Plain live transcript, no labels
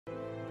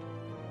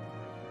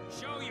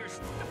Show your the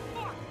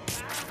fuck.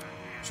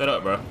 Shut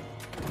up, bro.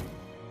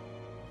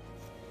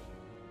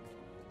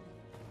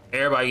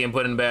 Everybody getting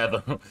put in the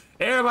bathroom.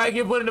 Everybody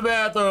getting put in the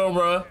bathroom,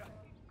 bro.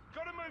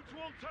 Gotta move to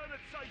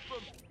alternate safe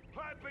room.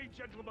 Plan B,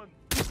 gentlemen.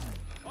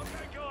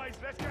 Okay, guys,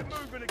 let's get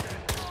moving again.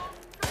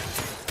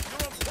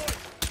 You're on point.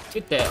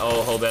 Get that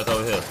old hoe back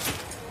over here.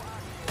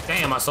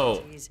 Damn, my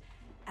soul.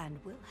 And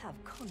will have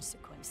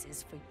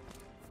consequences for you.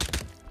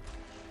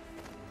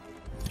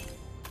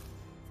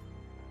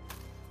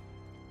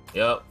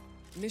 Yep.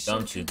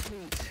 Dumped you.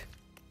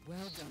 Well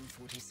done,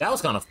 47. That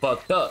was kind of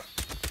fucked up.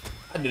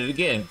 I did it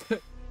again.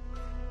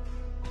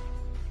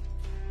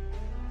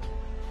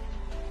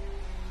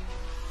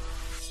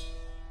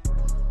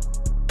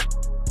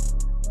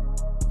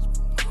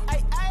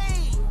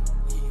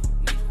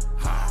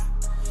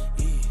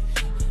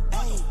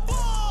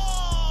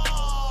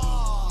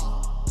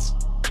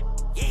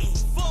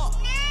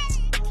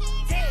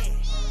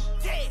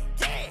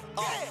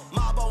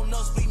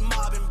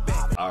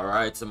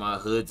 Alright, to my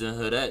hoods and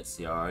hoodettes,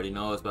 you already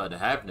know what's about to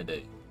happen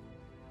today.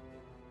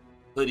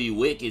 Hoodie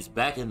Wick is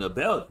back in the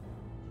building.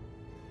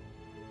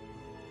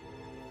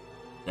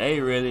 They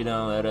really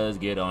don't let us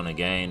get on a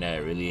game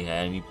that really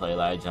had me play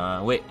like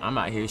John Wick. I'm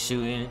out here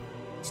shooting,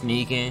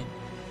 sneaking,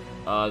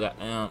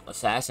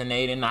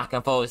 assassinating,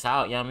 knocking folks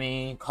out, you know what I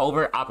mean?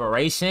 Covert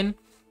operation.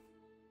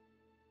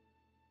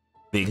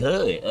 Big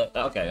hood.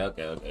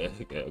 Okay.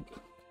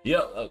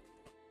 Yep.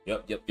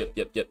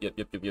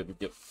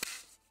 Yep.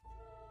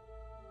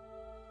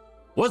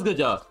 What's good,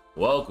 y'all?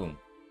 Welcome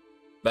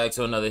back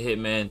to another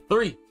Hitman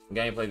 3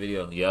 gameplay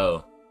video.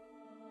 Yo,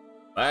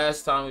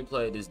 last time we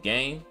played this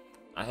game,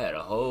 I had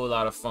a whole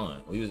lot of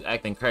fun. We was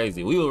acting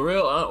crazy. We were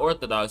real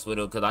unorthodox with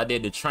it because I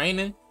did the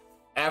training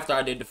after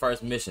I did the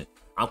first mission.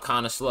 I'm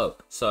kind of slow,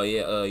 so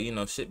yeah, you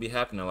know, shit be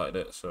happening like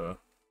that. So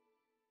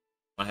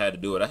I had to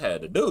do what I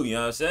had to do. You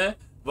know what I'm saying?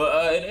 But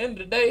at the end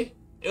of the day,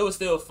 it was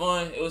still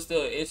fun. It was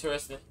still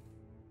interesting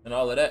and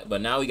all of that.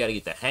 But now we got to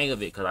get the hang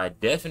of it because I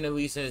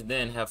definitely since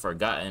then have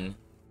forgotten.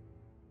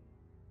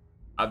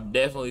 I've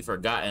definitely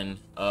forgotten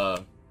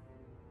the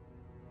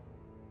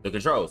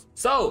controls.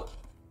 So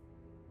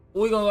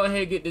we're gonna go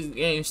ahead and get this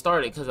game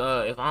started because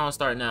if I don't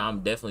start now, I'm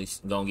definitely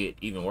gonna get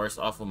even worse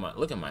off of my.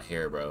 Look at my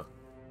hair, bro.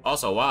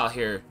 Also, wild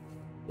hair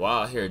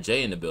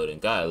Jay in the building.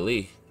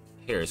 Golly,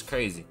 hair is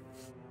crazy.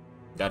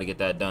 Got to get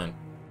that done.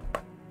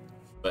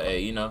 But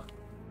hey, you know,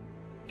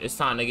 it's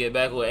time to get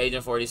back with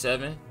Agent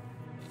 47.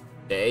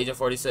 The Agent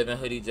 47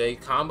 Hoodie J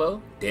combo,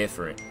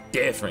 different,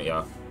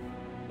 y'all.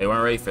 They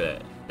weren't ready for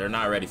that. They're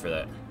not ready for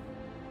that.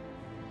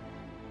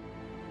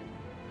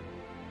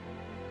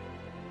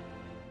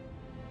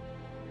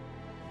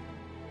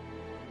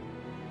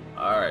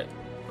 All right,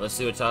 let's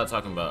see what y'all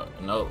talking about.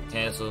 Nope,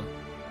 cancel.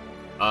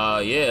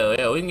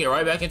 Yeah, we can get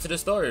right back into the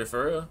story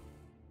for real.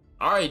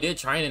 I already did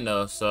training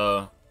though,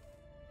 so.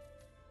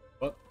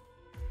 What?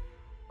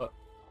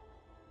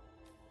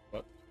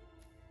 But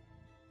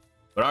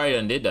I already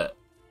done did that.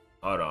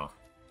 Hold on.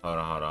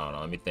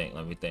 Let me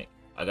think.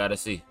 I gotta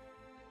see.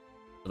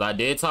 But I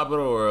did top of the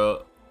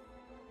world.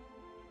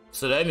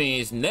 So that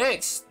means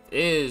next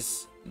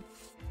is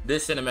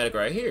this cinematic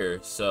right here.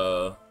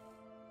 So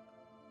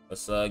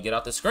let's get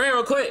out the screen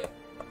real quick.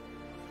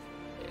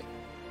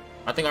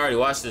 I think I already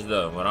watched this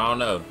though, but I don't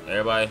know.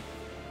 Everybody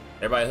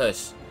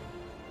hush.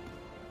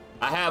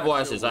 I have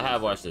watched this.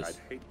 I'd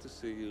hate to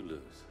see you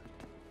lose.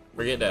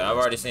 Forget that. I've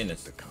already seen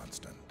this.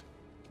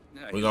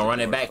 We're gonna run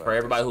it back for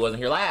everybody who wasn't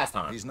here last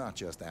time. He's not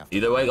just after.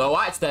 Either way, go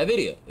watch that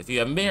video if you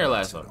haven't been here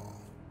last time.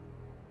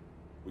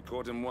 We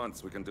caught him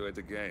once, we can do it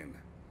again.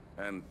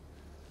 And,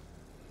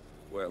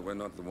 well, we're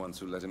not the ones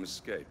who let him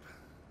escape.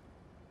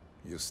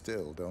 You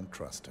still don't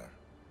trust her.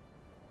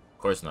 Of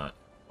course not.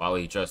 Why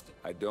would you trust it?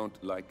 I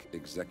don't like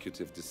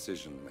executive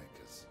decision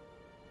makers.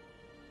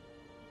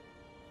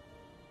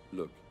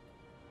 Look,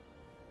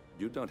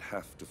 you don't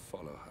have to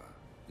follow her,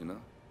 you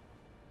know?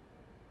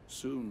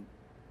 Soon,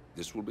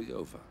 this will be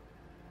over.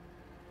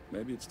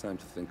 Maybe it's time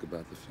to think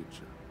about the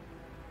future.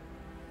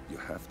 You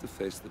have to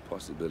face the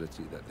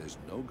possibility that there's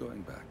no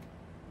going back.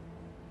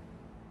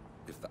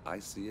 If the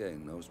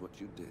ICA knows what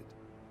you did,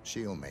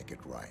 she'll make it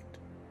right.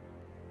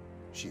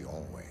 She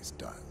always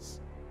does.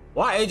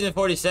 Why Agent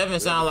 47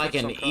 sound like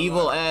an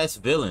evil-ass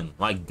villain?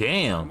 Like,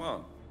 damn. Come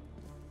on.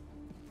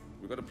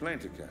 We've got a plane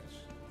to catch.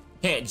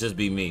 Can't just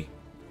be me.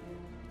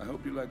 I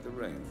hope you like the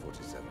rain,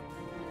 47.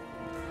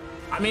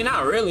 I mean,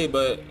 not really,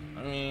 but,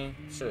 I mean,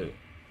 shit.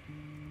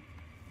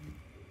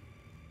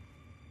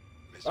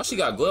 Oh, she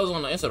got gloves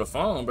on the answer the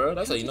phone, bro.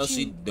 That's how you know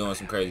she doing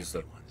some crazy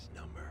stuff.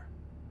 Number.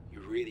 You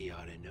really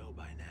ought to know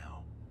by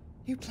now.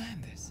 You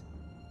planned this.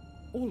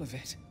 All of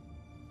it.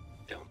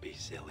 Don't be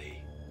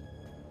silly.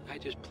 I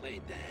just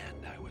played the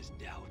hand I was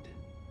dealt.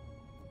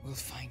 We'll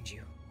find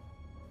you.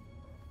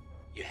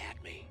 You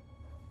had me.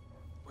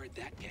 Where'd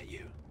that get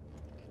you?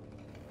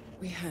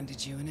 We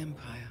handed you an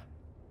empire.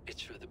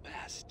 It's for the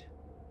best.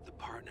 The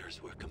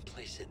partners were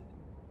complacent,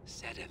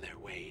 set in their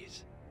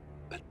ways.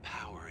 But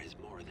power is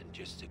more than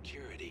just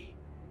security.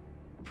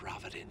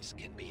 Providence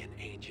can be an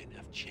agent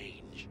of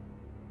change.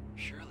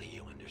 Surely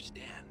you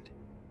understand.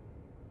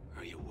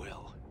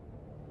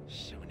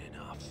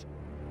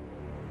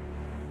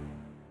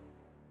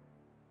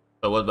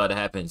 So what's about to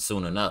happen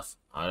soon enough?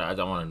 I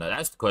don't want to know.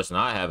 That's the question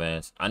I have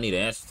answered. I need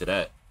an answer to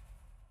that.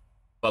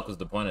 Fuck was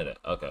the point of that?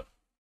 Okay.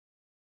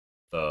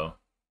 So,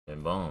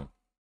 then boom.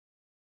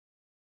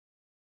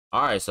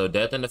 All right, so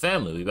death in the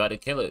family. We about to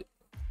kill it.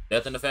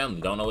 Death in the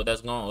family. Don't know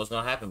what's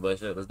gonna happen, but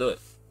shit, let's do it.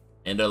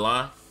 End of the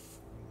line.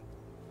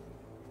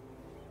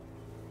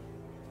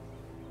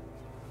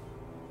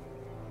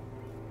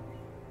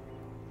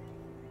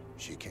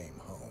 She came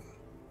home.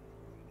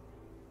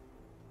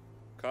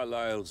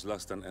 Carlyle's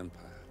lost an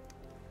empire.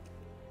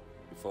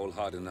 You fall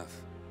hard enough.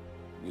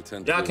 You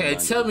tend to Y'all be can't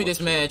reminded tell of me what's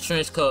this man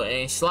trench coat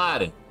ain't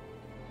sliding.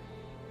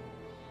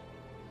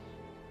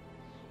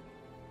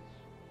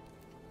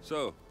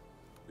 So,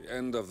 the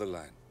end of the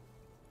line.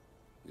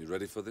 You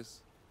ready for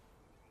this?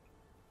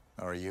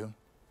 Are you?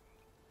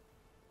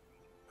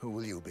 Who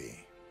will you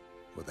be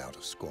without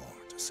a score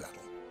to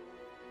settle?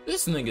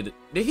 This nigga,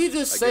 did he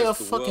just I say a guess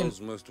the fucking...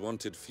 world's most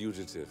wanted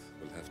fugitive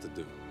will have to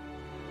do.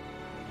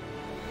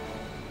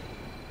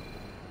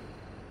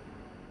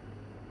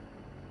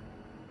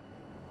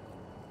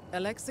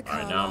 Alexa All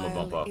right, now I'm gonna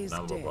bump Carlyle up. is Now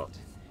I'm gonna dead. bump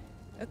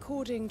up.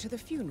 According to the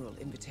funeral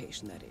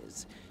invitation, that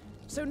is.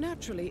 So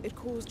naturally, it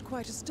caused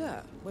quite a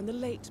stir when the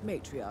late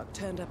matriarch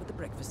turned up at the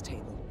breakfast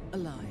table,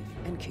 alive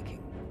and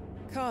kicking.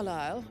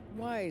 Carlyle,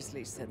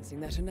 wisely sensing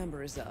that her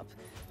number is up,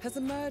 has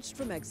emerged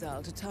from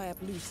exile to tie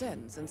up loose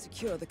ends and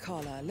secure the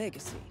Carlyle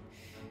legacy.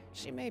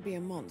 She may be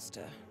a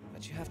monster,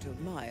 but you have to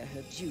admire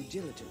her due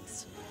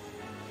diligence.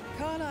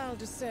 Carlyle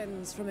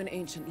descends from an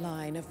ancient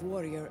line of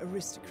warrior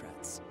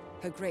aristocrats.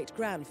 Her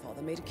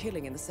great-grandfather made a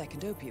killing in the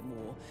Second Opium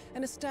War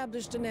and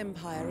established an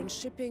empire in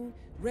shipping,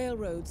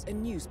 railroads,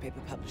 and newspaper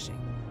publishing.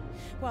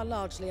 While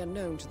largely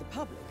unknown to the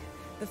public,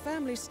 the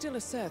family still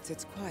asserts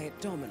its quiet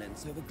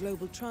dominance over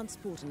global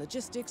transport and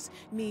logistics,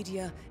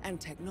 media, and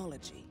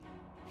technology.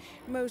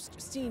 Most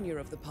senior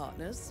of the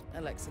partners,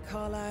 Alexa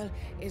Carlyle,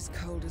 is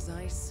cold as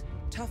ice,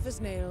 tough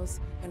as nails,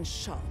 and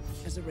sharp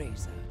as a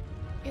razor.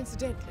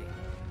 Incidentally,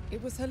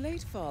 it was her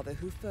late father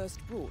who first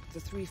brought the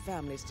three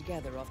families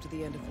together after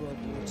the end of World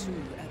War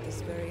II at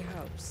this very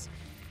house,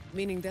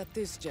 meaning that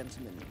this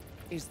gentleman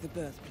is the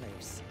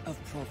birthplace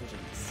of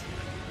Providence.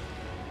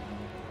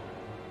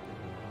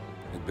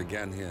 It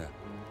began here,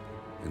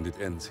 and it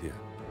ends here.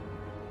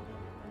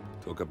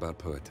 Talk about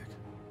poetic.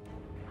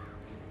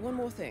 One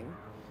more thing.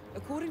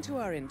 According to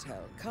our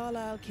intel,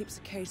 Carlyle keeps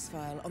a case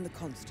file on the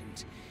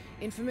Constant.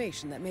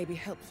 Information that may be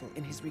helpful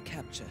in his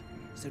recapture,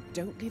 so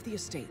don't leave the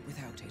estate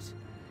without it.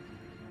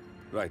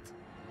 Right.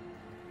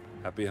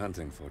 Happy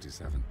hunting,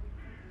 47.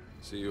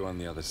 See you on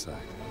the other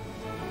side.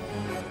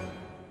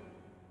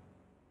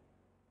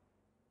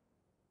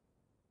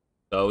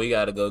 So we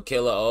gotta go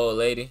kill an old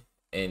lady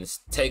and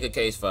take a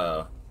case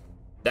file.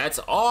 That's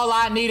all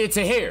I needed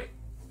to hear.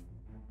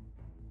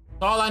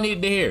 That's all I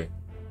needed to hear.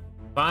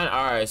 Fine.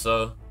 All right.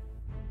 So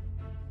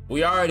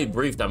we already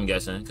briefed, I'm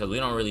guessing, because we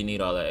don't really need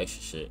all that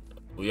extra shit.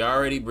 We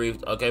already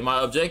briefed. Okay,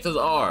 my objectives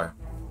are: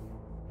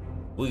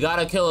 we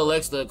gotta kill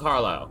Alexa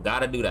Carlyle.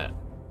 Gotta do that.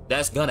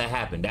 That's gonna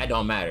happen. That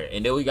don't matter.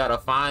 And then we gotta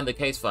find the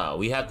case file.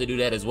 We have to do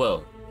that as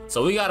well.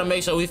 So we gotta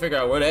make sure we figure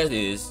out where that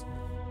is.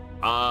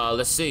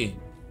 Let's see.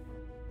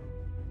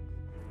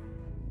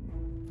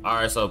 All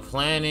right, so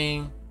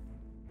planning,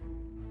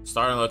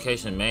 starting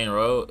location, main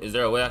road. Is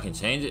there a way I can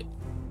change it?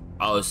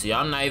 Oh, see,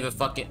 I'm not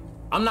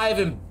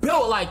even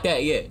built like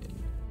that yet.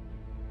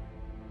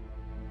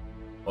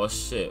 Oh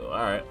shit, all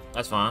right,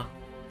 that's fine.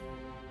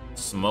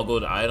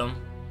 Smuggled item.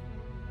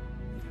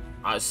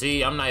 I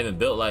see, I'm not even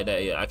built like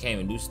that yet. I can't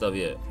even do stuff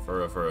yet, for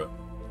real, for real.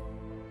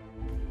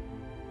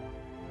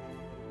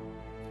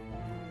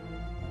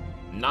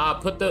 Nah,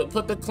 put the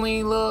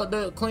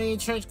clean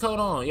trench coat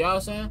on, you know what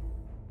I'm saying?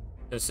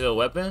 Concealed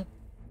weapon?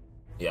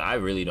 Yeah, I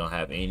really don't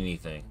have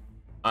anything.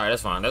 All right,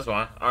 that's fine, that's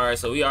fine. All right,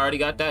 so we already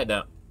got that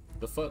down.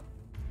 The fuck?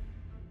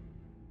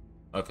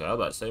 Okay, I was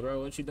about to say,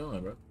 bro, what you doing,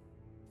 bro?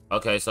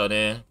 Okay, so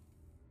then,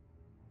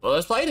 well,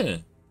 let's play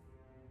then.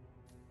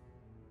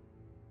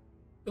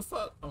 The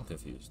fuck? I'm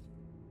confused.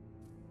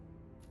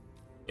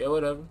 Yeah,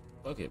 whatever.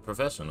 Fuck it,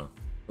 professional.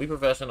 We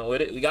professional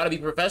with it. We gotta be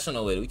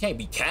professional with it. We can't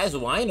be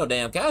casual. I ain't no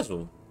damn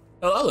casual.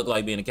 Hell, I look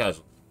like being a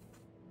casual.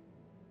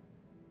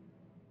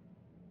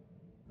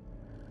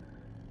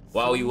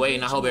 While we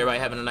waiting, I hope everybody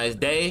having a nice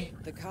day.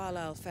 The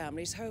Carlyle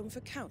family's home for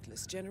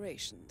countless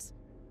generations.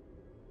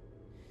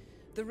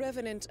 The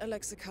Revenant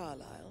Alexa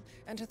Carlyle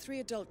and her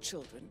 3 adult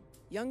children,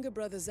 younger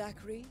brother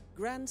Zachary,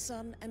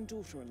 grandson, and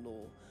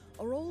daughter-in-law,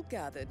 are all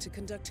gathered to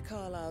conduct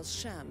Carlyle's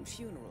sham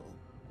funeral.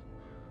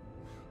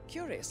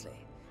 Curiously,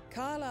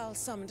 Carlyle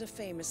summoned a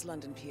famous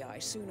London PI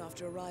soon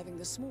after arriving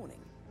this morning,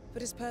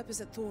 but his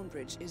purpose at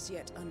Thornbridge is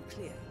yet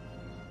unclear.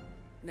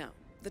 Now,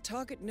 the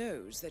target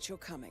knows that you're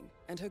coming,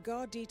 and her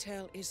guard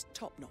detail is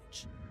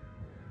top-notch.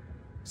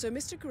 So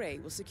Mr. Gray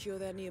will secure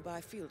their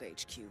nearby field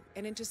HQ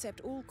and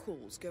intercept all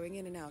calls going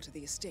in and out of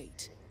the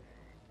estate.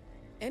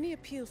 Any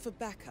appeal for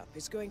backup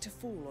is going to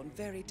fall on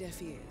very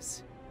deaf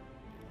ears.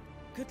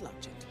 Good luck,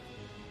 gentlemen.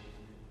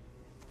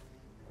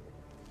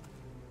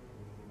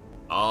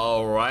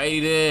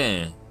 Alrighty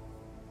then.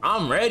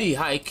 I'm ready,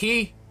 high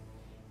key.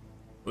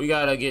 We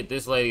gotta get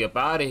this lady up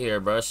out of here,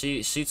 bro.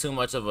 She too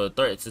much of a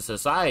threat to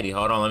society.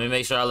 Hold on, let me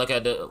make sure I look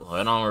at the.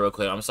 Hold on, real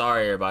quick. I'm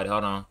sorry, everybody.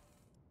 Hold on.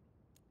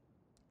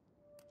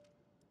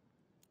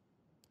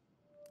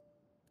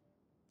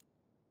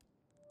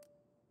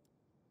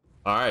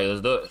 All right, let's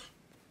do it.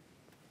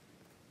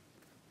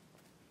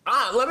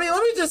 Let me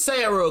just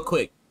say it real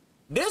quick.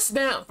 This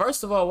damn.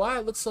 First of all, why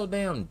it looks so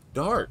damn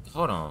dark?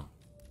 Hold on.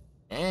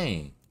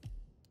 Dang.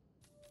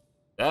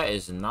 That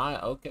is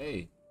not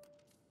okay.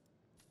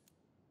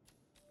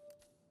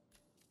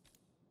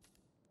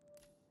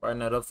 Brighten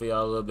that up for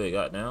y'all a little bit,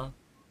 goddamn.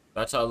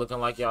 Got y'all looking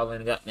like y'all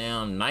in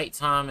goddamn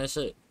nighttime and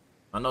shit.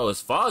 I know it's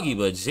foggy,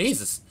 but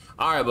Jesus.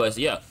 Alright, but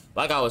yeah,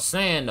 like I was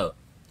saying though.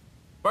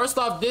 First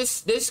off,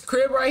 this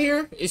crib right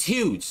here is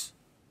huge.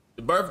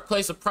 The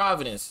birthplace of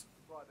Providence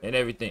and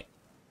everything.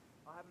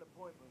 I have an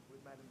appointment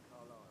with Madame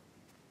Carlyle.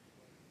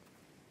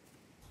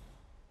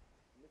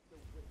 Mr.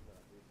 Whitmer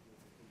is here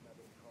to see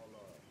Madame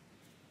Carlyle.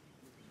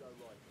 You can go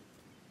right.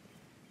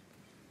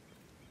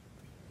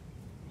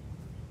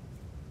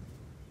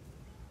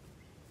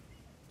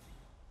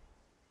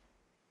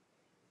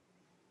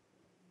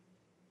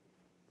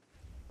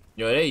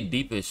 Yo, they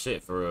deep as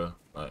shit for real.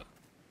 Like,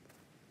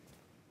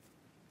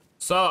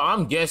 so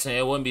I'm guessing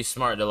it wouldn't be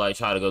smart to like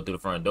try to go through the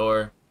front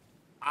door.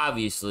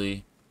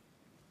 Obviously,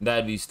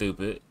 that'd be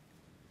stupid.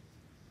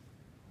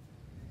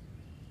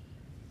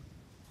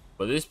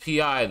 But this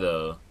PI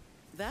though.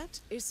 That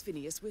is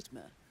Phineas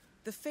Whitmer,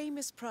 the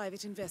famous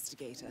private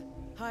investigator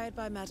hired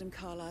by Madame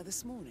Carlyle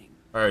this morning.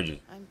 Heard you.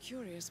 I'm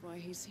curious why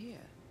he's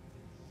here.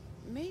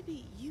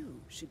 Maybe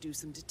you should do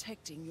some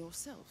detecting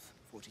yourself,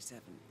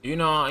 47. You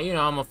know, I'm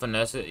gonna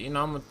finesse it. You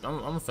know, I'm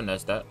gonna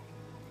finesse that.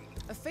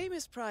 A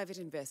famous private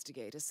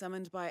investigator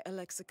summoned by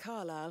Alexa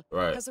Carlyle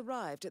Right. has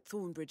arrived at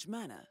Thornbridge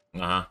Manor.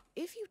 Uh-huh.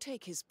 If you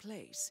take his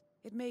place,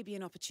 it may be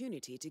an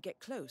opportunity to get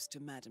close to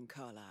Madame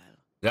Carlyle.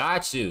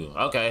 Got you.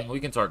 Okay, we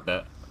can talk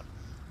that.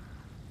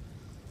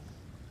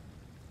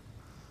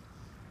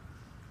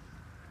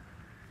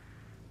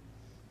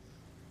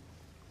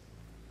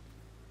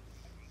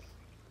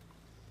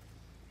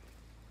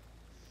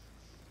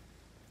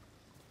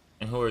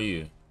 And who are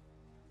you?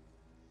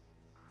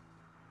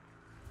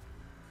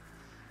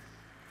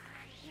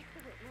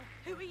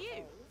 Who are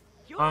you?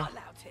 You're Huh? not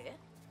allowed here.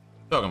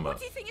 Talking about? What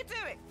do you think you're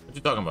doing? What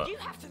you talking about? You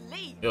have to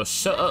leave. Yo,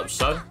 shut up,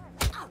 son.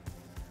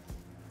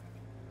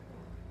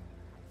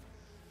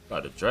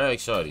 About to drag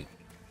shawty.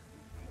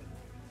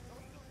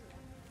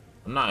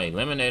 I'm not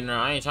eliminating her.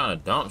 I ain't trying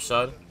to dump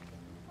shawty.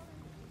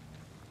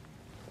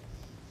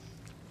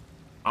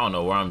 I don't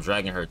know where I'm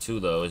dragging her to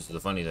though. Is the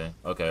funny thing.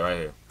 Okay, right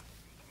here.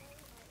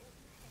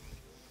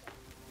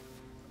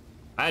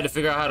 I had to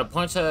figure out how to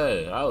punch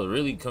her. I was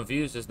really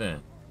confused just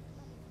then.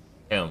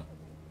 Him.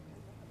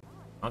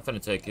 I'm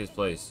finna take his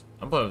place.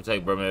 I'm gonna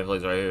take Birdman's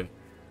place right here.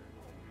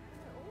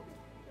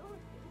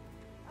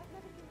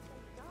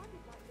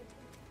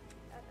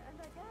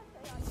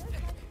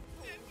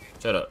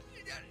 Shut up.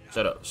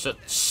 Shut up.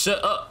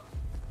 Shut up.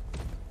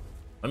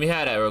 Let me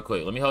have that real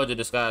quick. Let me hold your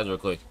disguise real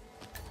quick.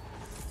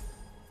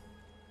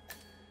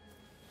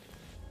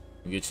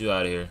 Let me get you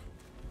out of here.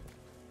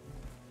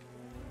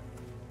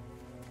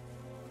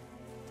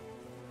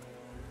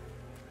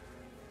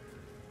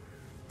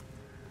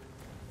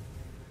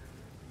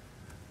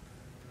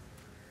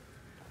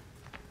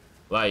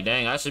 Like,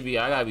 dang, I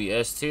gotta be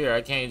S tier.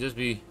 I can't just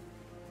be.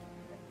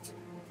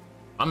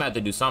 I'm gonna have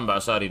to do something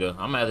about Shotty though.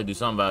 I'm gonna have to do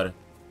something about it.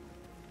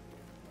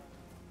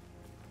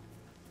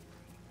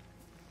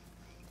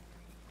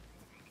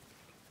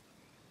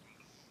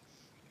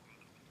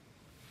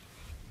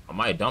 I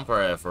might dump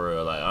her at for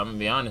real. Like, I'm gonna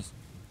be honest.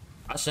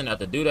 I shouldn't have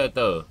to do that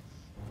though.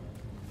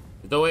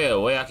 Is there a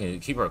way I can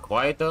keep her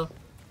quiet though?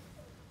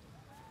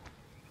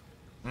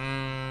 Let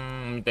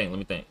me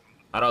think.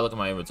 How do I look at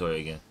my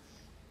inventory again?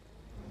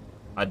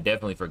 I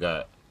definitely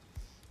forgot.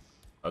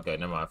 Okay,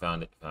 never mind. I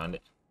found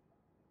it.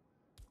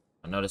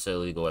 I know this is an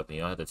illegal weapon.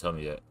 You don't have to tell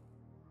me that.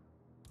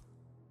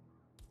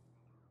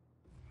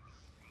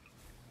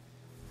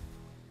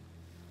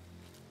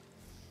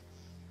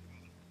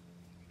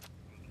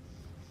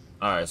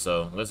 All right,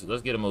 so let's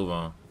get a move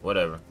on.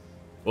 Whatever.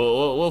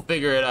 We'll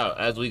figure it out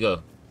as we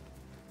go.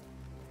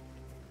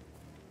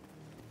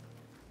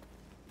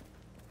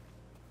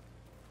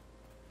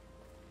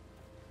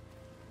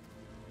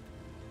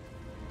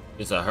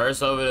 There's a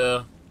hearse over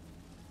there.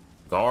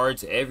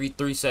 Guards every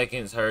 3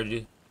 seconds. Heard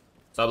you.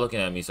 Stop looking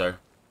at me, sir.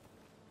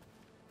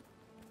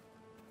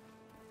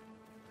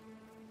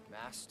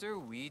 Master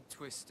Weed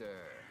Twister.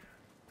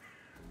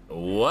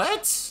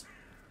 What?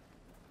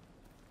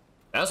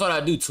 That's what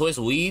I do, twist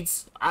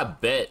weeds? I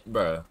bet,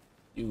 bruh.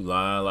 You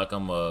lying like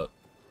I'm a...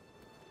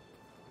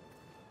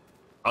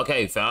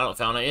 Okay, found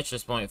an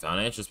entrance point. Found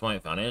an entrance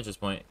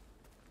point.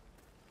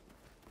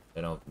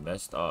 They don't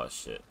messed. Oh,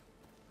 shit.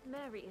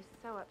 Mary is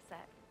so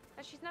upset,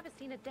 as she's never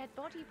seen a dead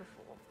body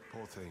before.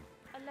 Poor thing.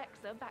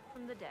 Alexa back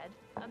from the dead,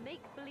 a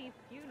make-believe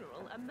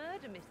funeral, a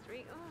murder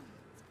mystery. Oh,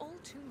 it's all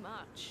too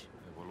much.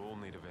 We'll all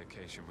need a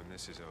vacation when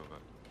this is over.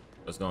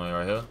 What's going on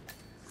right here?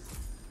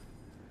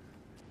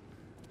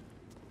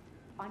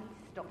 I need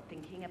to stop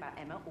thinking about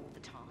Emma all the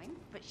time,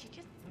 but she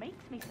just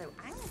makes me so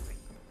angry.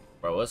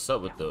 Bro, what's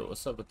up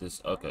with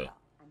this? Okay.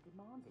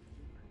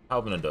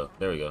 Open the door.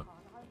 There we go.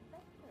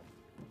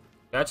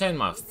 Gotta change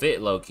my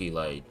fit low key,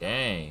 like,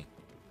 dang.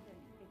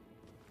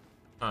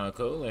 Kinda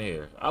cool in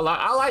here. I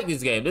like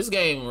this game. This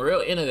game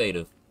real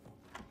innovative.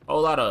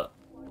 Whole lot of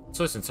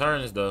twists and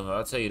turns though,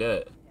 I'll tell you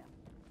that.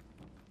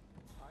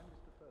 I'm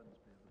Mr.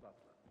 Fernsby, the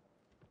butler.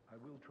 I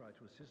will try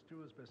to assist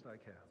you as best I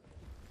can.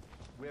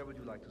 Where would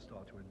you like to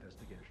start your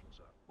investigation,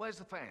 sir? Where's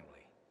the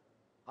family?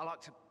 I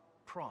like to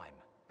prime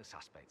the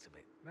suspects a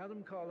bit.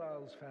 Madam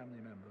Carlyle's family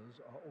members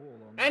are all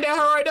on... Ain't that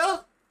her right there?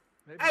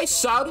 Hey,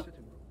 shawty.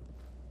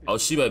 Oh,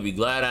 she better be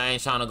glad I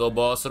ain't trying to go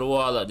balls to the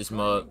wall at this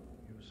mug.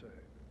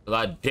 Cause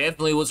I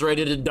definitely was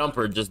ready to dump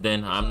her just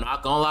then. I'm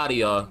not gonna lie to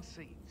y'all.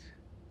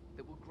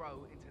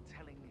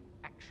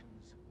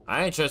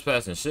 I ain't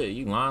trespassing shit.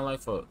 You lying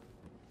like fuck.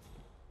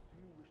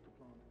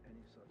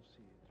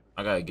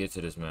 I gotta get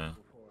to this, man.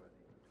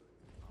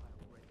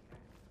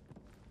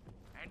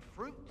 And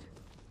fruit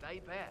they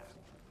bear.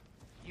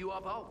 You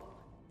are bold,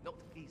 not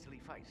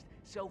easily faced,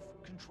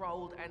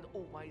 self-controlled, and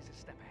always a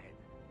step ahead.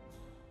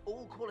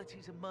 All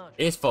qualities emerge.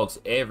 It's folks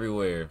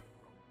everywhere.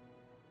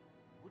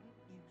 Wouldn't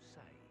you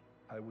say?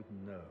 I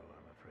wouldn't know,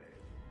 I'm afraid.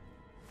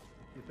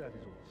 If that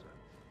is all, sir,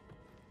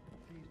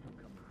 please do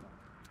come to find.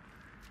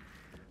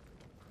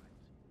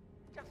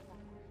 Just one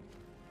question.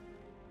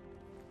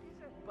 Is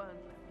that burnt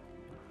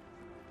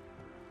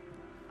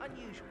leather?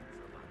 Unusual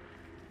for a butler,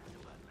 Mr.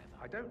 Burnt leather.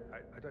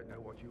 I don't know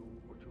what you...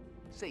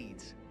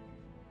 Seeds,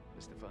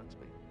 Mr.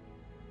 Fernsby.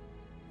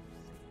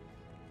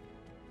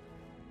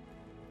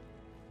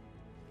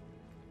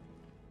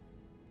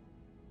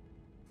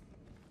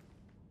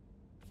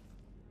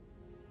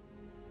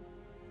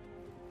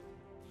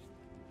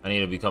 I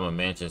need to become a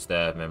mansion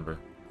staff member.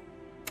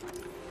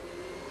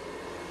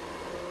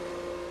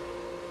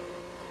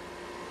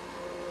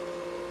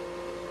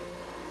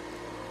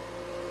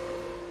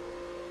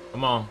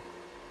 Come on.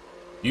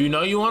 You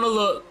know you want to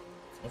look.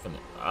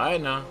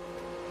 Alright now.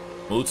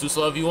 Move too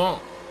slow if you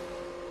want.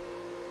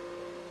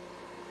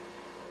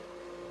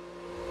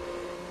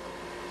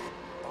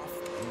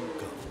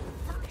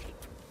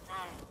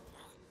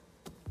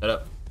 Shut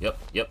up. Yep.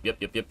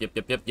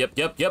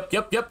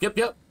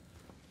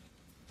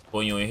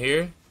 Pull you in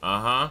here.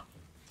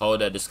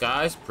 Hold that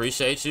disguise.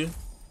 Appreciate you.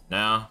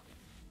 Now,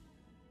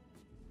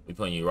 we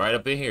putting you right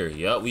up in here.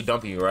 Yep, we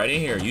dumping you right in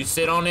here. You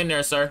sit on in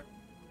there, sir.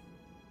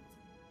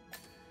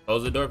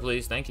 Close the door,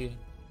 please. Thank you.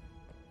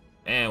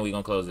 And we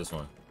gonna close this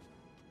one.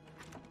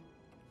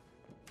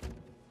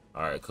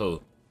 All right,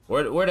 cool.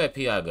 Where'd that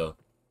PI go?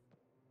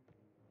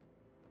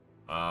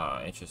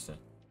 Ah, interesting.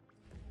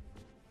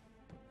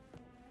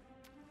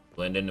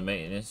 Blend into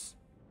maintenance.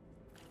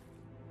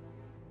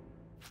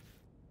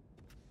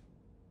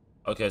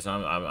 Okay, so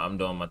I'm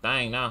doing my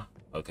thing now.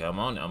 Okay, I'm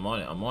on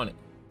it.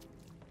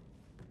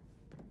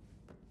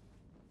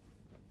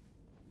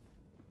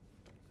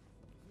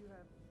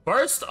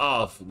 First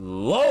off,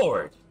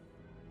 Lord,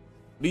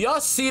 do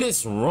y'all see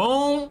this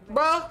room,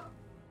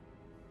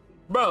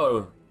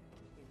 bro?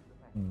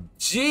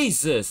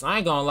 Jesus, I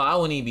ain't gonna lie, I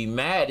wouldn't even be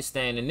mad to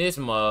stand in this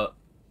mug.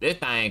 This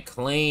thing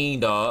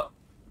cleaned up,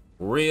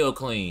 real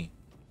clean.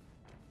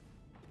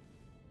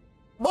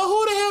 But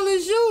who the hell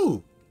is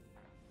you?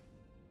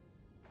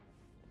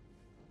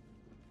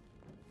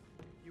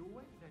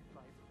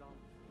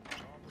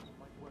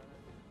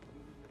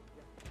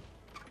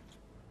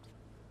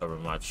 Cover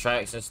my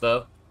tracks and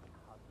stuff.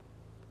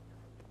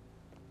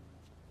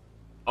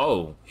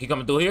 Oh, he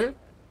coming through here?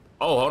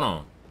 Oh, hold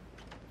on.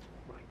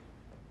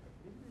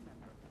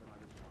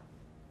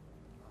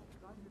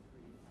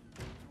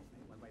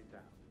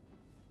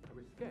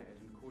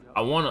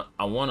 I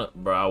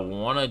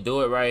wanna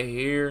do it right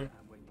here,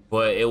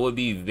 but it would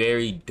be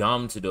very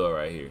dumb to do it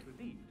right here.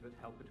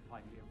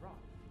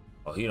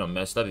 Oh, he done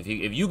messed up. If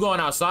you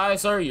going outside,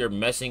 sir, you're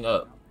messing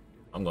up.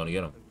 I'm gonna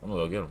get him. I'm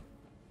gonna go get him.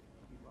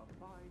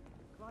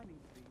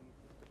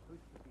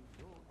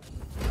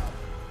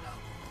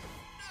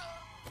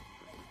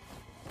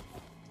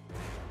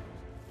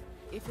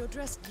 If you're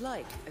dressed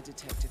like a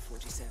Detective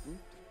 47,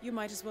 you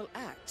might as well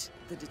act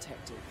the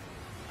detective.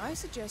 I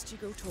suggest you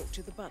go talk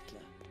to the butler.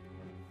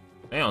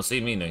 They don't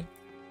see me, nigga.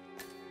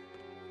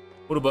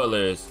 Who the butler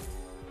is?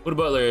 Who the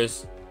butler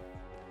is?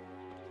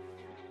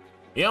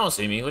 You don't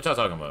see me. What y'all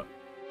talking about?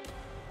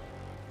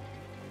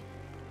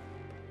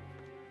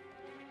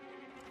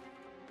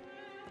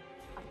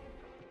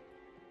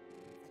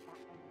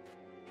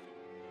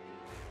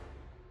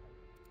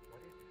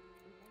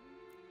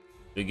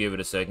 Give it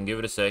a second. Give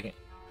it a second.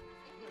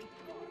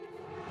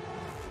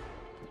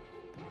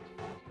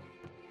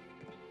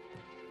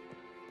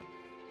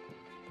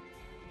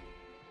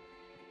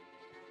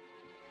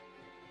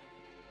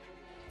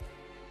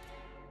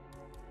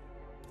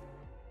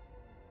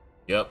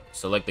 Yep.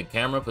 Select the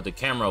camera. Put the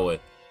camera away.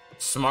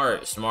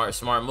 Smart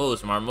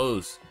moves.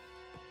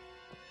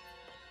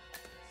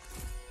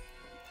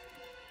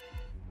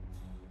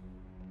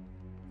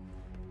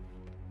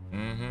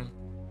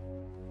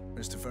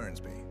 Mr.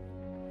 Fernsby,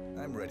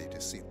 I'm ready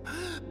to see.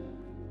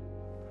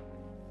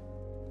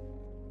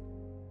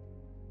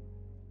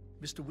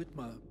 Mr.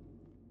 Whitmer,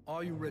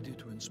 are you ready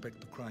to inspect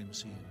the crime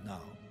scene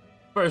now?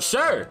 For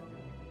sure.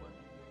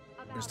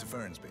 Mr.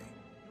 Fernsby,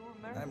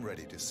 I'm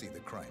ready to see the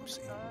crime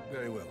scene.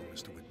 Very well,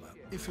 Mr. Whitmer.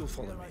 If you'll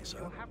follow me, sir.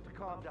 You'll have to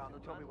calm down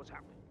and tell me what's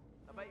happening.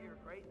 I bet you're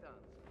a great dancer.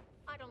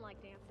 I don't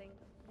like dancing.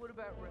 What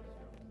about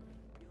restaurants?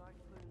 You like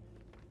food?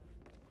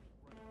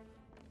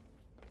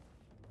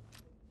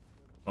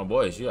 My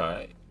boy, is you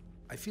alright?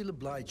 I feel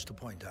obliged to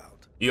point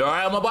out. You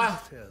alright, my boy?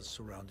 Affairs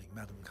surrounding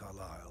Madame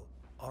Carlyle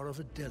are of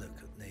a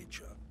delicate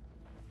nature.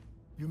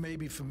 You may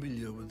be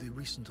familiar with the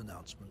recent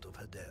announcement of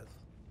her death.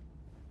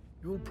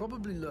 You will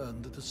probably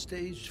learn that a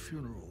staged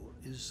funeral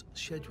is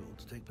scheduled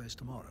to take place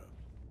tomorrow.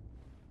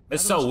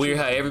 It's so weird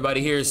how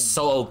everybody here is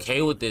so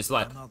okay with this.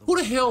 Like, who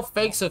the hell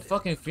fakes a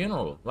fucking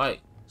funeral?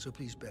 Like, so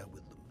please bear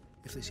with them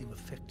if they seem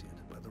affected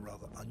by the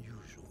rather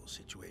unusual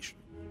situation.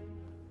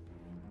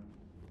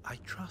 I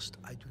trust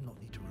I do not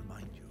need to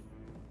remind you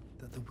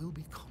that there will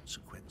be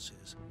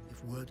consequences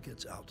if word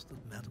gets out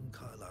that Madame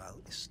Carlyle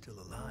is still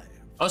alive.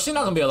 Oh, she's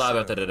not gonna be alive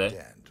after today.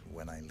 Dead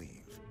when I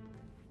leave.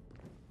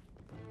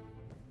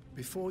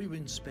 Before you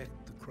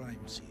inspect the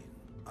crime scene,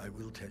 I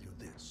will tell you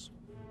this.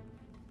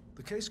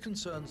 The case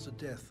concerns the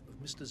death of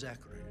Mr.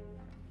 Zachary,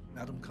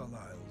 Madame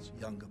Carlyle's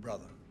younger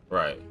brother.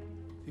 Right.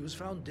 He was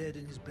found dead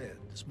in his bed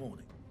this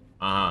morning.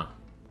 Uh-huh.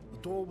 The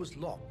door was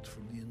locked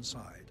from the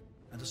inside,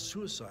 and a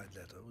suicide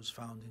letter was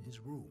found in his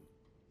room.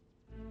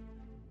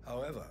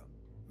 However,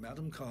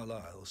 Madame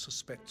Carlyle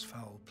suspects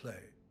foul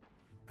play.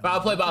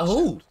 Foul play by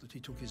who? That he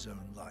took his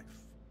own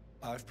life.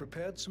 I've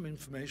prepared some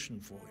information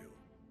for you,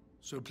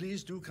 so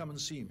please do come and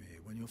see me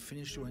when you've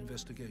finished your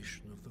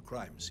investigation of the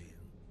crime scene.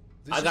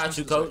 This I got is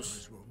you, Mr. Coach.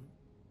 Zachary's room,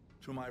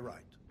 to my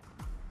right.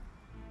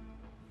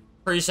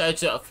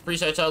 Appreciate your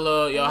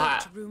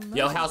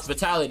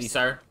hospitality,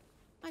 sir.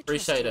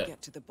 Appreciate it.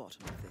 Get to the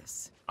bottom of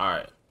this. All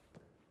right.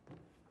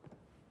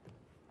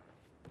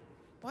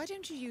 Why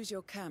don't you use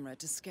your camera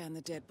to scan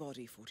the dead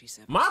body,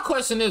 47? My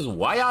question is,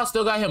 why y'all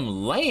still got him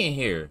laying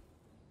here?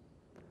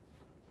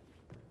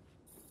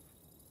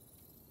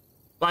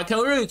 Like, can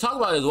we really talk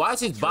about this? Why is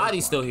his body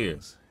still here?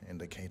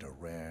 Indicate a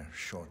rare,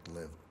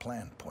 short-lived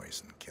plant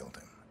poison killed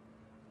him.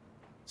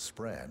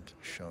 Spread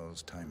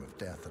shows time of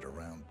death at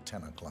around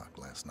 10 o'clock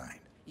last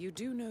night. You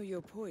do know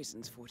your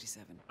poisons,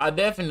 47. I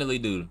definitely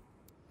do.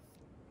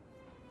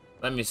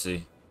 Let me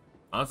see.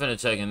 I'm finna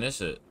check in this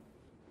shit.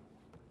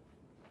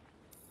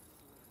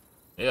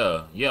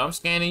 Yeah, I'm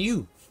scanning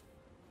you.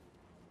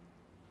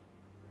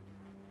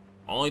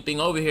 Only thing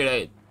over here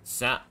that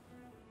sound.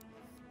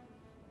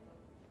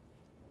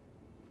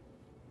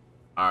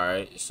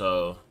 Alright,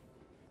 so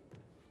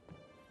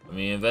let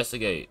me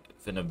investigate.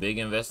 Finna big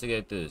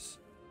investigate this.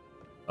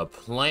 A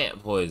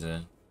plant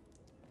poison.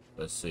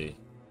 Let's see.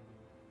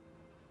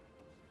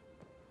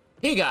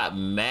 He got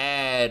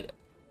mad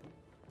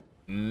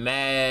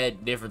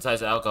different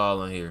types of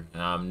alcohol in here,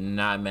 and I'm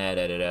not mad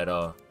at it at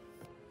all.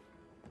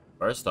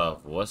 First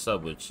off, what's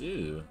up with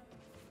you?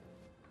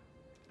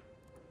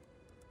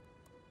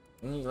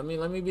 Let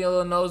me be a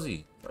little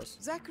nosy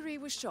first. Zachary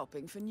was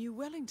shopping for new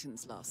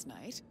Wellingtons last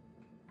night.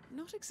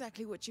 Not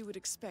exactly what you would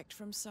expect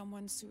from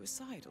someone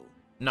suicidal.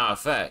 Nah,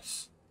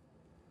 facts.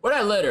 Where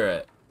that letter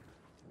at?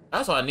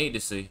 That's what I need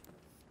to see.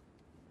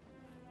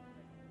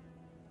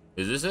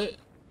 Is this it?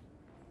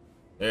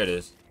 There it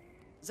is.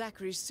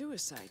 Zachary's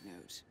suicide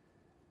note.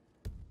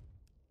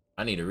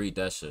 I need to read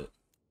that shit.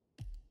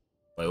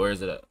 Wait, where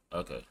is it at?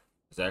 Okay.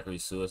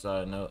 Zachary's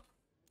suicide note.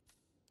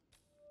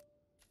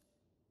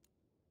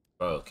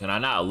 Bro, can I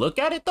not look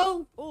at it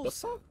though?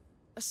 Also,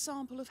 a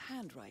sample of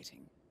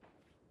handwriting.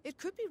 It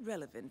could be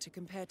relevant to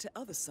compare to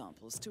other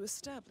samples to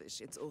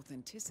establish its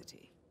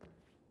authenticity.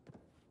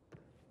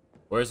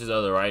 Where's his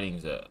other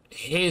writings at?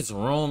 His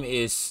room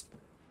is...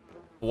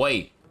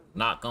 Wait,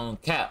 not gonna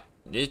cap.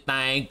 This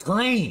thing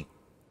clean.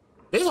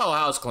 This whole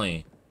house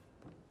clean.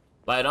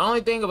 Like, the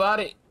only thing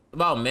about it,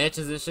 about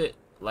mansions and shit,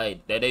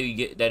 like, that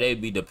they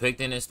be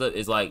depicting and stuff,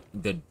 is like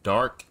the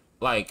dark,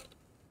 like,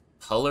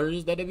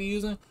 colors that they be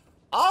using.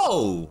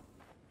 Oh!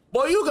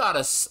 Boy, you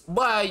gotta...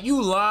 Boy,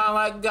 you lying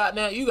like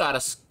goddamn... You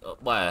gotta...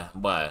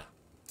 Boy.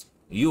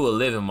 You a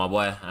living, my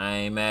boy. I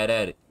ain't mad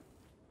at it.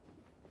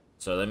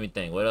 So let me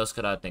think. What else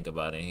could I think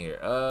about in here?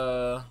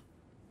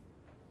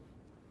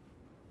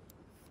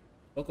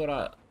 What could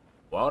I...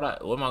 What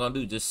am I gonna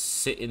do? Just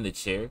sit in the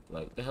chair?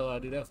 Like, what the hell I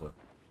do that for?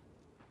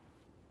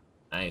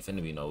 I ain't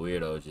finna be no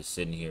weirdo just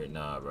sitting here.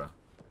 Nah, bro.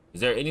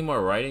 Is there any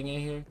more writing in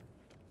here?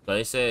 So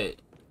they said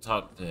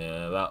talk to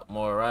him about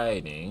more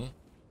writing.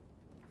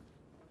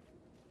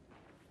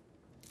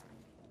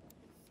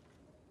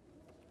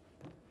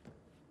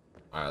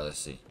 Alright, let's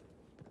see.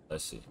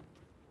 Let's see.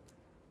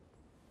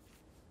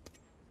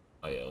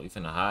 Oh yeah, we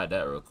finna hide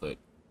that real quick.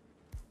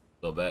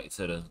 Go back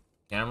to the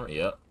camera.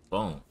 Yep.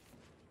 Boom.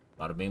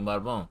 Bada bing,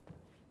 bada boom.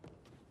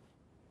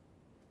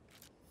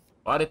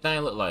 Why did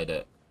thing look like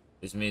that?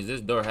 This means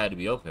this door had to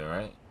be open,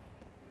 right?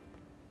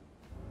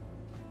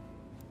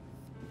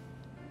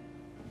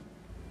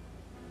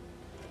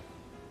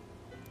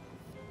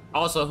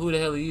 Also, who the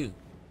hell are you?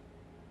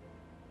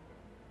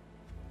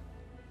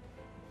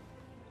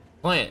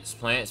 Plants.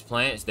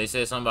 They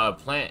said something about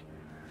plant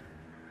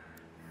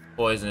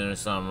poisoning or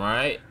something,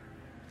 right?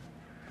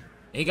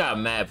 He got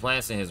mad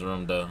plants in his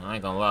room, though. I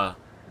ain't gonna lie.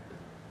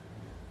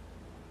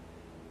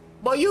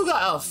 But you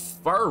got a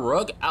fur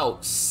rug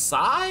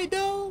outside,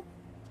 though?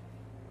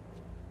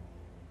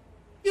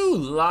 You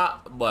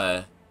lot,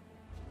 boy.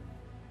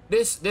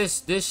 This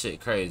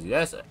shit crazy.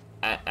 That's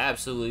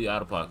absolutely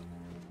out of pocket.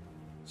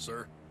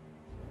 Sir?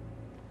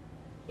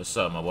 What's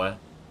up, my boy?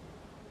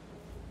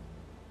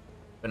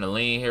 Gonna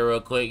lean here real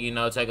quick, you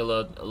know, take a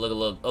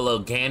little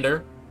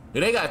gander. Do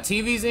they got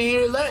TVs in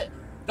here?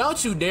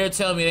 Don't you dare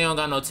tell me they don't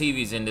got no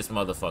TVs in this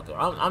motherfucker.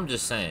 I'm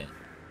just saying.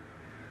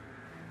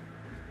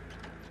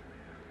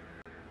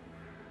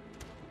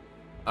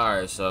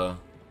 Alright, so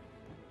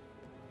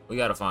we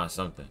gotta find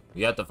something.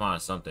 We have to find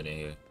something in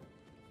here.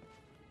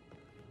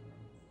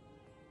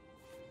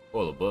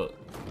 Pull a book.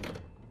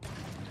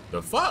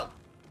 The fuck?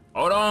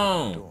 Hold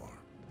on.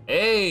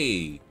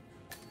 Hey.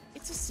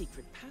 It's a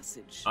secret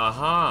passage.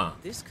 Uh-huh.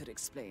 This could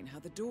explain how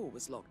the door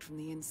was locked from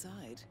the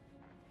inside.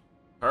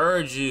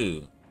 Heard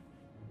you.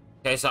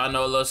 Okay, so I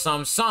know a little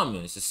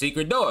something. It's a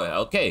secret door.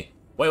 Okay.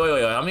 Wait.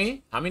 How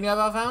many have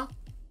I found?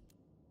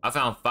 I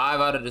found 5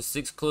 out of the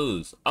 6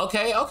 clues.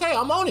 Okay.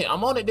 I'm on it.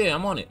 I'm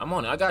on it.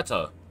 I got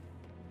y'all.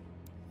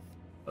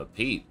 A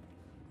peep.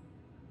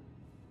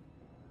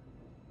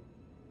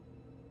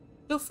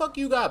 The fuck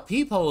you got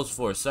peepholes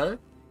for, sir?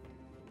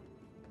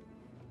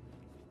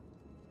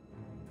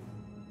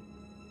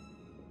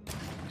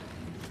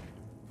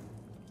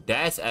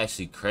 That's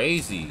actually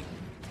crazy.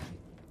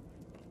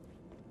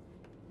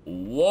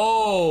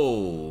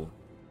 Whoa.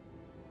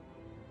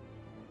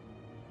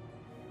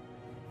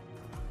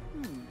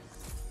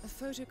 A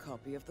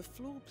photocopy of the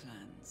floor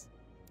plans.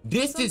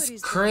 This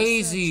is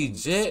crazy,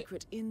 Jet.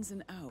 Secret ins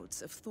and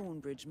outs of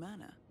Thornbridge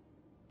Manor.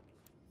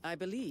 I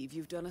believe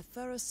you've done a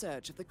thorough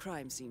search of the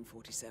crime scene,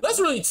 47. Let's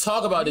really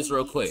talk about this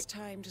real quick. It's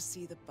time to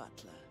see the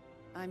butler.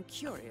 I'm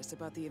curious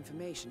about the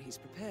information he's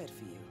prepared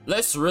for you.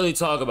 Let's really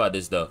talk about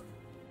this, though.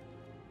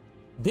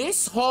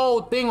 This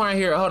whole thing right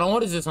here. Hold on,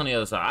 what is this on the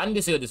other side? I need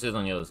to see what this is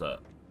on the other side.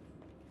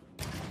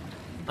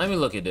 Let me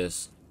look at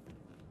this.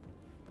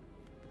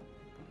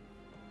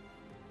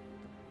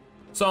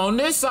 So on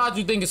this side,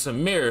 you think it's a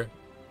mirror.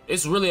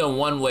 It's really a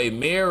one-way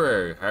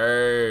mirror.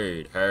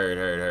 Heard.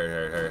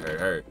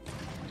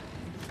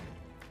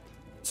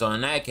 So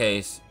in that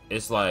case,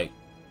 it's like,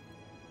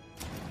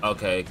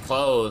 okay,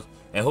 closed.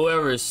 And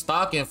whoever is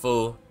stalking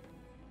fool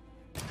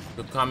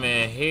could come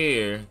in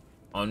here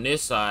on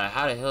this side.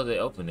 How the hell they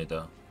open it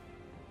though?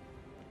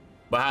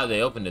 But how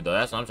they open it though?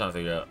 That's what I'm trying to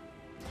figure out.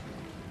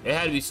 It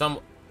had to be some.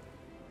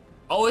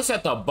 Oh, it's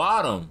at the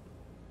bottom.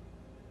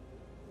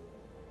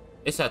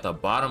 It's at the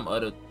bottom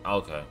of the.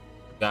 Okay,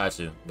 got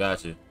you.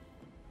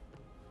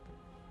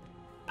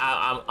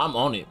 I'm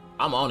on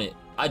it.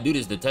 I do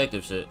this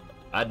detective shit.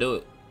 I do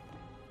it.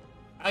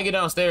 I get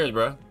downstairs,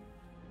 bro.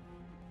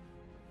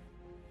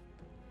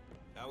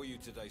 How are you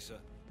today, sir?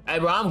 Hey,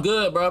 bro, I'm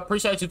good, bro.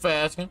 Appreciate you for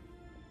asking.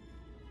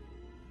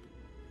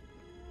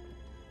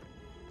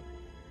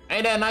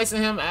 Ain't that nice of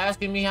him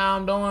asking me how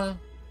I'm doing?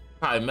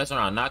 Probably mess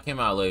around, knock him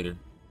out later.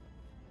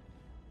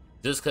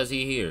 Just cause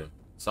he here.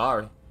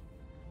 Sorry.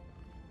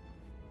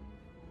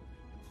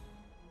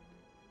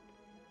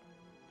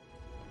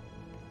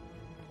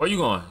 Where you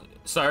going,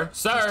 sir?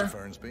 Mr.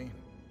 Fernsby,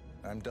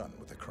 I'm done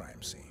with the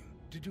crime scene.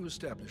 Did you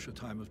establish a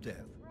time of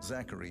death?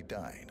 Zachary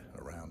died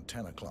around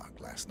 10 o'clock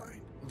last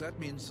night. Well, that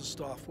means the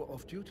staff were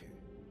off duty.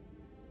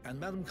 And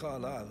Madame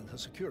Carlyle and her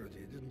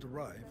security didn't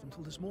arrive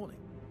until this morning.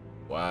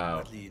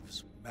 Wow. That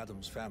leaves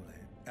Madame's family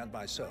and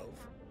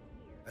myself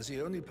as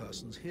the only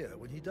persons here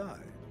when he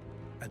died.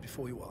 And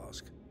before you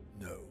ask,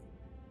 no,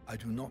 I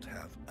do not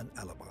have an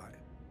alibi.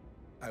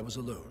 I was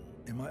alone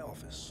in my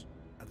office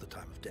at the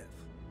time of death.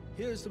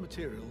 Here's the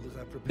material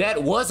that I prepared.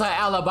 That was an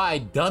alibi,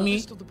 dummy. A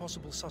list of the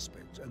possible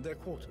suspects and their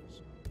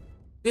quarters.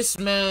 This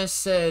man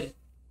said,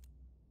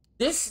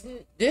 this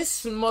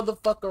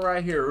motherfucker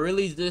right here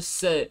really just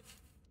said,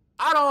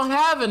 I don't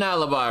have an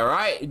alibi,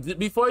 right?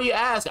 Before you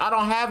ask, I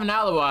don't have an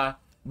alibi.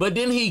 But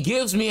then he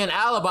gives me an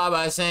alibi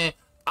by saying,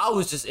 I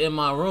was just in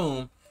my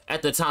room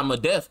at the time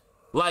of death.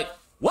 Like,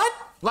 what?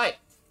 Like,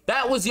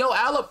 that was your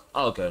alibi?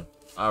 Okay,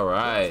 all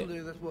right.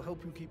 Hopefully that will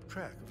help you keep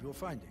track of your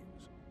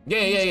findings.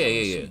 Yeah.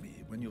 See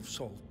me when you've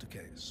solved the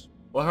case.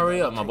 Well,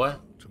 hurry up, my boy.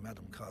 To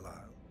Madame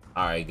Carlyle.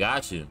 All right,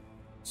 got you.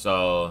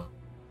 So,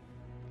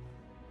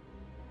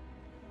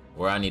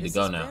 where I need to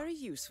go now? This is very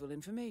useful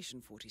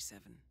information,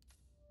 47.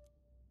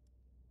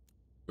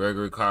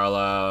 Gregory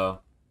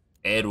Carlisle,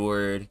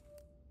 Edward,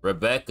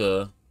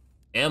 Rebecca,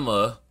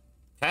 Emma,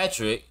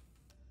 Patrick,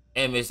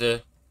 and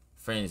Mr.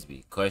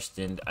 Friendsby.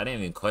 Questioned. I didn't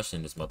even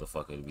question this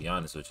motherfucker, to be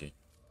honest with you.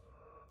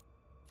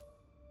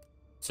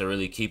 To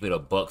really keep it a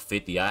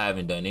 $150, I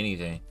haven't done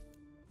anything.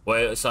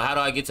 Wait, so how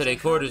do I get to their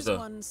quarters though?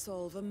 How does one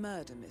solve a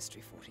murder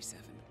mystery,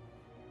 47?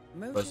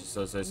 First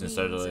association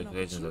certain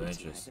locations of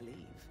interest. I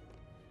believe.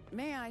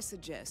 May I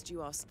suggest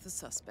you ask the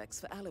suspects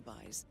for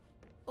alibis?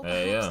 Or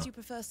Hey, perhaps you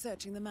prefer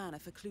searching the manor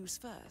for clues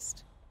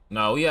first?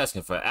 No, we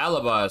asking for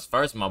alibis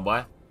first, my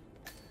boy.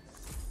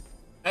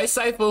 Hey,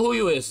 Cypher, who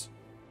you is?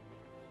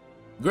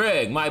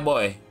 Greg, my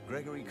boy.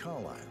 Gregory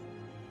Carlisle.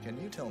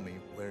 Can you tell me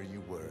where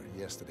you were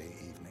yesterday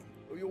evening?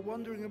 Oh, you're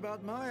wondering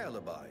about my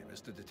alibi,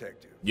 Mr.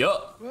 Detective?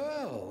 Yup.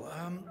 Well,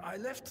 I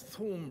left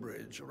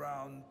Thornbridge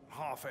around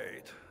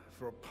 8:30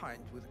 for a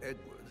pint with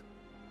Edward.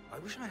 I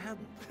wish I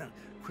hadn't.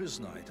 Quiz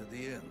night at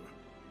the inn.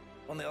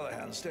 On the other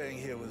hand, staying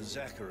here with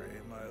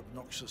Zachary, my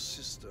obnoxious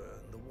sister,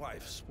 and the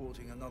wife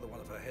sporting another one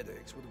of her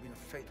headaches would have been a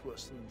fate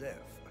worse than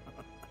death.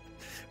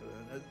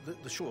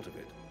 The short of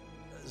it,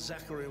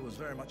 Zachary was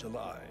very much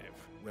alive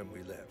when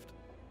we left.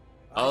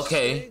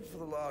 Okay. I stayed for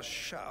the last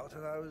shout,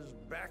 and I was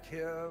back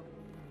here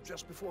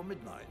just before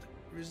midnight.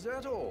 Is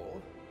that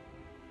all?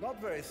 Not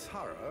very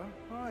thorough,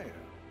 are you?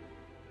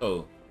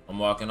 Oh, I'm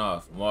walking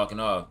off. I'm walking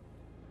off.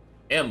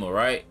 Emma,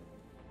 right?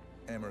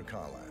 Emma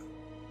Carlisle.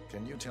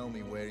 Can you tell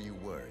me where you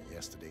were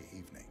yesterday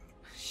evening?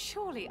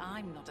 Surely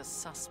I'm not a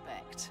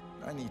suspect.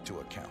 I need to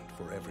account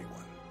for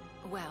everyone.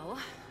 Well,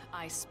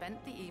 I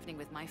spent the evening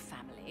with my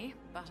family,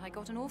 but I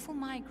got an awful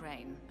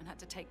migraine and had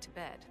to take to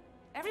bed.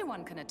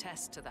 Everyone can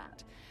attest to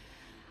that.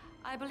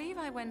 I believe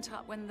I went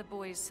up when the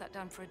boys sat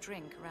down for a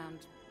drink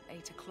around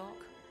 8 o'clock.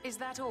 Is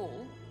that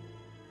all?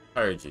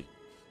 Heard you.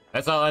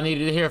 That's all I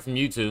needed to hear from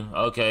you two.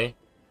 Okay.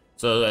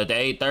 So at the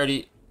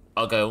 8:30,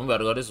 okay, we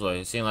better go this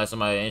way. It seems like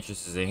somebody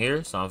interested in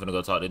here, so I'm gonna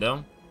go talk to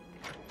them.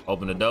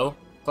 Open the door,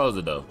 close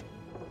the door.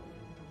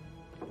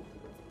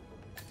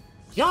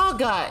 Y'all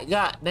got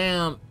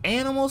goddamn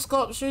animal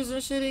sculptures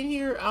and shit in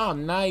here?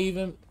 I'm not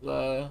even,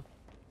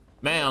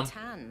 ma'am.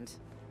 Tanned.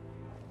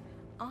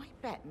 I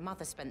bet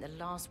Mother spent the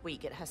last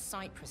week at her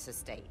Cyprus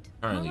estate.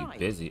 Currently Right.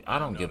 busy. I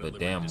don't give a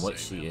damn what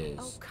she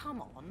Oh, is.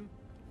 come on.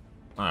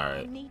 All I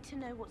right. need to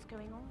know what's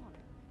going on.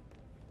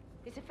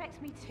 This affects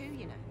me too,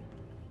 you know.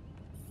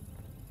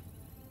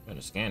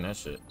 Better scan that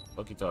shit.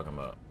 What you talking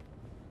about?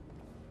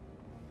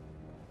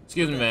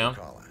 Excuse me, ma'am.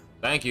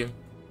 Thank you.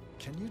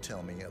 Can you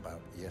tell me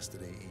about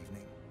yesterday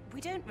evening?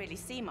 We don't really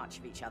see much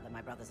of each other,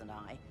 my brothers and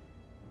I.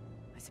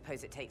 I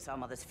suppose it takes our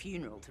mother's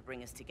funeral to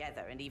bring us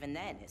together, and even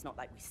then, it's not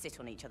like we sit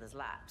on each other's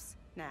laps.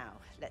 Now,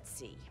 let's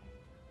see.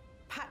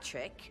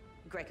 Patrick,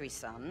 Gregory's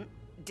son,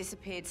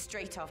 disappeared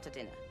straight after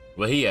dinner.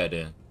 What he had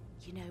then?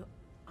 You know,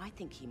 I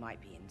think he might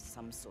be in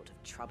some sort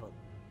of trouble.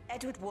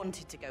 Edward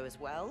wanted to go as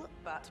well,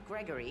 but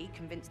Gregory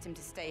convinced him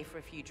to stay for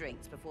a few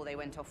drinks before they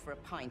went off for a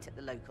pint at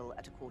the local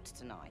at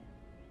 8:45.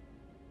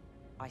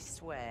 I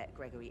swear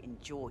Gregory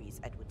enjoys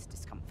Edward's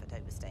discomfort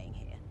over staying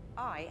here.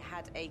 I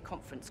had a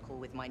conference call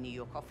with my New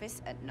York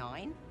office at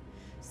 9,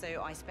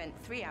 so I spent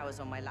 3 hours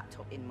on my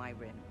laptop in my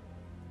room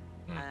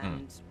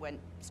and went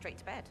straight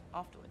to bed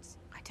afterwards.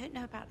 I don't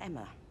know about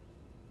Emma.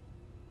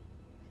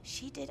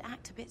 She did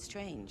act a bit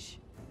strange.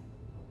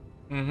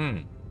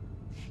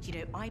 You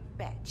know, I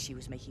bet she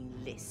was making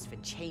lists for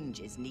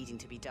changes needing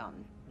to be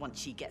done once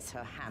she gets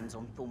her hands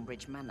on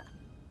Thornbridge Manor.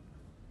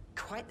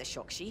 Quite the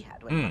shock she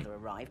had when Mother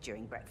arrived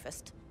during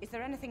breakfast. Is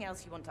there anything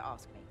else you want to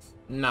ask me?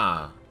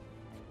 Nah.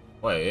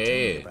 Wait, Tell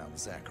hey. me about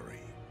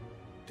Zachary.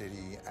 Did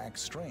he act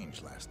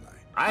strange last night?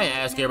 I didn't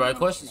ask everybody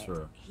questions for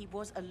her. He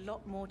was a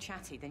lot more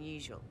chatty than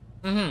usual.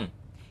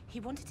 He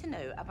wanted to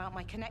know about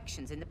my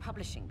connections in the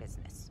publishing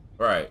business.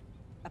 Right.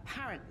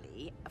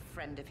 Apparently, a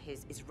friend of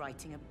his is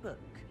writing a book,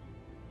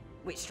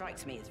 which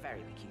strikes me as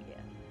very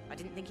peculiar. I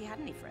didn't think he had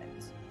any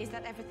friends. Is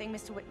that everything,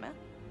 Mr. Whitmer?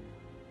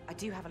 I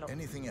do have a lot.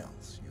 Anything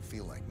else you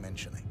feel like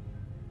mentioning?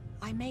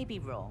 I may be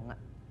wrong,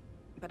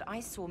 but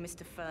I saw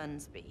Mr.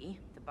 Fernsby,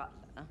 the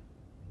butler,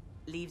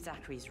 leave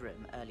Zachary's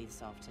room early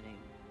this afternoon.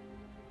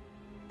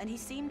 And he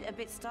seemed a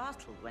bit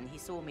startled when he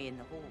saw me in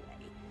the hallway.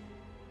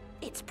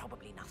 It's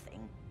probably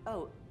nothing.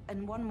 Oh,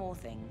 and one more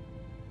thing.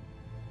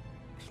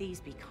 Please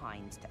be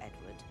kind to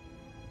Edward.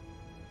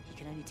 He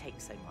can only take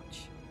so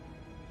much.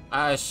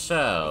 I Is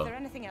shall. there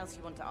anything else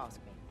you want to ask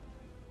me?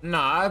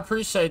 Nah, I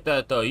appreciate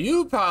that though.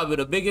 You probably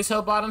the biggest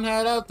help I done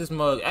had out this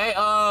mug. Hey,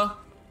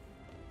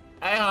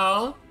 hey,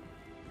 home.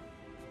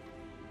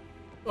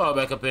 Go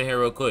back up in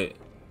here real quick.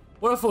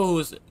 What for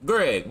who's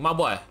Greg, my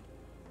boy?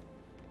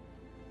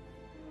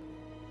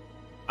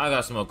 I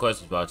got some more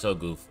questions about your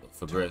goof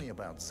for Tell Greg. me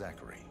about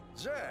Zachary.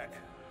 Zach.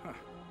 Huh.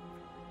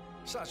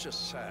 Such a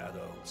sad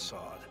old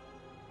sod.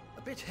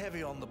 A bit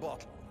heavy on the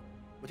bottle,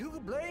 but who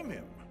could blame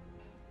him?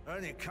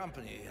 Only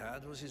company he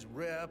had was his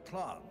rare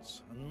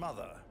plants and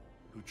Mother,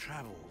 who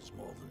travels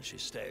more than she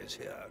stays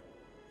here.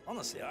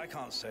 Honestly, I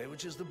can't say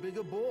which is the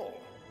bigger bore.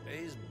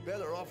 He's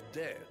better off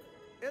dead.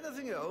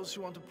 Anything else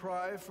you want to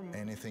pry from...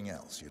 Anything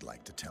else you'd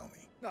like to tell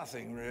me?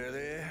 Nothing,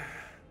 really.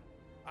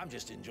 I'm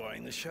just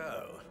enjoying the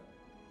show.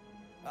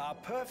 Our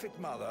perfect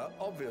mother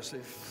obviously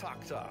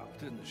fucked up,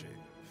 didn't she?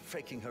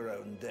 Faking her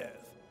own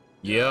death.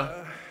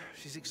 Yeah.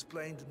 She's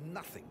explained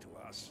nothing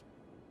to us.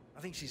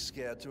 I think she's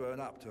scared to own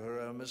up to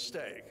her own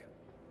mistake.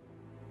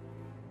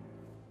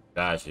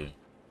 Got you.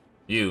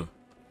 You.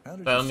 How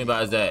did Tell you me feel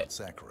about Zach.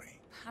 Zachary.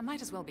 I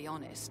might as well be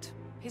honest.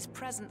 His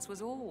presence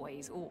was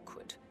always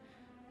awkward.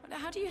 But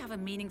how do you have a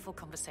meaningful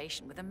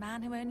conversation with a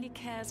man who only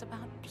cares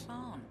about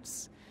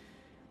plants?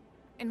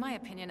 In my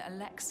opinion,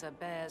 Alexa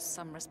bears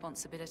some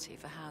responsibility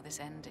for how this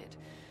ended.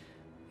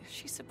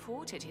 She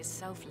supported his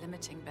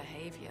self-limiting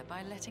behavior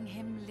by letting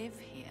him live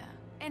here.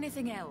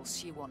 Anything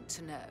else you want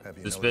to know? Have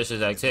you Suspicious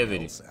noticed anything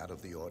activity. else out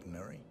of the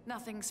ordinary?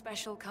 Nothing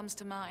special comes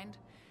to mind.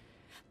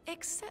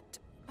 Except,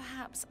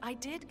 perhaps, I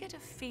did get a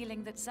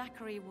feeling that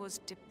Zachary was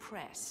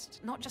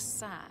depressed, not just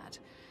sad.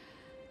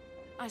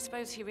 I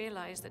suppose he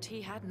realized that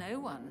he had no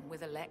one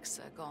with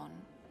Alexa gone.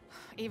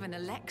 Even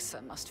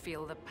Alexa must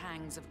feel the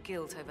pangs of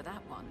guilt over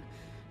that one,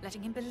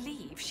 letting him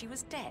believe she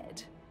was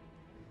dead.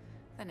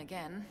 Then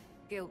again,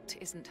 guilt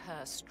isn't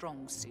her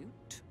strong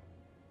suit.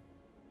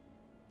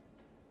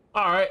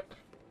 All right.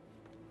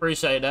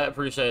 Appreciate that.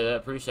 Appreciate that.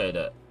 Appreciate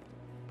that.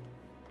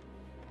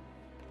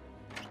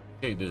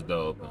 Kick this door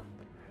open.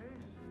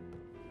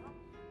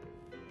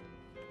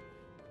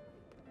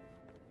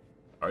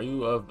 Are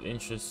you of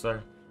interest,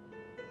 sir?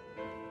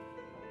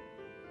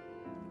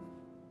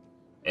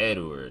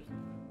 Edward.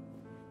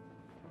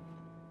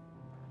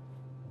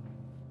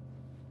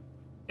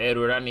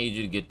 Edward, I need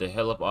you to get the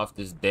hell up off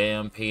this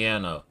damn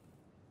piano.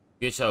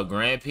 Get your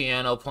grand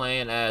piano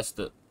playing ass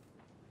to...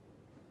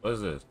 What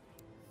is this?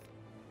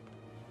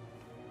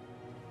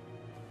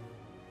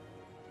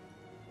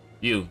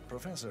 You.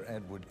 Professor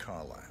Edward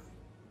Carlyle,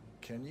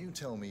 can you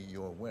tell me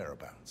your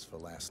whereabouts for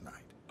last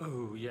night?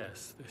 Oh,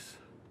 yes, this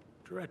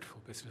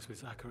dreadful business with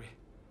Zachary.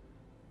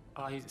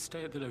 I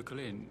stay at the local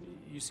inn.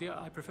 You see,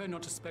 I prefer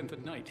not to spend the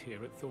night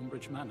here at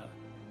Thornbridge Manor.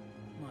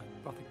 My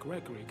brother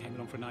Gregory came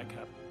along for a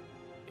nightcap.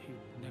 He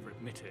would never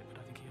admit it, but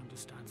I think he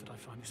understands that I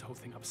find this whole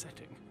thing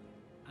upsetting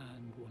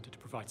and wanted to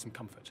provide some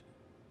comfort.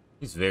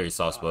 He's very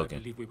soft-spoken. I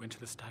believe we went to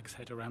the Stag's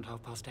Head around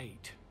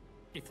 8:30.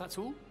 If that's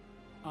all,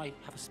 I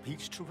have a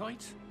speech to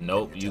write.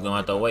 Nope, you're gonna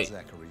have to wait.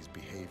 Zachary's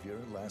behavior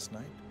last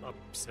night? I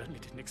certainly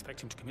didn't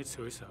expect him to commit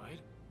suicide.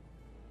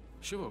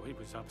 Sure, he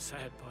was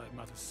upset by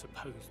Mother's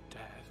supposed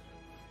death.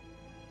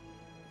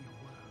 You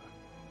were.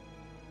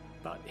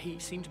 But he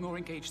seemed more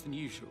engaged than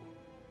usual.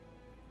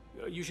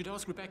 You should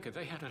ask Rebecca.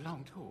 They had a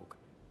long talk.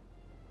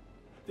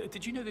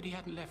 Did you know that he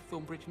hadn't left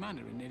Thornbridge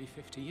Manor in nearly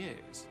 50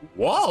 years?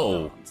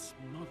 Whoa! His aunts,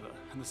 mother,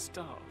 and the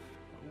staff,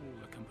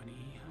 all the company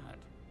he had.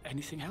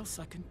 Anything else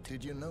I can...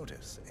 Did you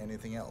notice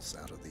anything else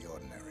out of the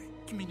ordinary?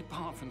 You mean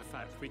apart from the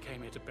fact that we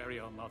came here to bury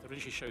our mother and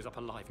she shows up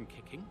alive and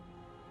kicking?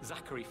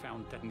 Zachary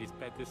found dead in his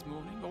bed this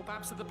morning? Or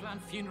perhaps that the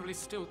planned funeral is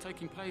still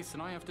taking place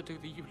and I have to do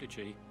the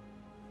eulogy?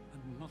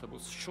 And Mother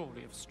will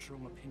surely have a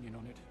strong opinion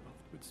on it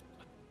afterwards.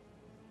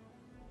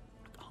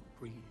 I can't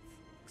breathe.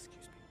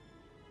 Excuse me.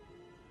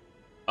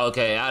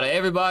 Okay, out of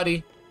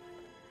everybody,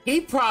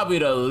 he probably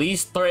the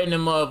least threatening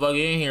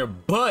motherfucker in here,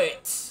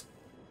 but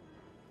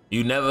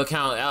you never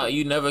count out,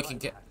 you never can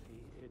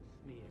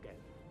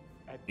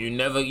you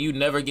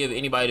never give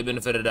anybody the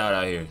benefit of the doubt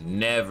out here.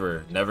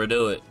 Never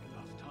do it.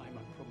 Last time,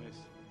 I promise.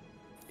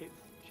 It's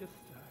just,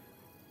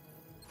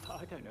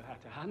 I don't know how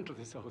to handle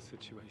this whole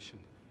situation.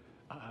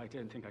 I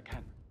don't think I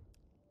can.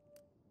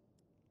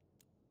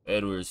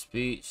 Edward's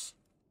speech.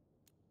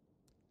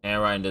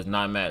 Handwriting does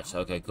not match.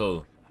 Okay,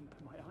 cool.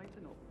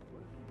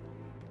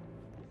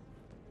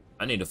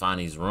 I need to find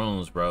these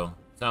rooms, bro.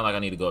 Sound like I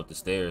need to go up the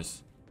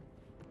stairs.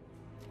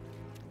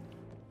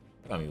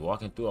 Got me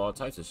walking through all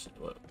types of shit.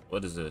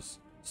 What is this?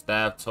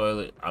 Staff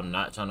toilet. I'm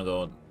not trying to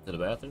go to the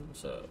bathroom,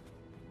 so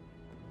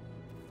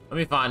let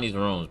me find these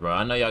rooms, bro.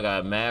 I know y'all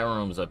got mad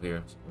rooms up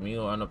here. Let me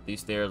run up these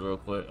stairs real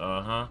quick.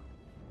 I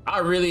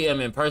really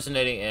am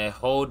impersonating a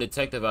whole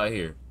detective out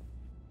here.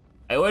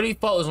 Hey, where these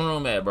folks'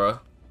 room at, bro?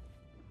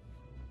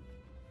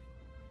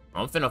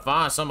 I'm finna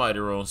find somebody's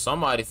room.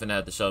 Somebody finna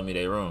have to show me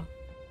their room.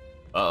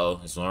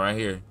 Uh-oh, it's one right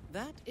here.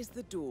 That is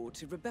the door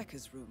to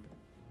Rebecca's room.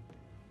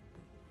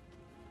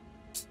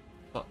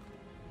 Fuck.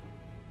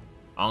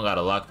 I don't got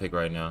a lockpick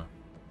right now.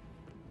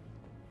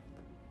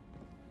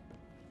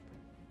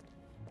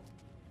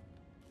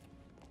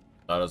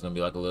 Thought it was gonna be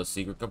like a little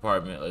secret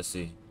compartment. Let's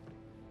see.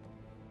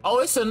 Oh,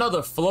 it's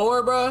another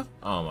floor, bro.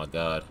 Oh my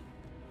god.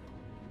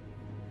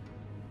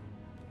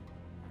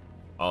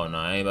 Oh no,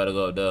 I ain't about to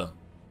go up there.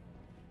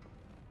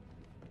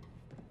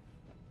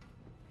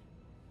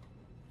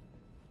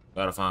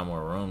 Gotta find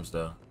more rooms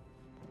though.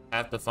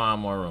 Have to find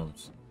more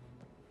rooms.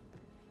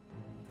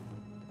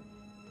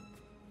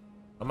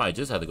 I might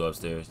just have to go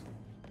upstairs.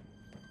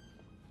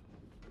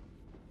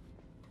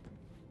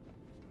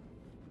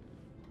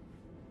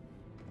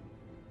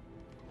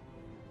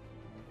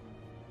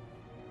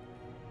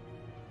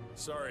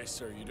 Sorry,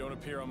 sir, you don't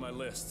appear on my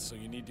list, so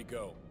you need to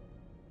go.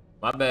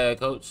 My bad,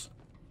 coach.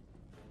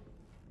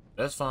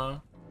 That's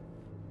fine.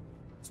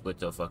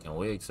 Split your fucking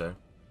wig, sir.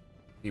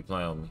 Keep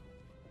playing with me.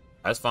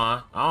 That's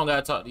fine. I don't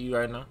gotta talk to you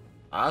right now.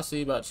 I'll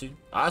see about you.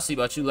 I'll see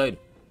about you later.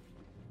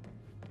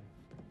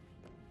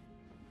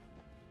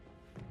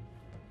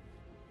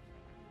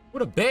 Where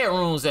the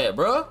bedrooms at,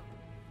 bro?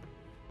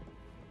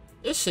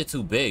 This shit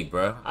too big,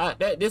 bro.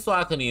 This why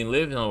I couldn't even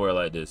live nowhere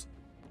like this.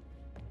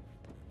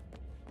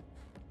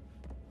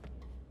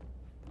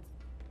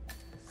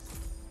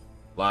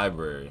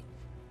 Library.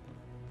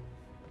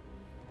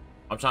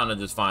 I'm trying to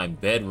just find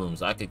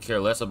bedrooms. I could care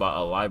less about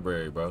a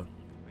library, bro.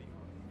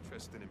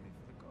 Interested in me,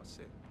 for God's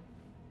sake.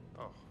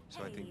 Oh,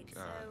 so hey, I think.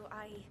 So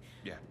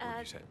Yeah, what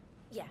you said.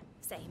 Yeah,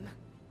 same.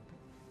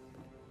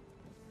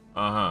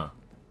 Uh-huh.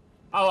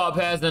 I walk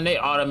past and they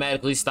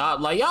automatically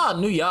stop. Like, y'all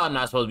knew y'all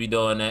not supposed to be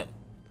doing that.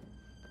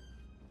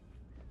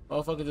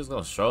 Motherfucker just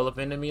gonna stroll up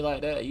into me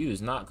like that? You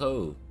is not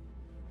cool.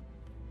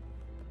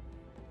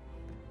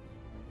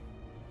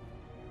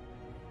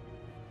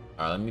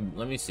 Alright,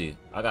 let me see.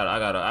 I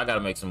gotta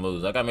make some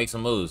moves. I gotta make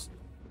some moves.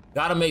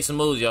 Gotta make some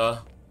moves, y'all.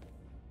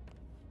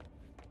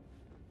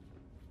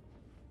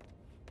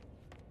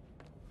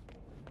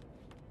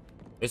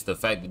 It's the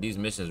fact that these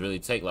missions really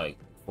take like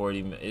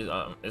 40 minutes.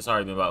 It's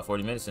already been about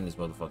 40 minutes in this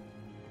motherfucker.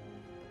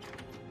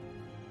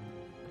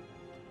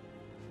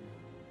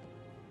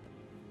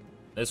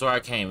 That's where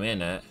I came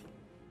in at.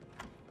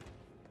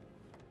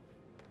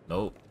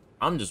 Nope.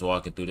 I'm just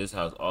walking through this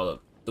house all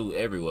up through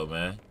everywhere,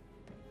 man.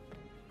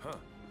 Huh.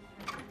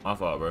 My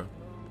fault, bro.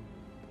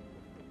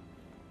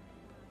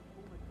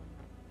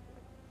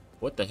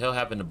 What the hell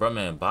happened to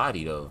Brumman's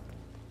body, though?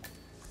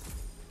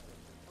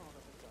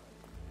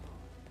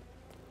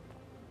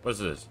 What's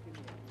this?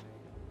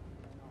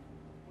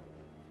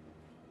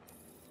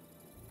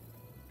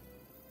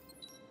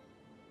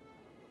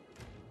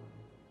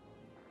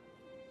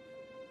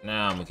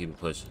 Now I'm gonna keep it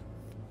pushing.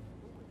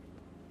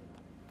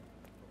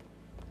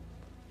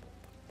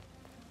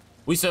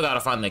 We still gotta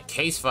find the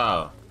case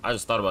file. I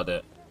just thought about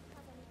that.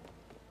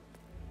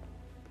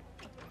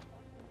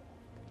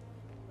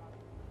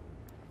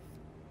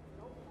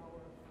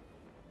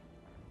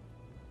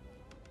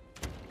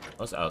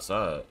 What's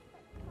outside?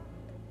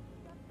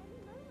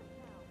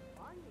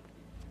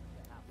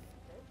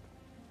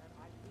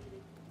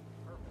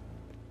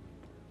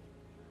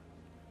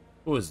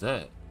 Who is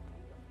that?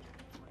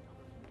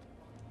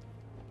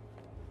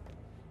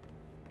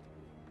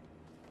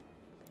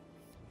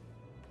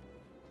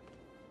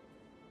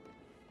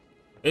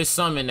 There's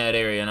some in that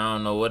area, and I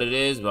don't know what it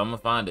is, but I'm gonna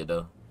find it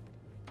though.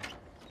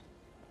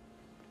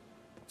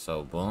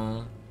 So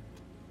boom.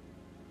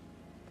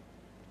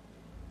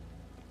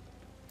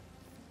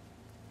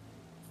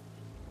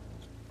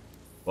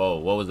 Whoa,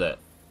 what was that?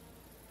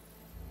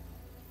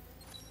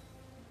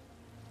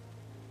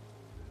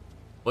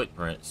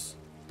 Footprints.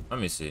 Let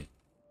me see.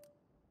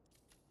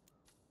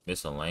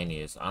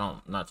 Miscellaneous.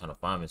 I'm not trying to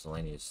find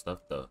miscellaneous stuff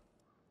though.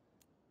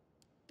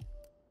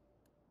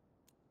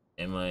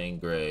 Emma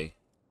and Gray.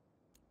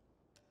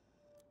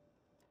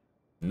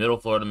 Middle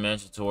floor of the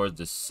mansion towards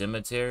the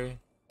cemetery.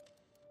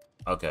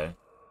 Okay.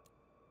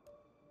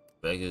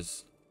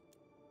 Vegas.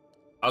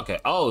 Okay.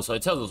 Oh, so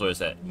it tells us where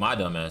it's at. My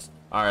dumbass.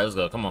 All right, let's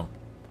go. Come on.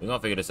 We're gonna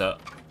figure this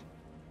out.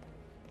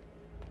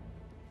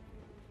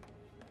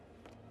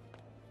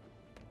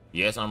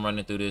 Yes, I'm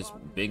running through this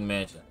big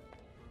mansion.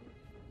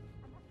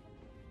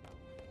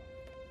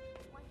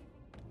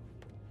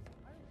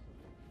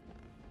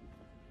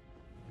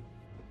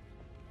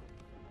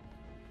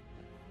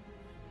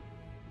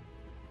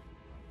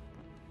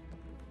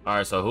 All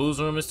right, so whose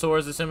room is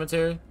towards the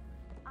cemetery?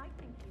 I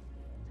think he's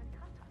here to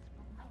cut us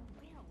from our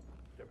will.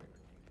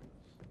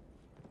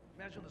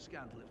 Imagine the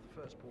scandal if the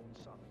firstborn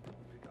son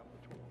didn't pick up the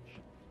torch.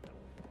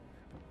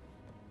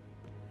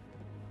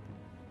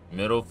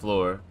 Middle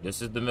floor.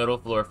 This is the middle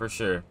floor for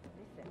sure.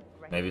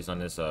 Maybe it's on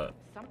this side.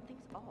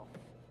 Something's off.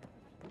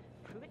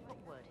 Pruitt got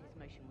word his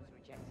motion was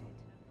rejected.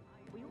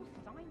 We all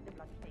signed the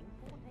bloody thing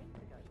 4 days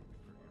ago.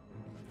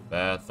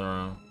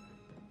 Bathroom.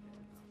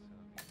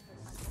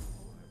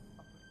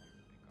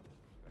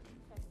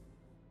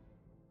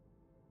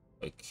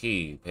 A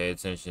key. Pay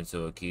attention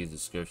to a key's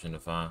description to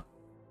find.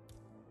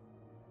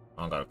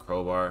 I don't got a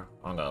crowbar.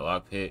 I don't got a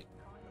lockpick.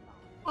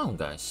 I don't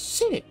got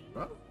shit,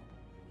 bro.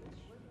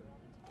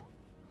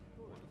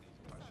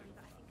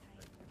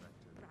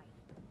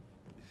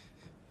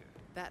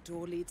 That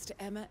door leads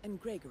to Emma and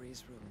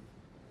Gregory's room.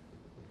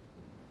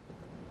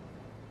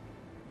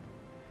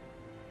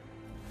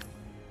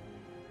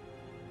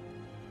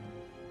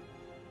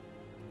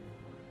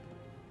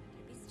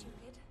 Don't be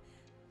stupid.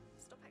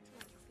 Stop acting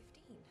like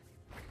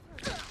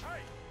you're 15.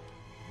 Hey!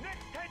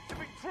 Next head to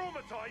be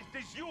traumatized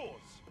is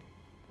yours!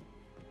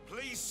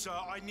 Please, sir,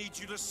 I need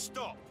you to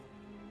stop.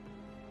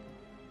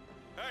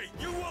 Hey,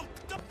 you will...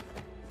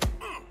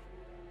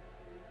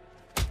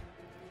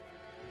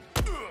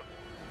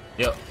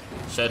 Yep.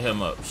 Shut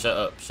him up. Shut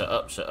up. Shut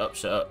up. Shut up.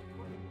 Shut up.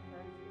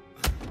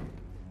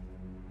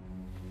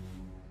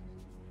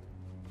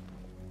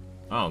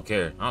 I don't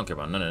care. I don't care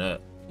about none of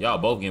that. Y'all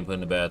both getting put in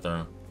the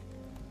bathroom.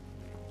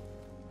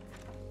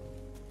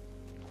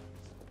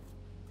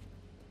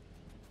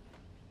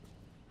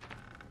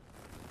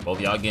 Both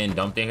y'all getting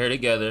dumped in here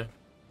together.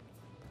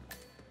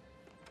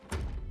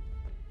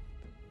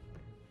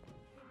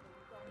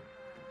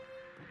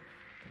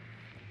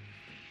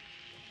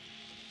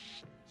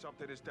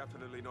 Something is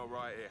definitely not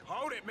right here.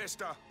 Hold it,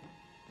 mister!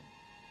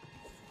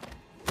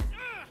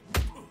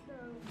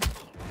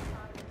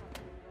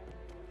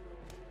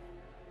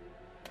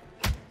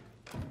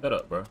 Shut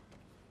up, bro.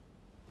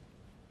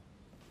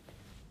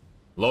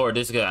 Lord,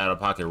 this got out of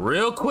pocket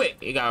real quick.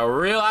 It got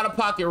real out of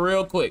pocket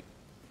real quick.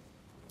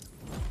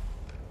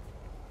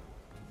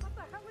 What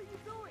the hell are you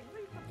doing?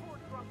 Leave the poor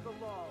drunk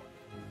alone.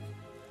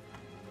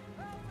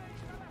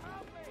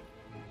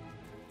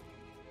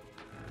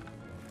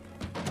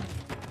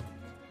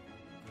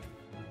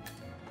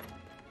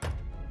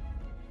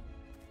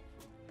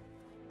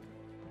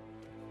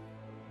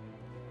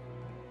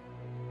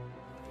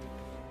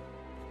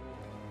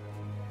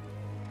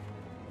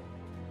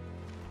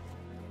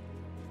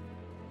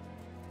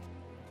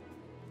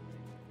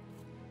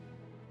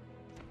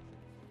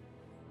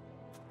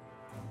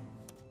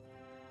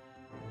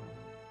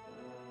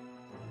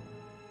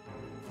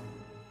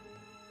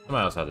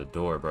 Somebody outside the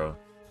door, bro.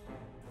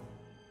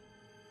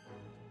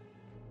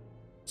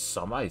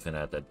 Somebody finna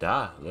have to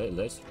die.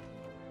 Let's.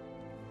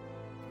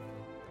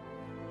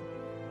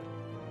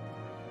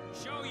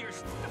 Show your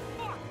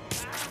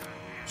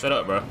Shut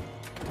up, bro.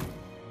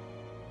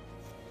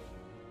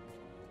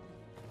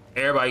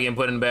 Everybody getting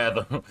put in the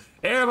bathroom.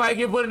 Everybody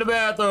getting put in the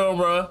bathroom,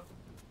 bro.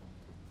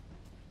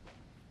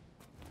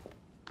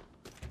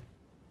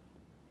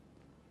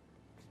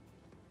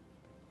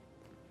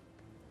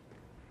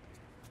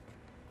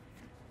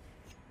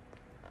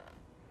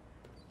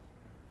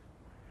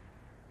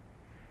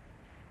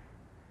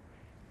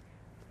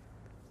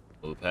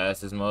 Move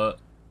past this mug.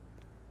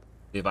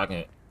 See if I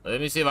can. Let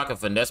me see if I can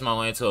finesse my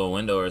way into a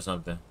window or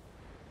something.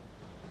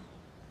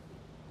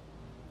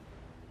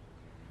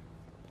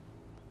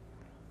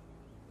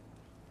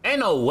 Ain't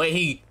no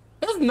way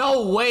there's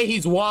no way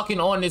he's walking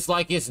on this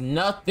like it's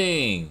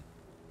nothing.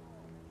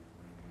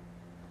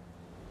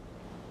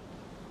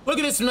 Look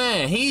at this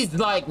man. He's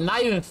like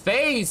not even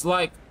phased.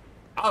 Like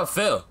I would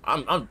fail.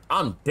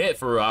 I'm dead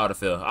for real. I would have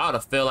failed. I would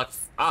have failed like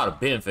I would have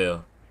been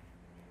failed.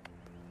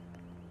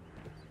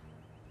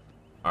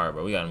 All right,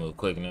 bro. We gotta move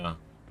quick now.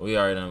 We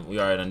already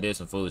done did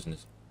some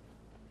foolishness.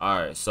 All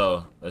right,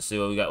 so let's see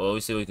what we got. Well, we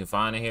see what we can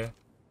find in here.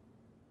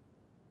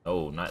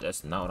 Oh,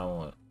 that's not what I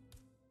want.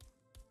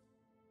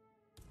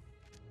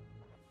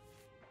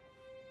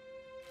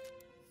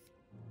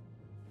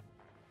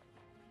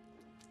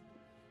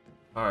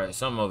 All right,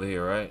 something over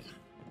here, right?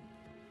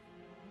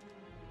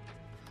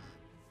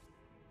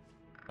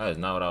 That is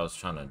not what I was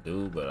trying to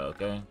do, but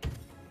okay.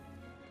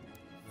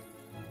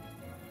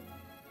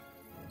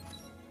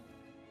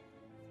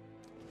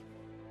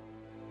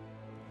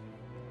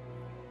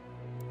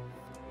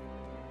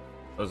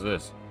 What's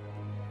this?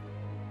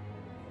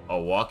 A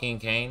walking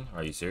cane?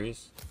 Are you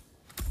serious?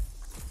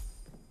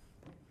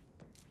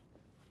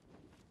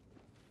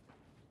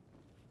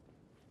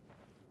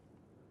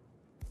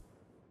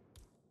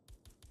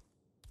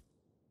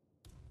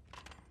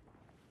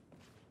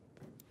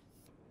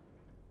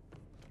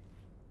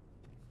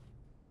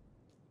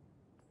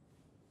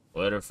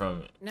 Letter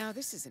from... Now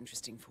this is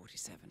interesting,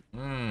 47.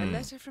 Hmm. A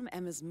letter from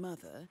Emma's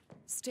mother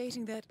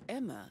stating that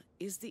Emma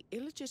is the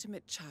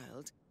illegitimate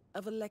child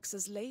of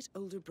Alexa's late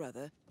older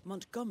brother,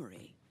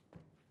 Montgomery.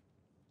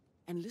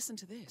 And listen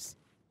to this.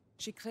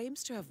 She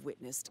claims to have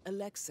witnessed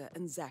Alexa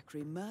and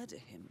Zachary murder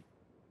him.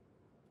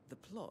 The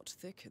plot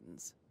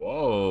thickens.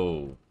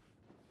 Whoa.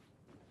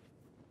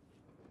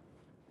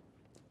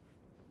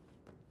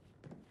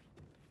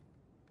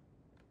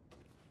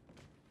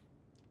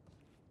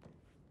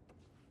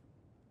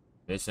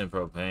 Missing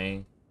propane.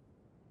 In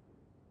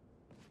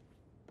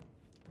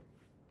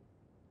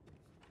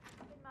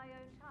my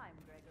own time,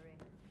 Gregory.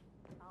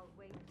 I'll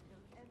wait till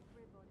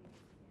everybody is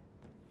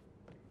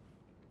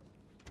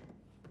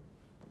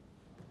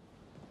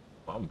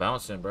here. I'm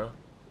bouncing, bro.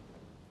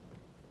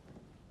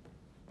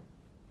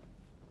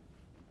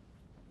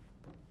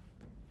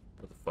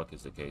 What the fuck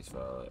is the case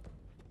file at?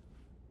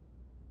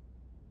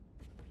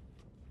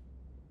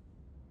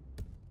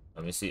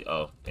 Let me see.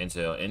 Oh,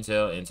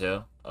 intel.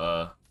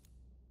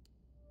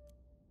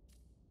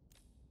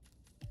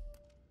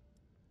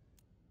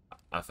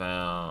 I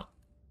found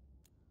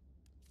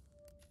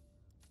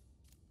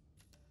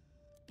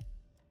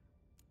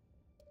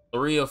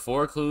 3 or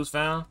 4 clues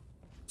found.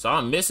 So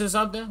I'm missing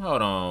something?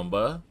 Hold on,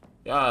 bud.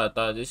 Y'all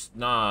thought this...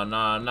 Nah,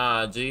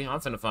 G. I'm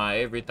finna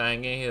find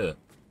everything in here.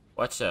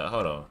 Watch that.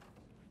 Hold on.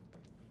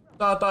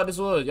 Y'all thought this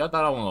was... Y'all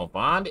thought I wasn't gonna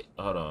find it?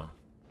 Hold on.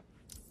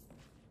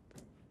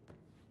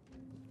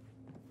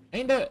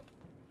 Ain't that...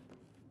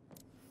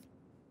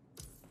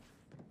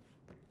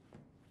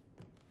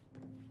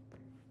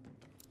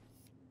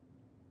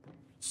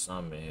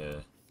 Something in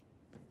here.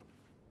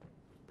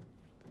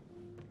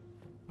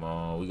 Come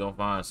on, we gonna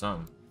find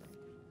something.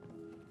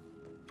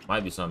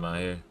 Might be something out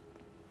here.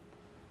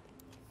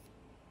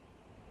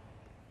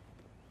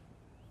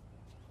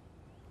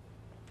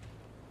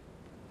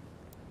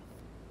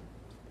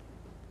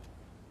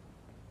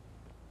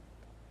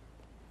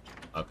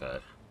 Okay.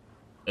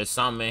 There's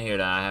something in here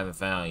that I haven't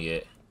found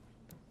yet.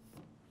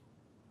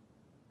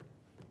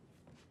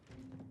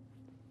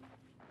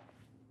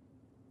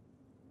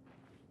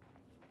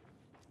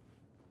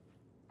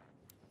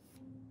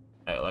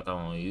 Act like I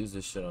want to use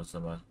this shit on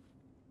somebody.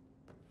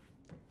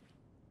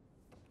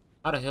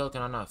 How the hell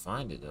can I not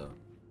find it though?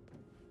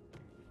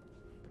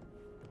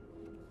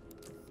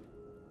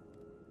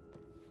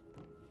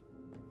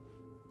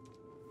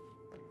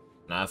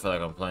 Now I feel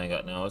like I'm playing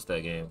out now. What's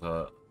that game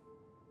called?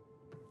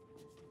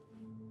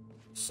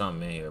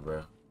 Something in here,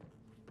 bro.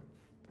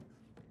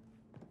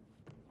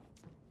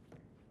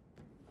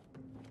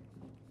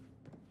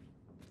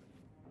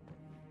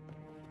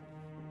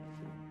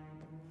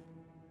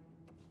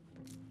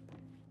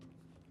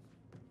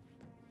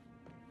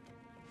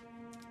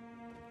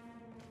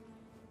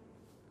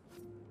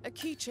 A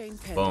keychain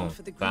pendant Boom.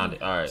 for the Found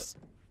it. All right. greenhouse.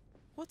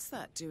 What's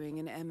that doing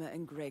in Emma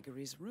and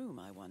Gregory's room,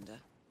 I wonder?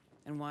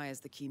 And why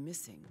is the key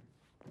missing?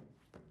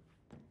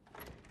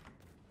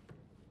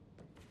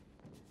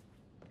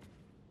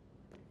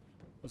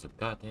 What's a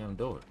goddamn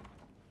door?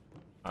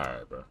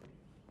 Alright, bro.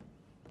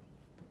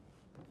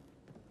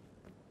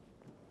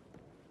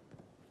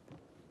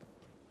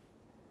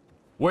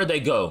 Where'd they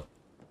go?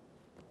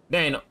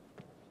 They ain't no...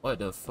 What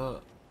the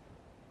fuck?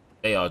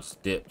 They all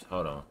just dipped.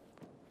 Hold on.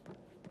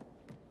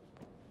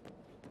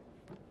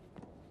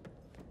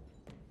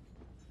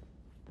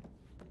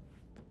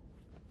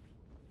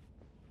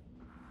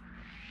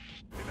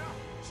 Enough!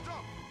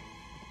 Stop!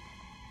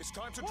 It's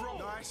time to drop.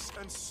 Nice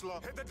and slow.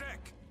 Hit the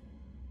deck.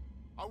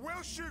 I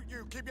will shoot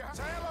you. Keep your hands.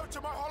 Say hello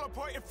to my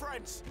hollow-pointed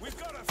friends. We've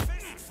got a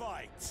fist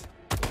fight.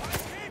 I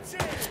hit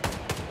it.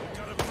 We've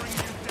got to bring you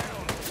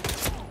down.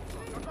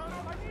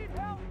 I need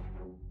help.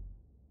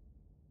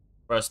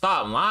 Bro,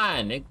 stop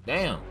lying, Nick.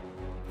 Damn.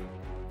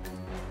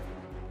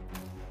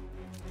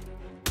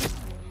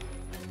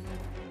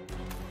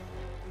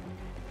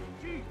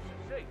 Jesus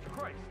H.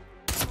 Christ.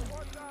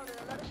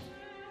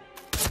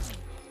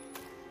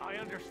 I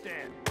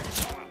understand.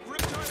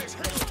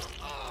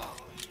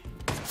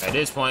 At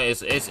this point,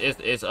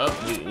 it's up.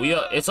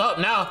 It's up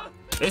now.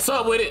 It's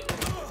up with it.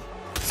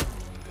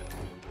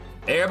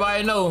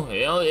 Everybody know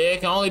it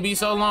can only be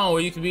so long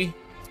where you can be.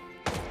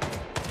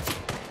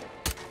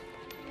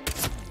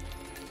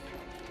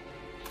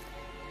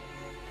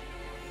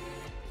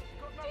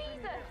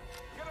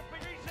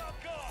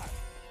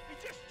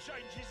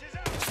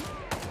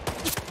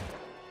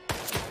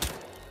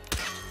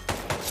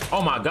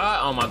 Oh my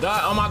god, oh my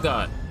god, oh my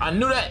god. I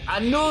knew that. I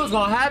knew it was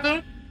gonna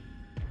happen.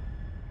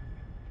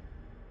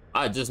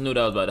 I just knew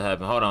that was about to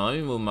happen. Hold on, let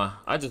me move my...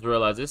 I just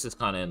realized this is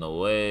kind of in the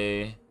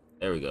way.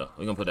 There we go.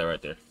 We're gonna put that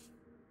right there.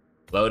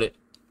 Load it.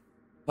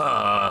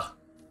 Ah.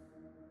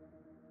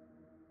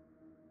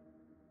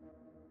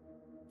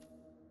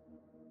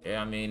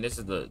 Yeah, I mean, this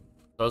is the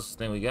closest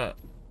thing we got.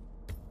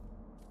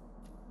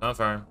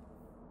 Confirm.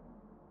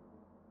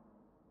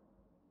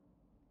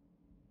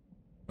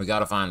 We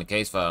gotta find the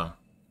case file.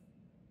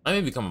 Let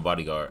me become a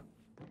bodyguard.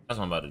 That's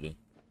what I'm about to do.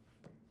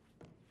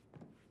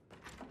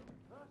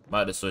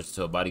 About to switch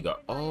to a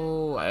bodyguard.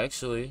 Oh,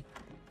 actually.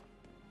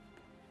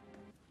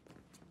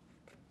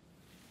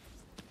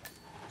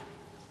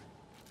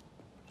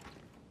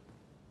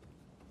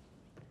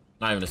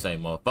 Not even the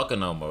same motherfucker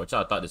no more. What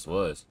y'all thought this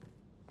was?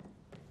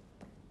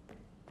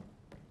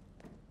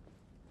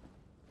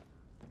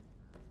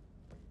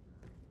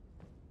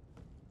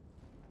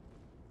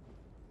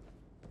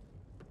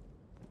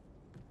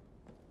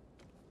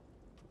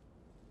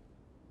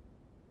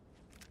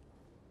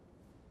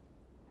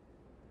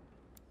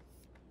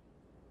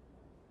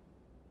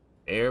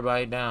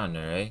 Everybody down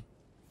there, eh?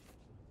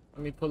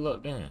 Let me pull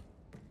up then.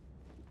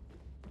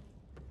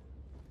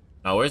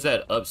 Now, where's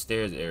that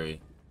upstairs area?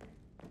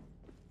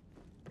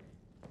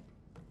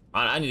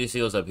 I need to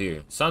see what's up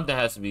here. Something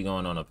has to be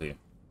going on up here.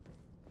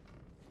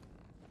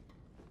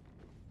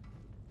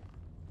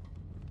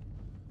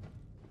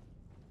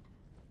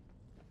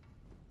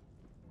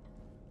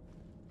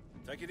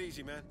 Take it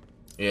easy, man.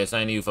 Yeah,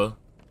 same to you, fo.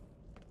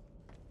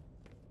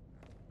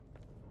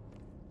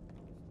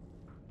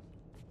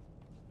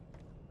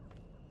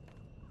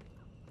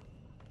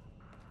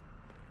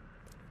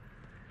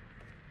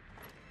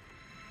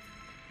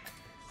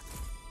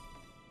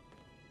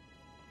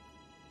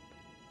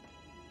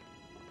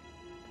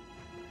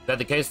 Is that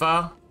the case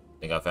file? I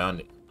think I found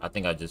it. I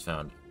think I just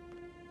found it.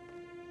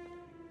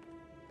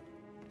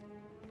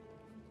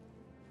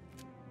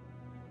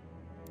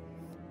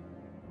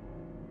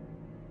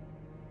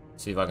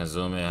 See if I can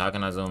zoom in. How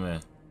can I zoom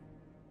in?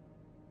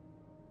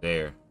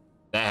 There.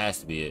 That has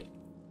to be it.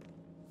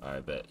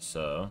 Alright, bet.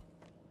 So,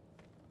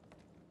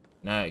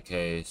 in that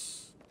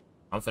case,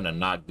 I'm finna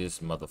knock this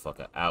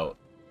motherfucker out.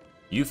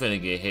 You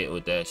finna get hit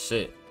with that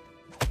shit.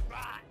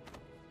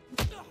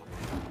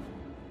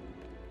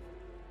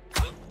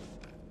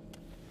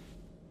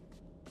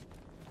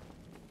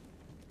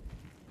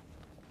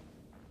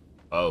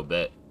 Oh,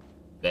 bet.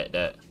 Bet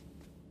that.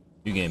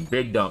 You getting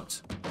big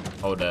dumped.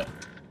 Hold that.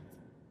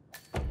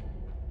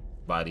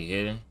 Body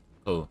hidden.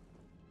 Cool.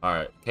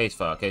 Alright. Case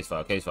file, case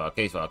file, case file,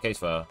 case file, case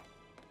file.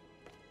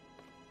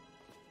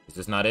 Is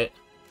this not it?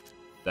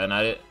 Is that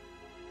not it?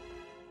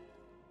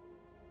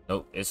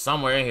 Nope. It's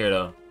somewhere in here,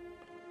 though.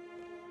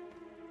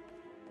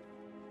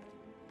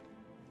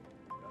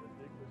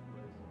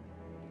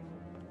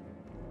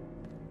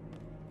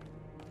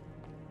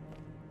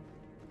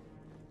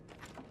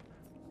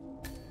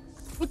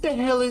 What the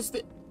hell is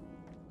that?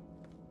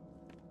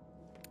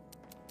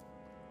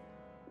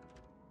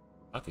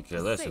 I could care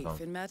less if I'm...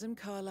 Safe in Madame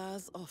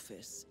Carlisle's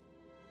office.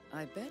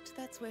 I bet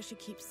that's where she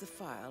keeps the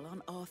file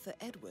on Arthur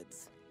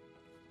Edwards.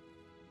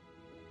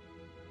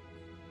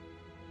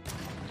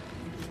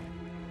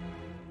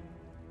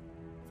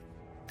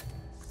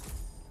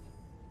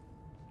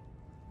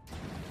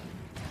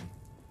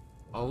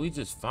 Oh, we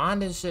just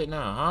finding shit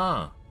now,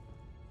 huh?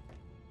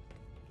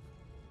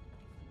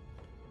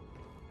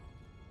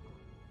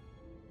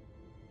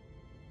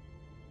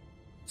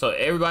 So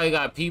everybody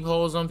got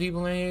peepholes on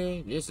people in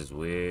here? This is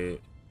weird.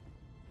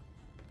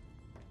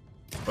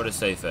 Where the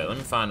safe at? Let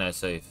me find that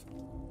safe.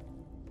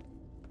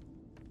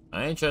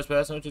 I ain't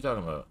trespassing. What you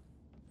talking about?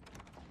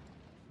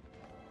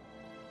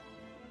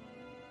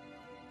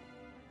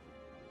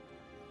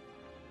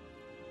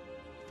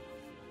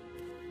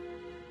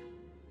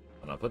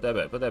 no. Put that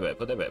back. Put that back.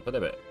 Put that back. Put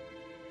that back.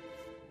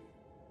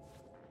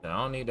 I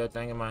don't need that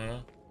thing in my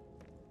hand.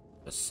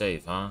 A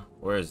safe, huh?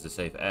 Where is the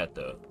safe at,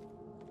 though?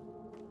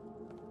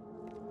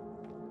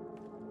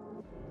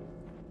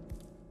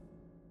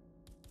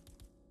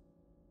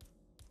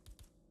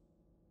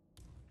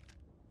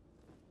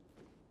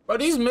 Bro,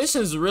 these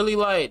missions really,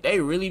 like, they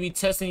really be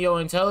testing your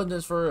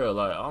intelligence for real.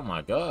 Like, oh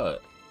my god.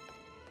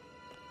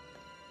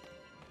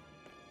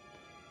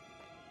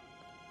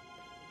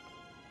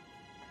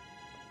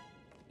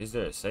 Is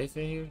there a safe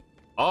in here?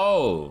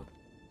 Oh!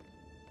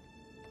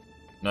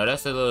 No,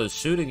 that's a little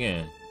shoot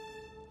again.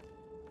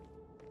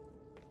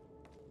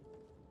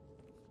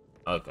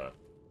 Okay.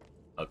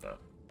 Okay.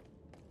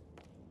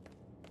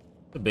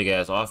 It's a big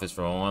ass office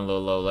for one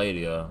little old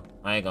lady, I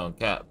ain't gonna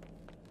cap.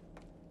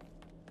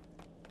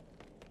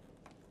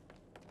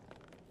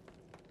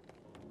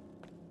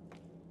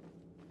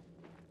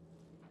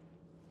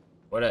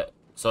 Where that?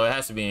 So it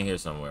has to be in here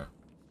somewhere.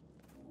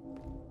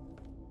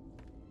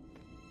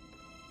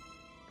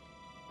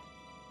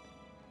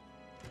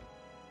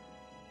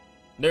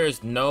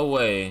 There's no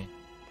way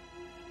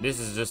this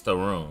is just a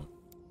room.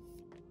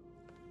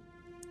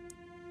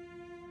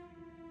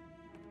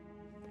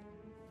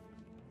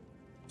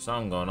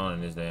 Something going on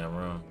in this damn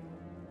room.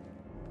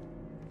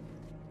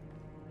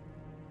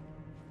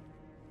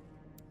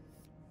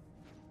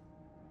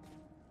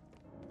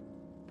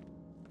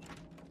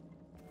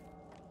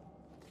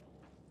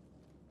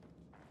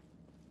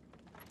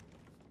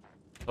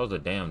 Close the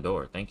damn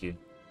door, thank you.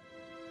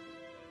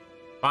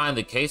 Find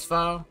the case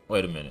file?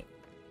 Wait a minute.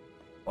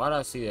 Why did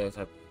I see that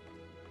type?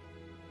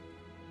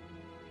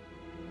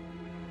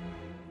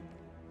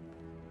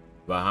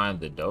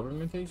 Behind the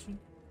Doberman picture?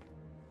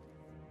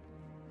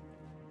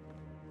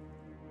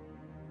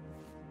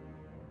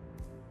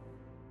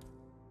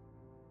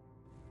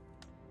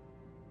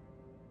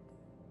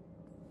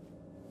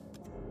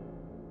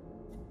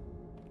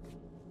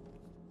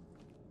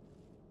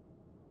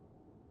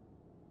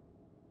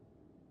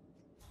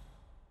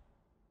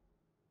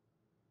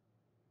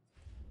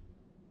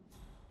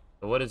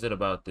 So what is it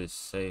about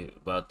this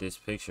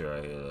picture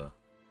right here though?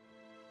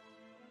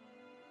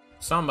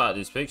 Something about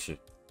this picture.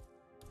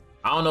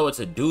 I don't know what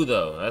to do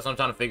though. That's what I'm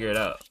trying to figure it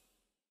out.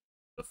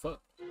 The fuck?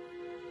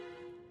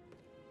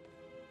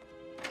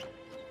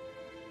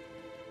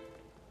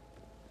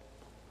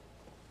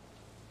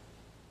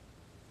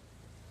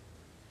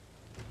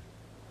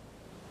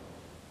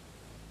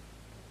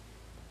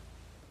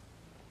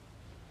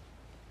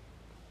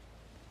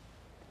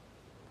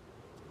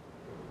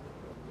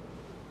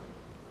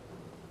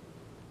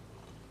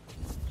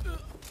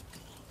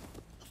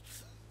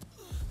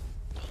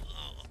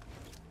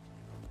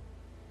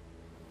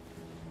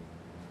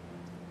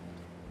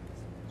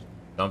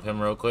 Dump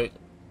him real quick.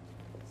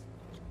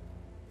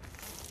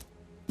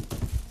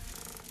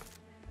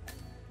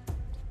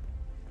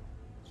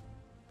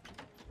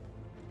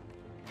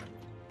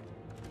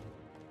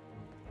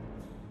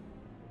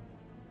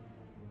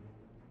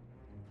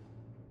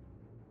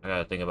 I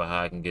gotta think about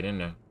how I can get in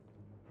there.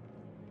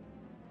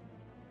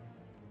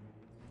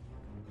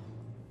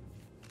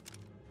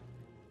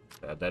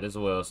 Got that as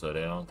well, so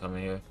they don't come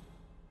in here.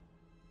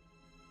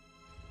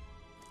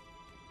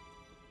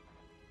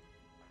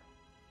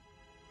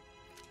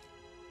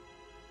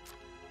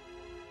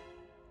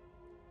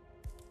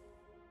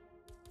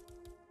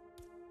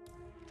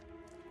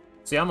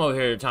 See, I'm over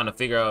here trying to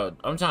figure out,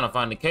 I'm trying to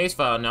find the case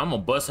file now. I'm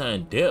gonna bust her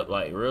and dip,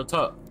 like, real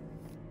talk.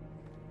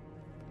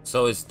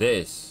 So it's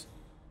this.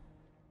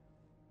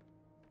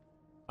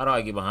 How do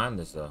I get behind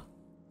this, though?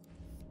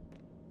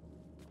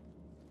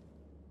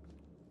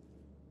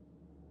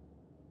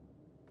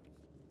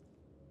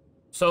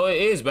 So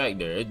it is back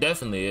there. It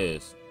definitely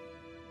is.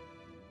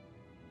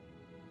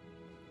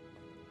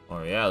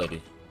 On reality.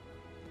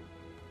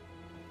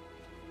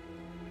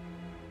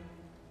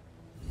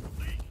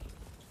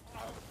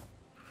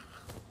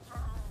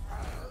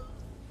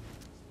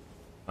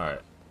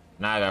 Alright.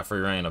 Now I got free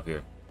reign up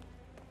here.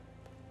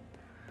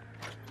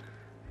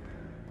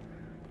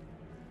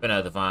 Gonna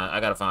have to find,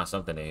 I gotta find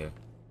something in here.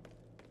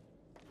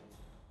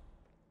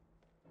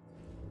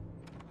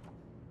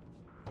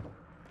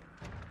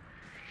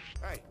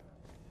 Hey,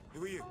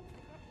 who are you?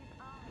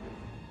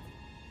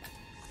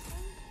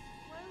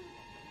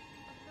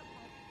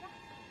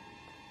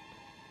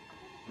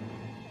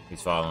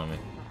 He's following me.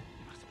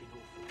 Must have been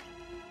awful.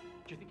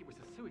 Do you think it was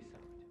a suicide?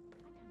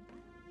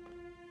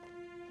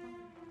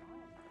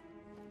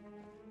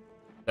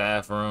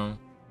 Staff room.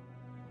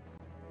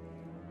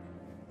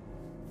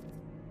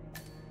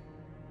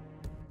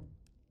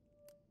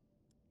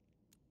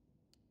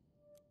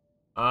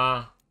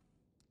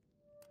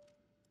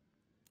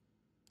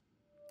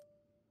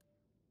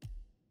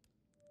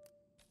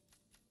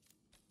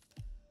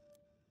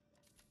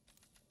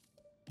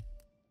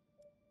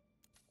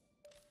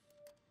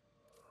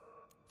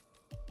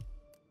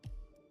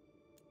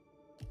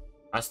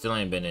 I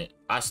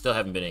still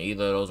haven't been in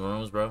either of those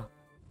rooms, bro.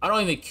 I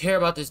don't even care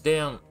about this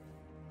damn.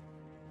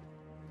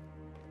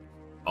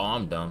 Oh,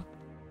 I'm dumb.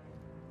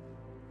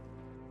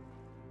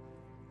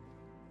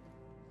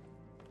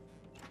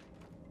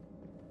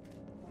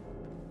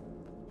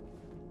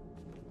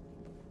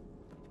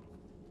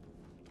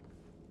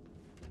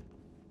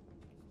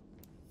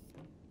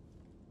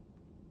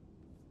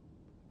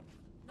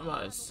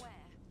 Nice.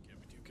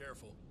 Can't be too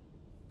careful.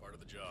 Part of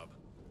the job.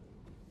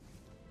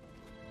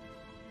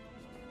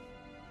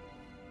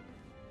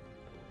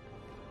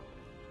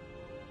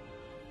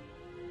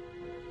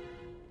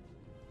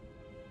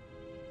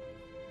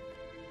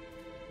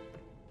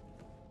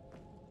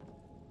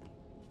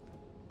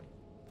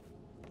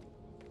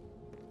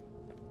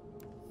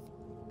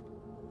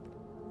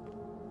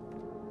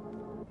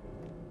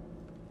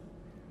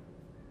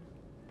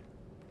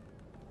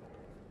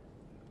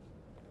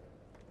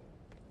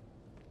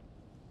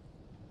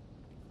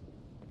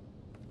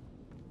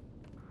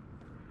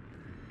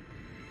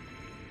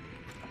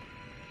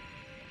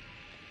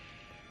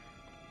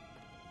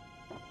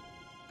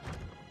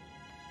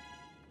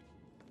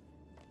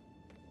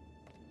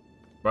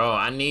 Bro,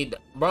 I need...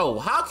 Bro,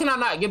 how can I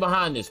not get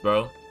behind this,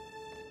 bro?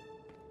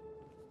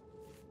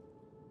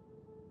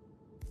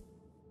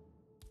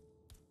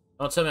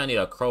 Don't tell me I need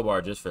a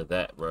crowbar just for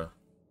that, bro.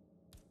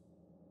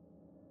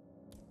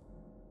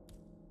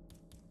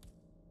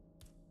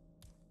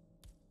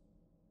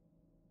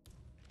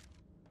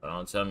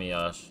 Don't tell me,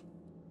 Yosh.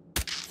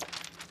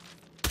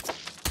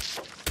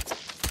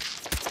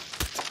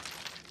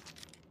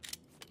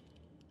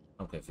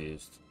 I'm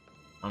confused.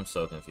 I'm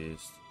so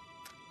confused.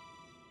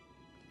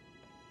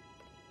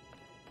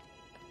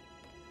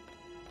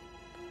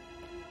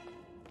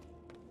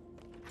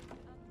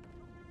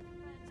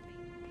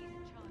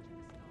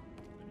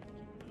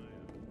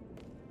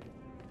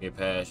 Get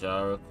past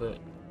y'all real quick.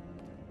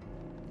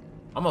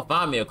 I'm gonna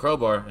find me a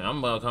crowbar and I'm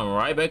gonna come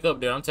right back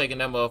up there. I'm taking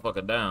that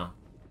motherfucker down.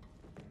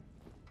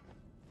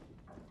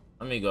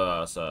 Let me go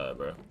outside,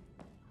 bro.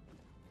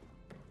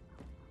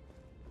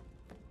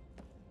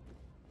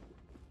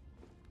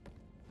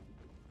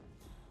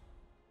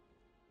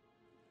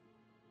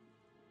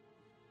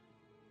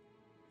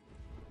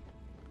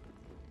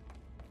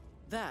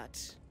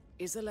 That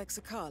is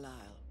Alexa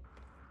Carlyle,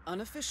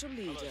 unofficial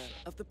leader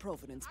of the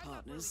Provenance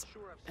Partners,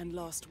 and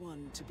last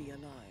one to be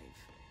alive.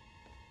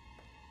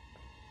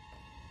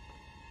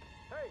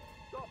 Hey,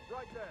 stop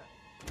right there.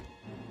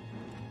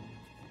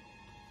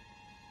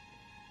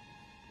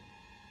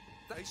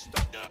 They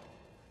stopped up.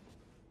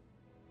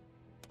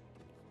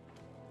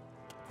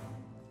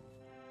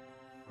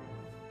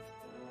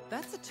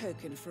 That's a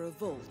token for a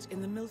vault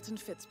in the Milton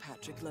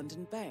Fitzpatrick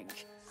London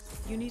Bank.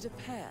 You need a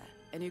pair,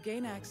 and you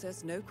gain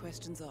access, no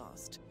questions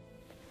asked.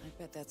 I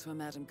bet that's where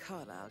Madame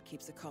Carlyle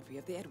keeps a copy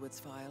of the Edwards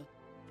file.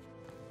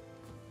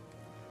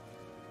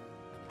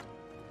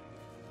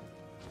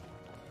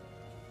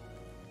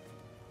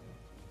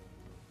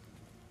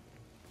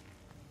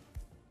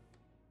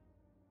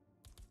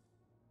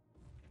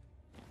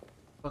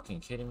 Fucking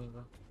kidding me,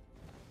 bro?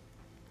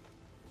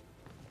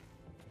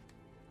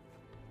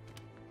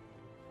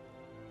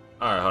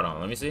 Alright, hold on.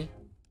 Let me see.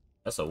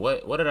 That's a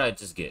what? What did I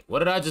just get? What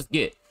did I just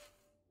get?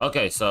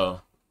 Okay,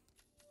 so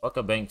fuck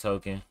a bank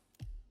token.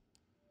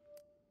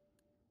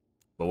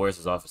 But where's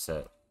his office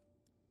at?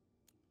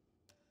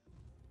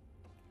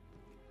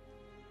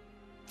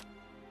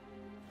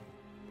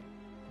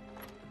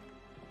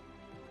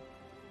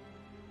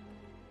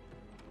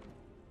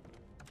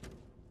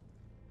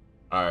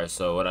 Alright,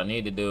 so what I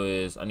need to do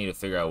is I need to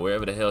figure out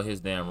wherever the hell his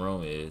damn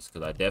room is,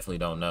 because I definitely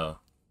don't know.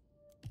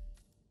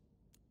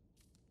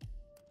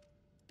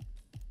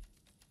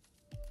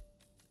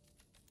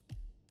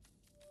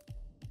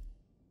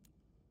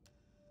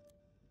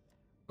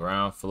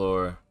 Ground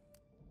floor.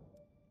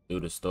 Do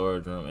the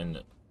storage room in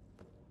the...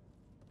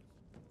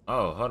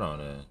 Oh, hold on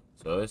then.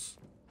 So it's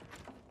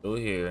through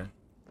here.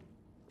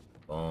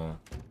 Boom.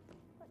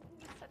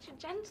 He's such a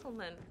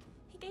gentleman.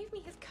 He gave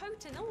me his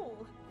coat and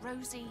all.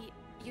 Rosie,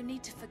 you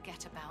need to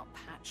forget about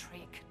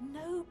Patrick.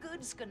 No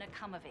good's gonna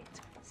come of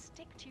it.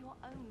 Stick to your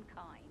own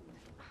kind.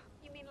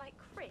 You mean like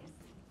Chris?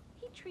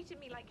 He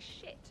treated me like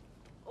shit.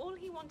 All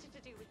he wanted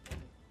to do was...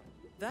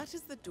 That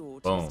is the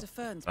door to Boom. Mr.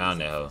 Fernsby's Found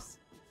that hoe. office.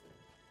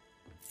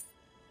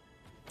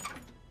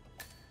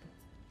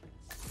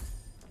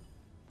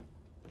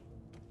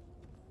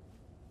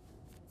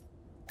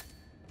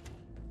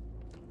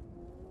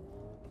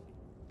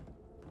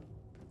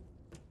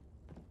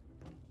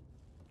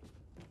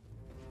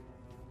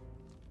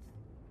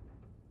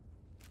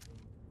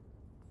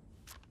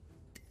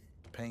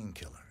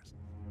 Painkillers.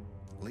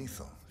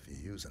 Lethal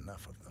if you use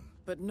enough of them.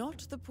 But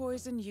not the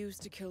poison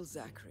used to kill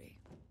Zachary.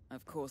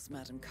 Of course,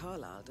 Madame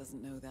Carlyle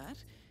doesn't know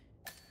that.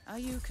 Are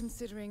you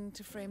considering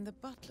to frame the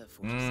butler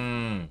for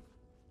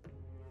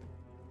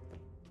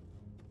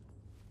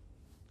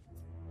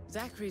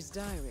Zachary's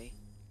diary.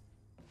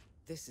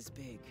 This is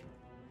big.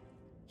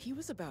 He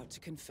was about to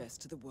confess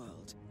to the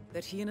world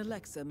that he and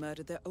Alexa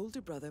murdered their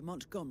older brother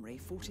Montgomery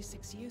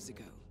 46 years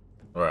ago.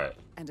 Right.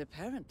 And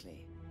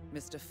apparently,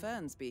 Mr.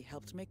 Fernsby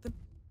helped make the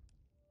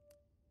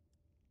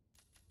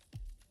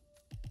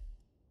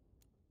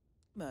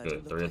murder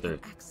Good. look 3 like and 3. an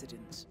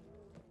accident.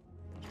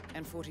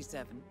 And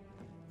 47.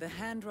 The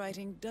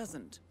handwriting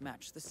doesn't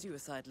match the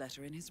suicide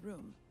letter in his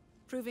room,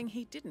 proving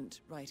he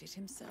didn't write it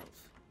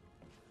himself.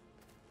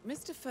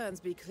 Mr.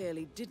 Fernsby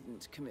clearly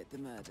didn't commit the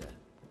murder,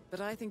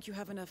 but I think you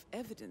have enough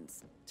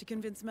evidence to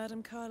convince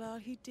Madame Carlyle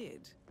he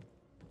did.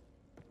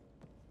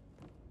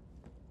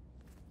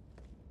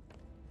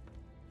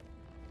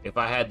 If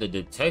I had the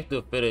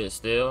detective fitted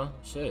still,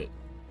 shit.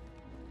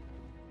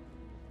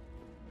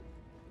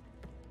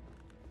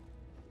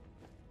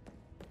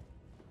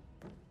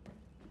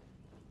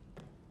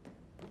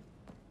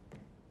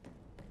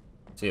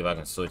 See if I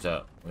can switch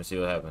out. Let me see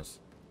what happens.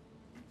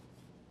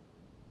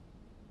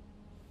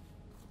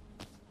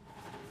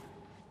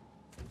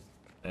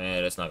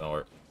 That's not gonna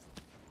work.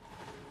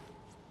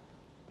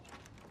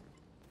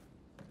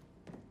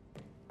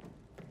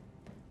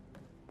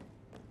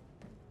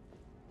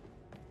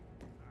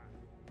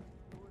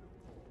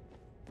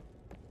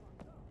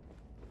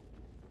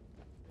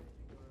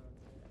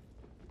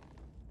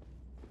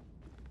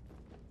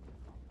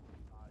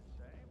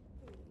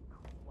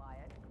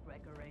 Quiet,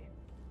 Gregory.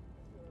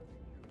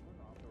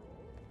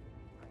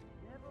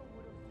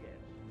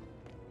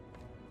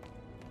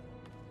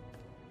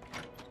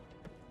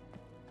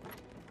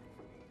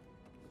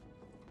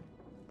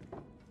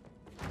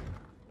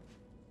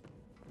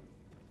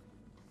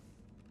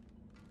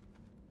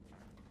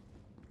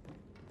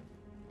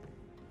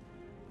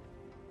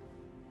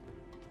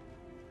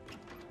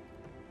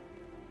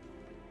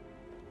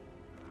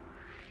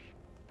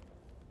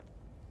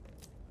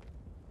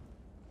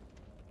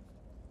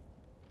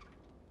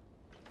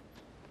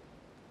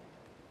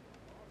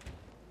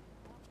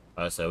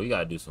 I said we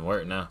gotta do some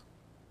work now.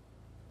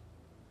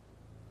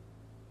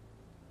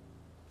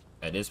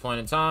 At this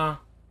point in time,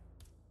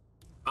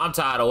 I'm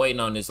tired of waiting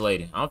on this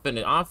lady. I'm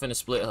finna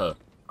split her.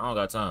 I don't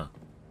got time.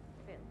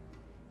 Phil,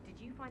 did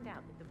you find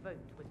out that the vote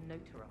was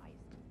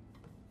notarized?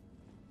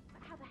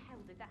 But how the hell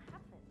did that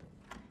happen?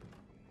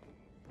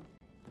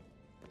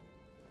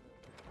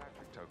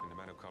 Patrick token to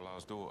Madame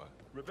Carlisle's daughter.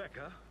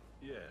 Rebecca?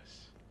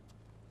 Yes.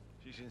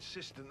 She's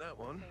insistent, that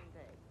one.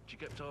 She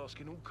kept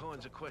asking all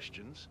kinds of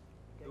questions.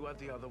 Who had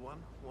the other one?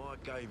 Why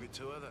I gave it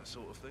to her, that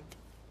sort of thing.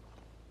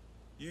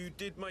 You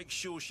did make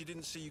sure she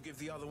didn't see you give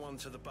the other one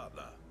to the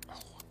butler? Oh,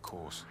 of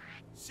course.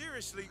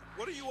 Seriously,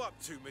 what are you up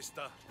to,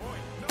 mister? Oi,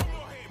 no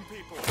more hitting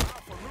people.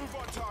 Alpha, move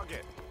on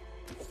target.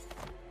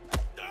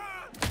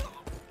 Ah!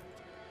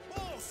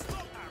 Oh,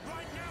 stop that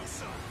right now,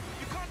 sir.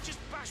 You can't just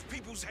bash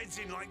people's heads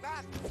in like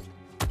that.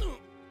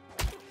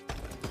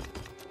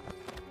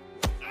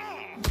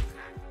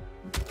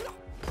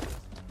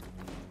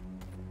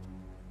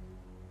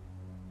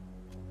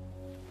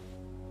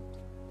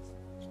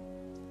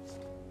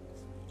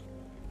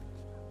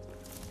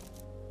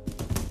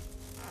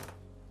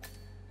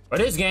 But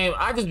this game,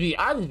 I just be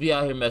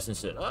out here messing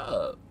shit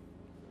up.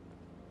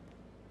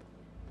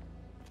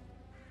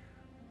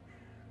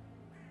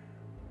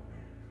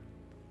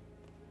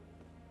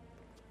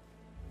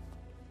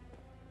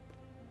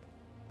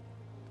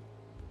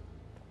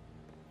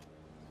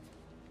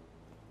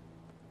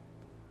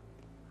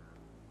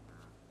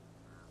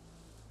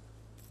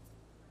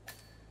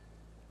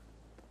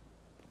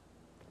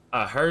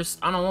 A hearse?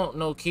 I don't want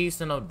no keys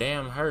to no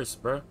damn hearse,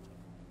 bro.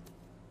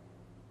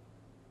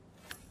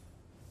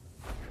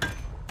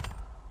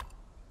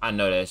 I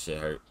know that shit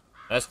hurt.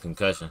 That's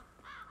concussion.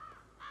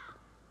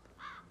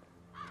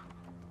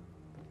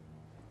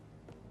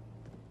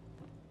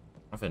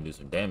 I'm finna do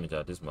some damage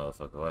out this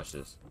motherfucker. Watch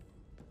this.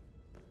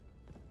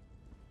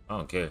 I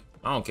don't care.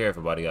 I don't care if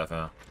a body got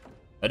found.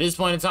 At this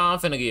point in time, I'm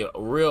finna get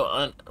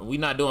real we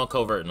not doing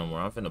covert no more.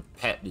 I'm finna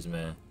pat this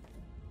man.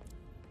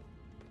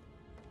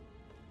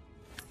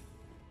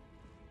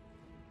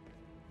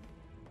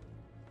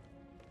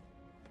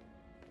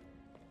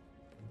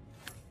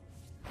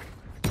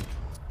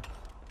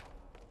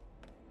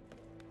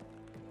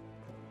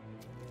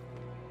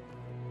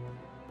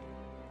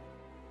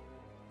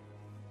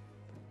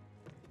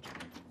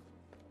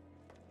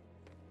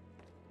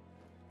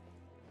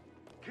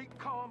 Keep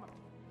calm.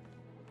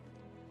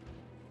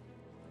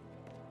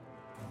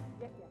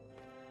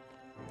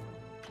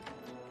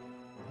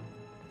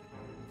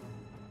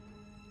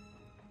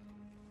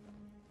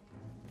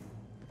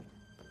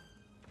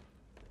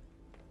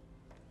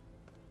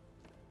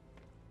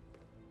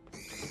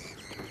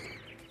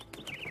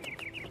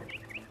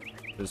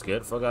 Too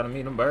scared the fuck out of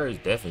me. Them birds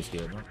definitely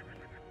scared me.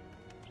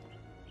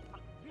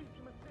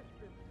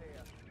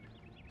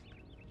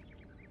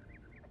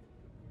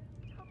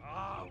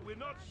 Ah, we're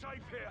not safe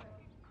here.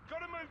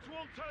 Gotta move to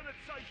alternate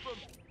safe room.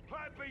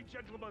 Plan B,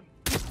 gentlemen.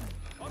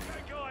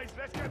 Okay, guys,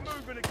 let's get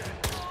moving again.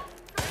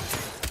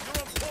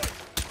 You're on point.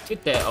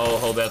 Get that old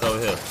hoe back over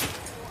here.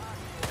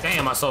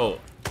 Damn, I sold.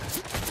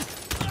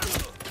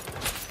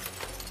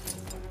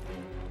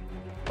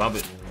 Bump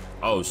it.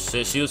 Oh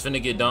shit, she was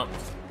finna get dumped.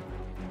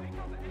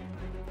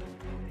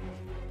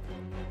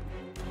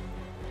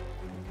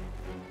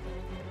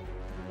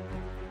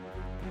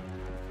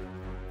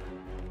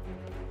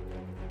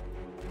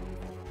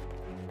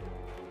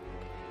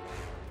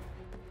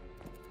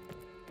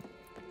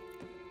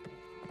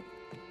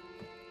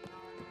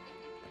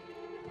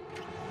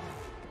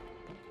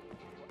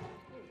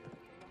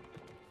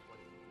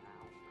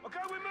 Okay,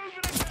 we're moving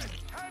again.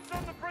 Hands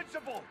on the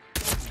principal.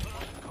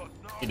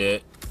 He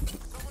did.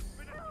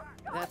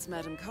 That's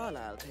Madame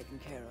Carlisle taken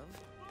care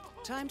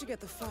of. Time to get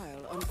the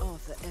file on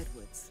Arthur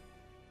Edwards.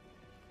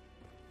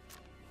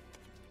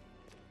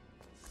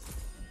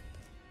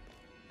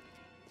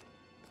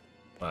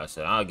 Like I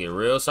said, I'll get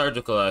real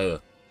surgical out here.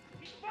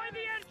 Find the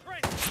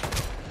entrance!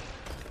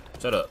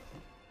 Shut up.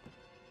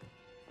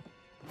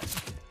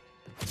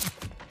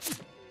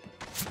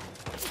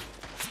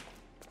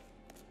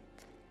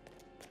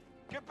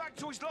 Get back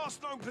to his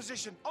last known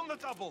position, on the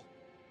double.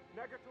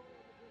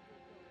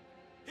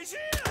 He's here!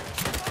 On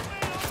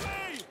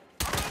me!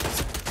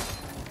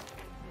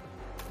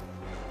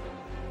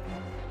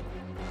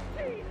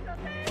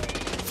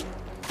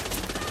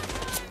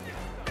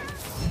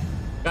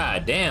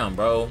 God damn,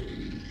 bro.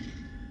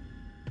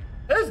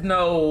 There's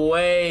no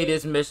way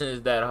this mission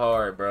is that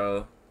hard,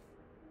 bro.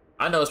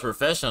 I know it's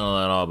professional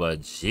and all,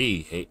 but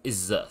gee,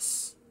 it's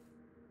us.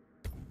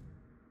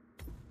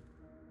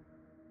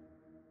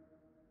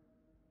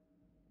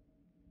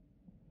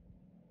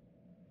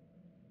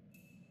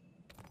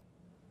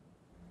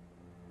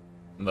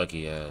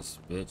 Lucky ass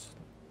bitch.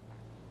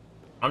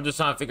 I'm just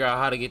trying to figure out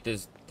how to get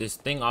this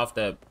thing off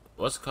that,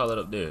 what's it called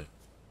up there?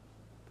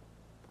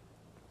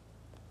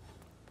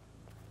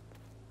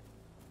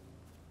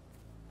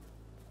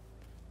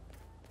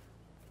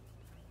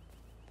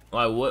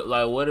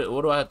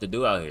 What do I have to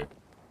do out here?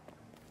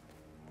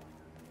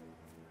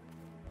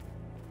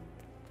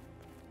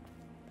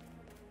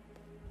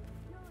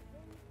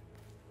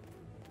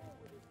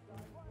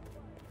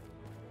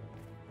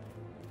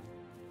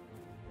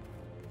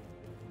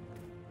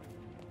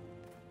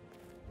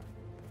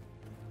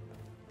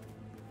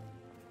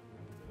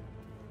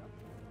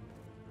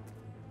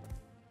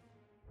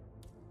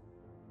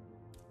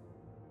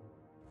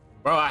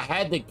 Bro, I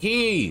had the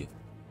key.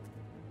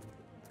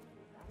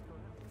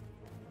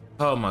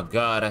 Oh my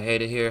god, I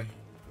hate it here.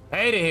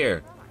 Hate it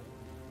here.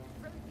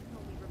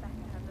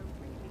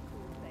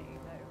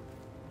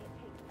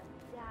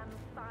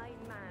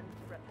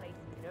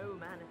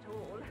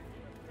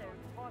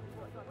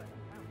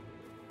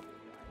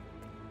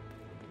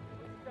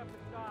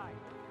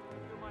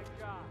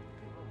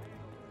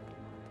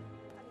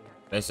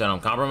 They said I'm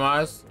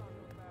compromised.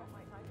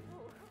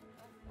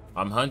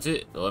 I'm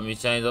hunted. Let me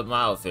change up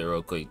my outfit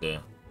real quick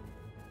then.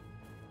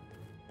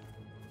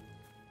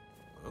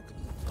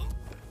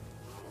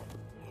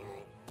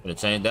 Gonna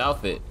change the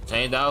outfit.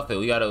 Change the outfit.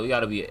 We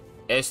gotta be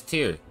S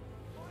tier.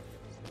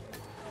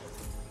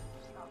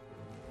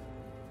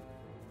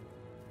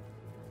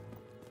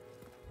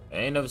 I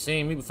ain't never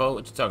seen me before.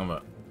 What you talking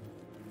about?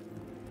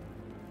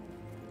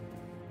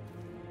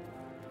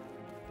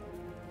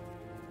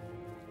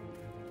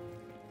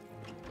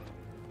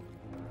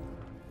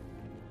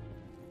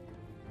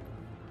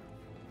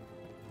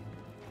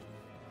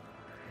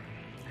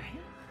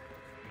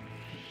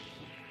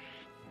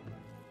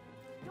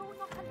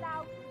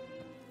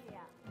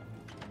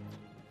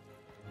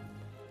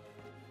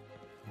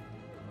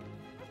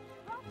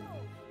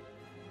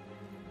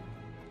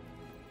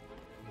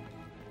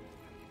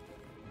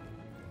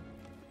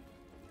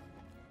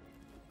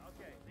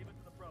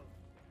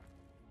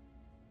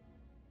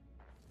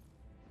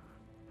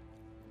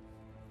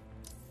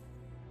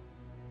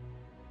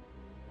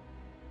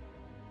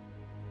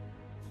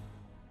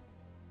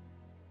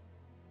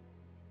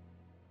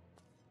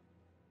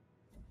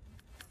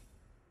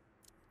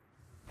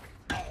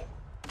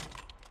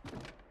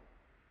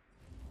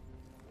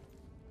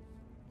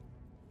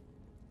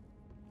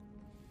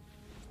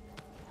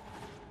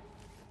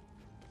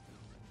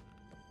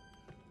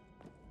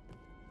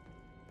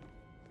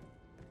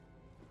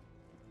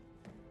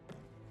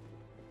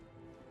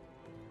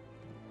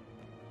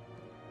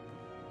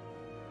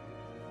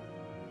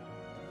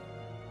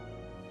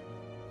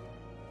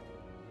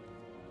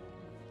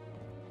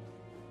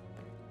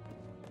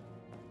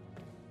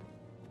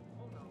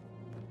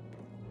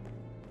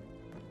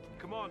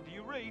 Come on, do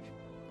you read?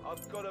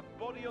 I've got a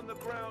body on the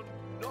ground,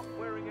 not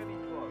wearing any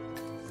clothes.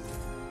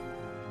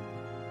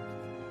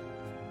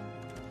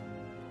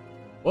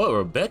 What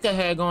Rebecca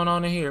had going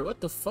on in here?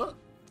 What the fuck?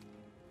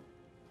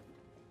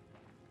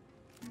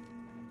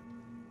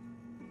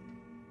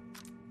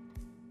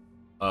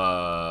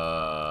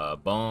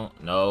 Bone?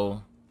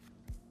 No.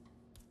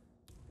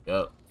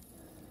 Yep.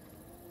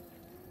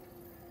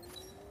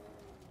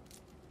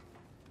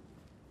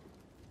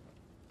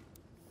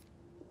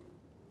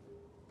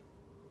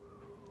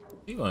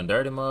 You going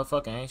dirty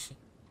motherfucker, ain't she?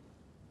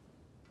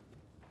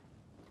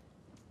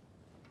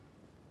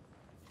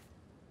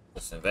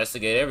 Let's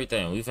investigate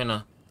everything. We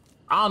finna...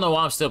 I don't know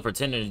why I'm still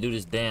pretending to do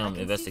this damn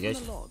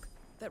investigation. I can see from the log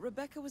that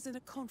Rebecca was in a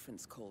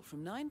conference call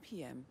from 9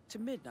 p.m. to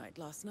midnight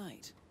last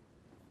night.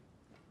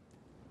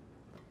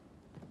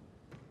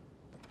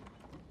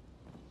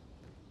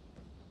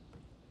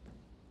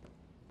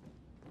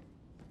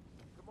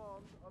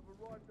 Command, I've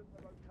arrived at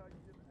the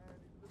location and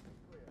it's looking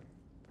clear.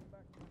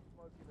 Back to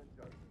smoking and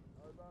joking.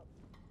 Over.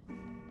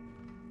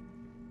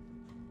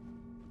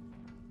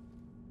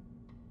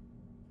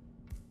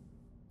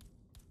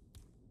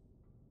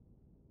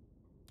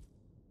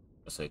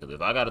 Let's say, because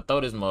if I gotta throw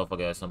this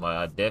motherfucker at somebody,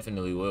 I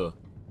definitely will.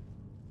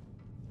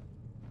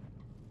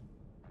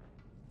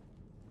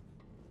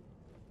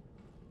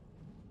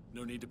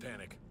 No need to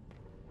panic.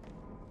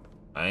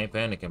 I ain't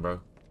panicking,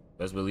 bro.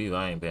 Best believe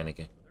I ain't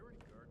panicking.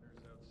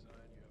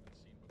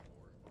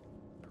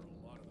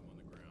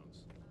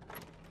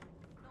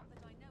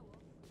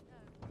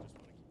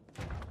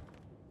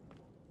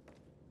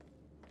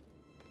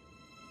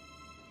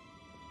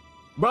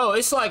 Bro,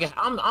 it's like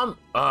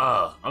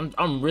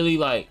I'm really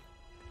like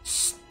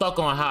stuck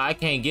on how I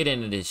can't get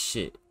into this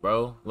shit,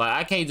 bro. Like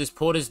I can't just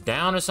pull this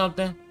down or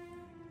something.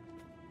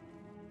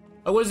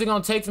 Like, what is it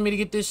gonna take for me to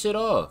get this shit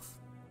off?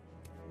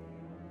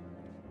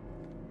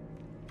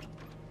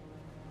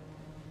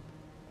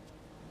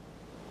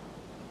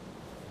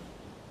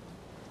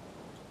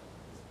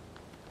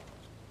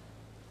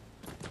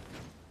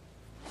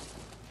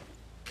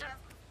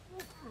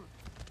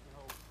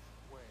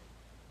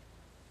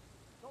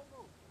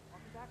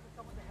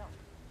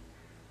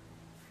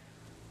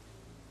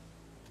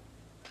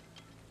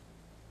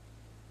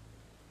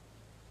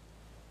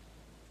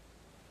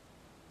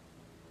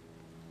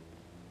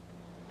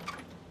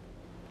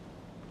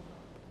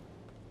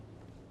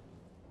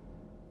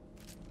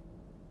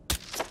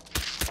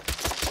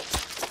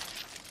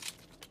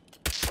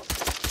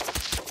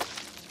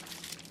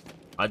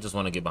 I just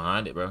want to get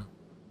behind it, bro.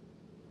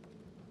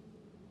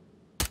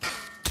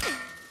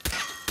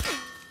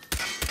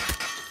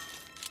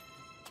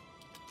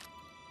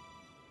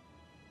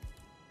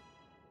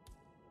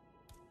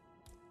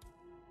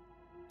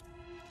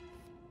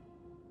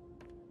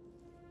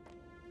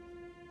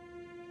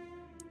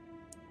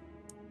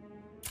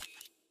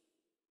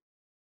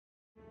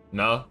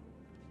 No.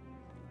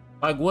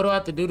 Like, what do I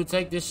have to do to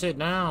take this shit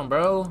down,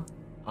 bro?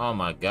 Oh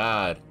my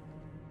god.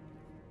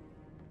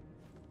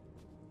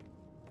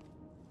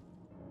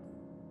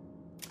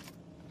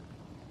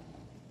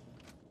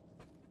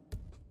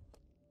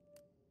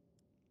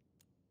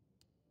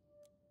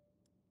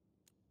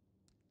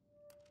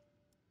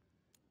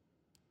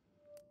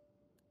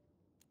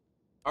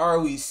 Are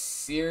we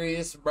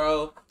serious,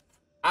 bro?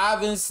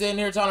 I've been sitting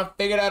here trying to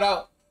figure that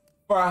out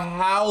for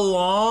how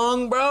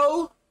long,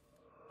 bro?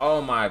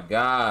 Oh my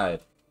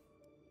god.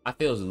 I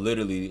feel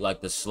literally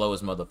like the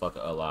slowest motherfucker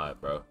alive,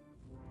 bro.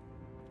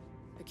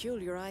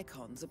 Peculiar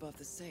icons above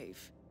the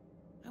safe.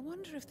 I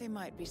wonder if they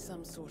might be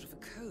some sort of a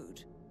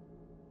code.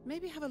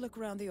 Maybe have a look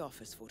around the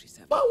office,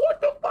 47. But what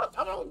the fuck?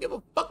 I don't give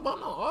a fuck about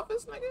no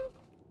office, nigga.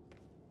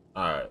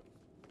 Alright.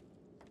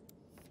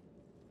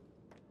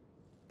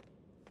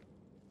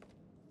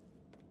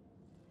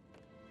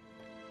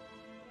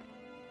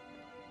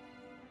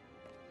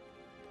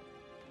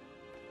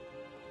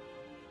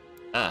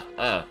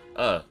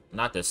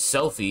 Not the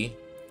selfie.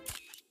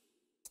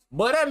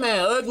 Boy, that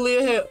man ugly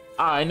as hell.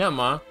 Alright, never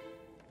mind.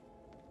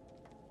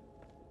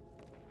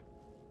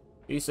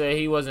 He said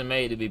he wasn't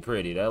made to be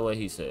pretty. That's what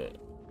he said.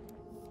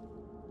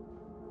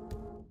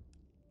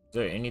 Is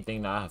there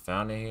anything that I have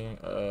found in here?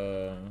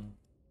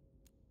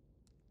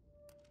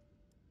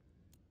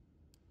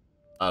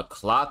 A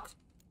clock,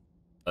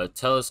 a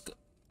telescope.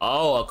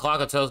 Oh, a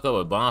clock, a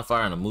telescope, a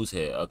bonfire, and a moose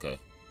head. Okay.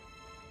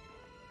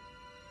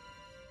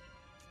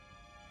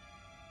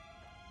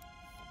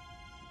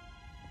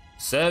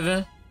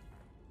 Seven.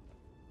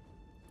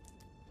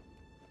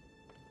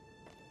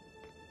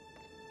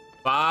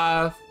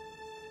 5.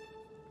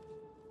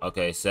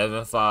 Okay,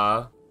 7,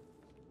 5.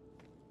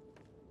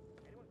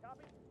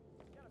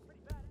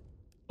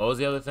 What was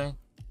the other thing?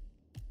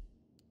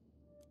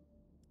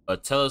 A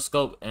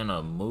telescope and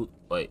a moose.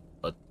 Wait,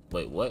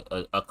 what?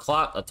 A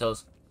clock, a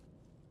telescope.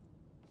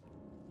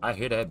 I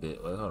hear that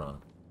bit. Wait, hold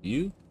on.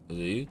 You? Is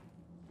it you?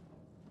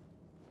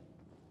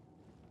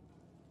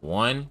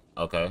 1.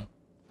 Okay.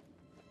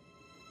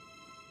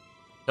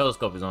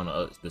 Telescope is on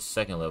the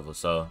second level,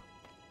 so.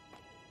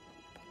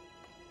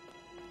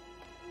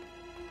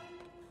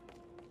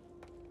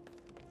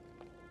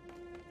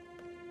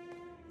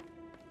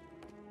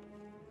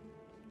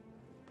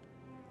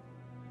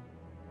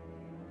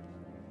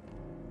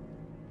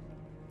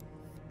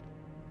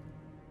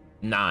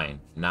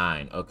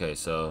 Nine. Okay,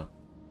 so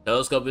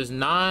telescope is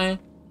 9.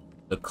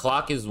 The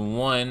clock is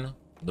 1.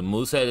 The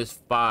moose head is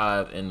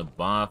 5, and the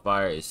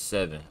bonfire is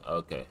 7.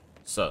 Okay,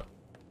 so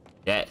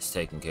that's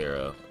taken care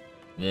of.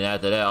 And then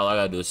after that, all I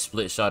gotta do is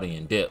split shot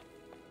and dip.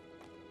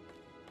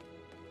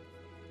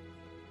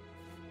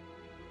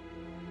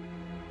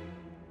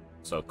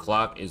 So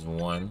clock is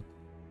 1.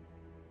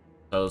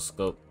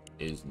 Telescope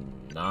is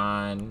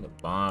 9. The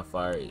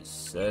bonfire is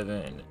 7.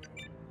 And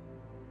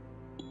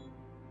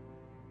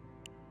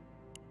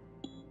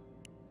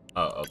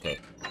oh, okay.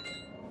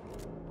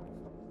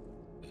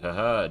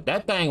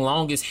 That thing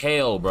long as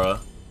hell, bro.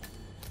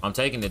 I'm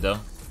taking it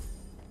though.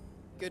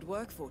 Good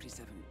work,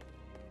 47.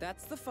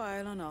 That's the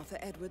file on Arthur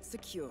Edwards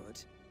secured.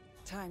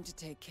 Time to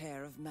take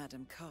care of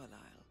Madame Carlyle.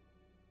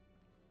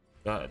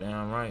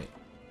 Goddamn right.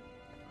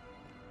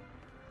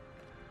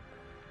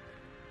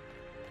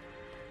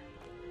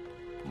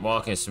 I'm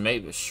walking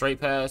straight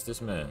past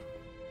this man.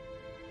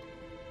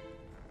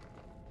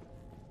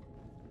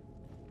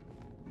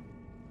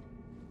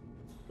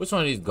 Which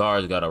one of these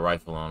guards got a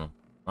rifle on him?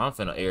 I'm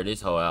finna air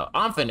this hoe out.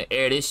 I'm finna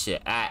air this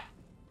shit out.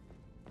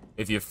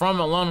 If you're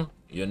from Atlanta,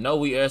 you know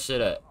we air shit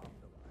out.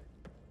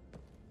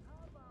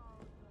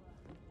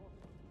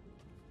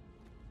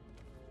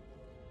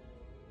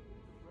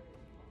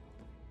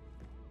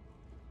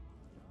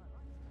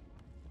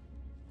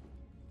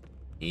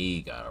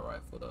 He got a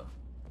rifle though.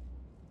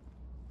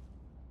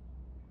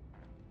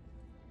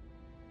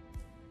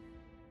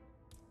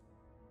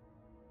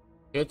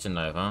 Kitchen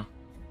knife, huh?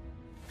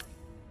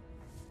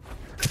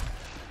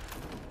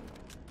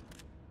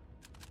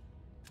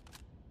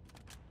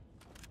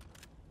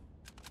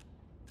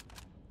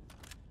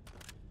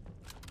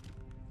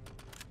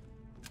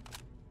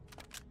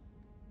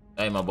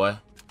 Hey, my boy.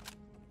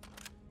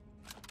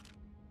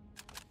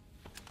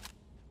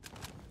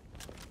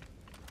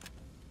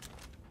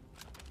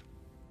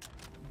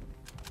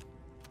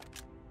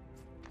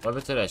 What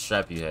happened to that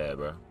strap you had,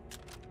 bro?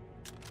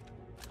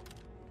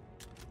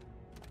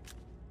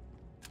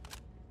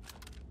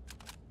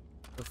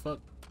 The fuck?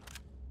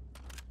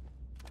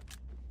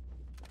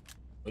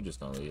 We're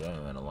just gonna leave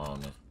that man alone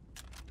then.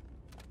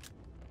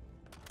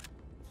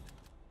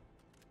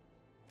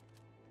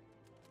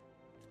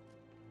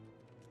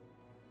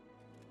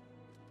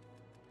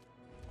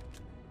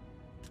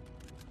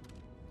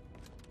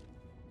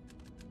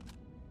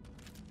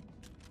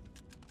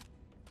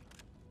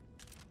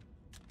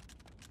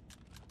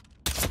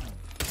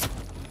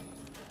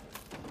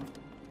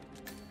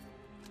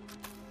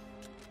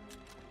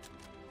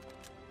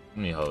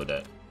 Let me hold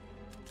that.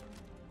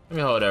 Let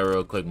me hold that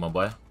real quick, my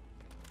boy.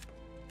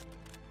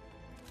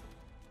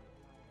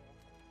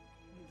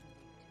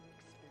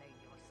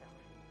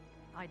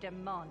 I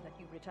demand that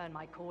you return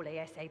my call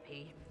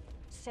ASAP.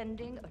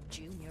 Sending a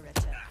junior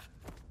return.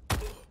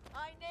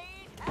 I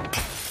need help!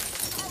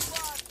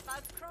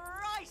 Someone, for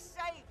Christ's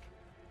sake!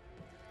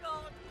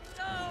 God,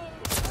 no!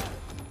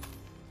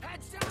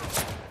 Heads down!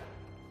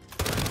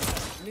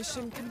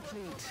 Mission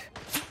complete.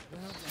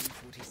 Well done,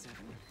 47.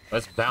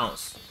 Let's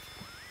bounce.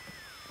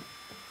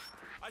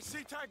 I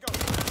see Tango.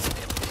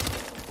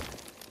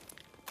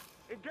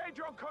 Engage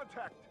on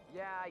contact.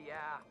 Yeah.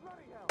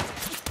 Bloody hell.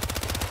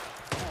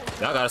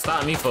 Y'all gotta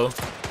stop me, fool.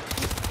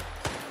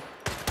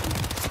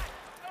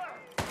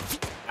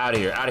 Out of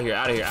here, out of here,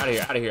 out of here, out of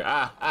here, out of here.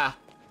 Ah.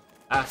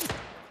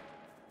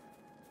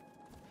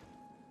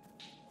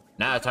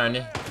 Now I turn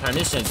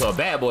this shit into a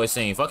bad boy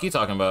scene. Fuck you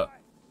talking about?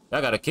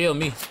 Y'all gotta kill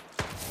me.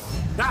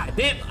 God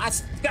damn,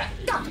 God,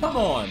 come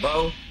on,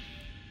 bro.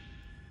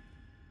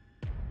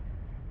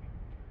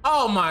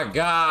 Oh my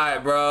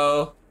God,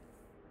 bro.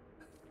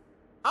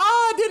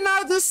 I did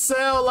not just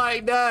sell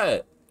like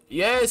that.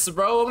 Yes,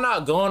 bro, I'm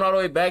not going all the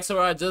way back to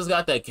where I just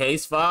got that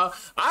case file.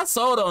 I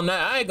sold on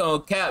that. I ain't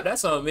gonna cap.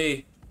 That's on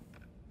me.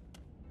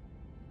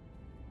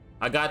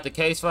 I got the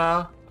case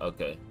file?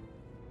 Okay.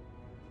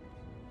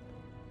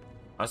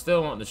 I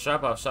still want the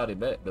strap off shotty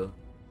back, though.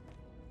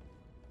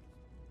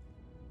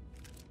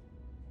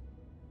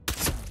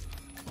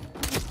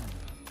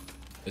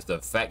 It's the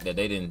fact that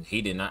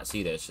he did not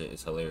see that shit.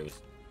 It's hilarious.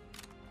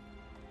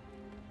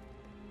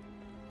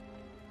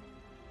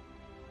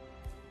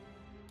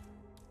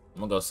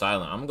 I'm gonna go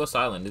silent. I'm gonna go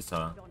silent this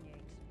time.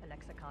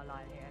 Alexa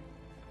Carlisle here.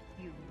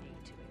 You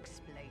need to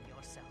explain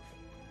yourself.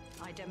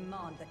 I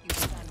demand that you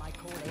return my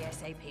call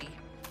ASAP.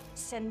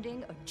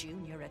 Sending a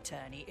junior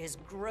attorney is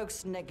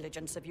gross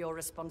negligence of your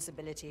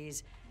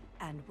responsibilities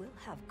and will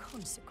have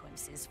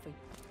consequences for you.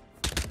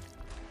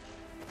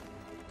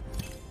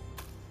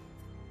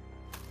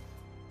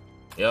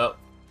 Yep.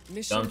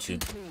 Mission Dumped you.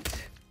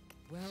 complete.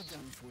 Well done,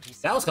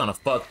 47. That was kind of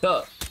fucked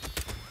up.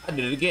 I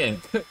did it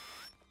again.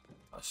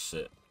 Oh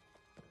shit.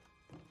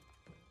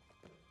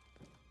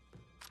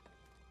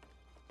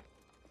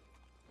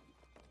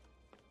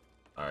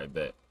 Alright,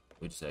 bet.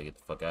 We just gotta get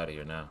the fuck out of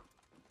here now.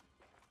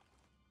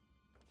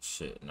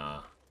 Shit,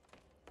 nah.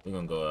 We're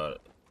gonna go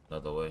out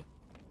another way.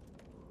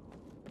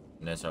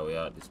 And that's how we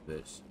out this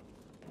bitch.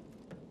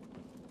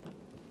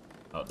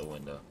 Out the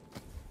window.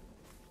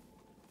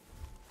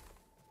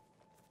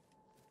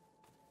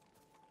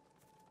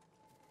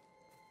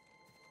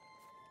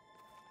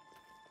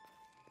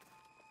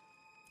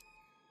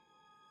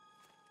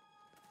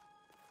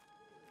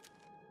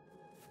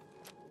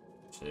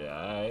 Shit,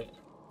 alright.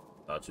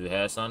 Thought you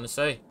had something to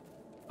say.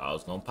 I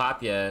was gonna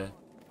pop ya.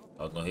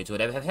 I was gonna hit you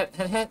with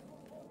that.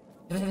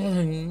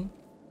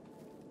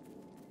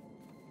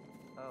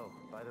 Oh,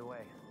 by the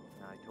way,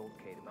 I told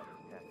Kate about his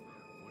test.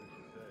 What did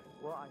she say?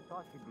 Well, I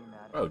thought she'd be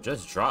mad. Bro,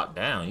 just drop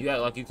down. You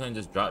act like you couldn't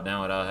just drop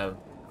down without having...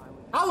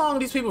 How long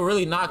these people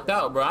really knocked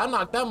out, bro? I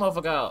knocked that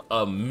motherfucker out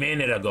a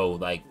minute ago.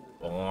 Like,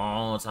 a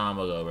long time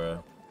ago,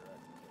 bro.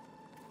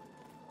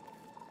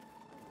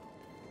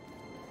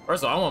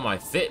 First of all, I want my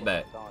fit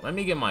back. Let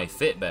me get my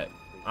fit back.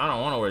 I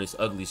don't want to wear this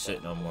ugly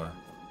shit no more.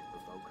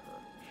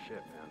 Shit,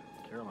 man.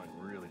 Caroline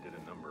really did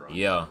a number on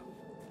Yeah.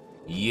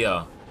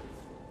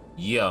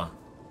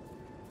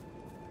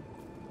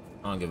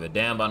 I don't give a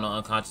damn about no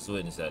unconscious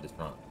witness at this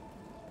front.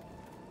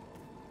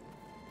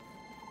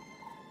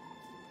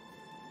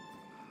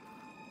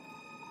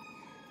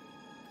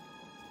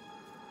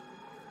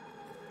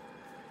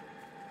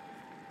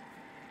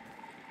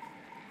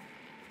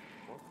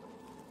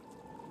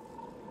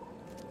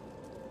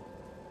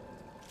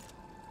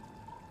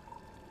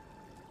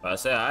 I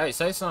say, alright,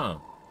 say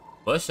something.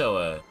 Bust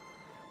your ass.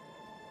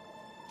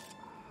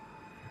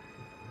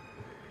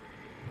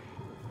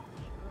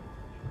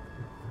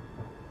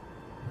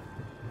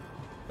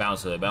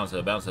 Bounce it, bounce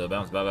it, bounce it,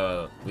 bounce it,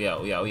 bounce it. We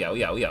out, we out, we out,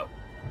 we out, we out.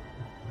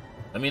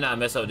 Let me not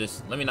mess up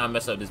this. Let me not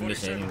mess up this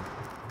mission. Anyway.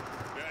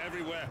 They're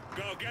everywhere.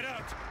 Go, get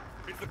out.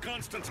 It's the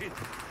Constantine.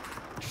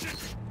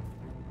 Shit.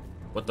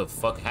 What the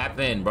fuck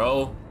happened,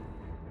 bro?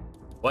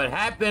 What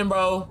happened,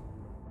 bro?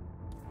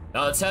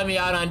 Don't tell me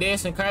y'all done did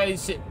some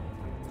crazy shit.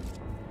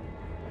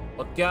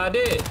 What y'all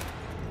did?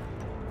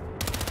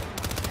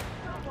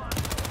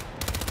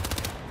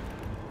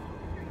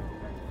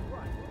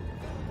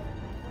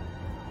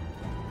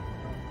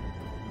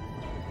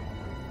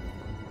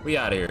 We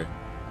out of here.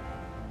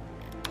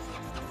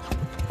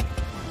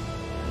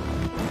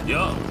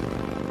 Yup.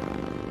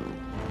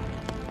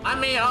 I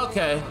mean,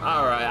 okay,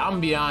 all right. I'm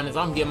gonna be honest.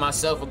 I'm gonna give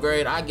myself a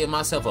grade. I give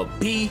myself a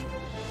B.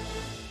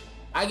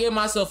 I give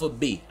myself a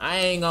B. I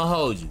ain't gonna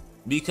hold you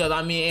because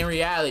I mean, in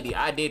reality,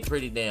 I did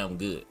pretty damn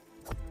good.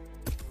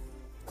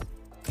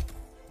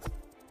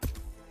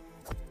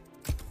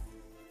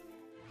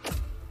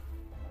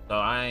 So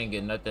I ain't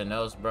get nothing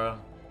else, bro.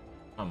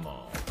 Come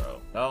on,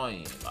 bro. Don't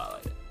even lie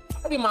like that.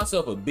 I give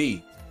myself a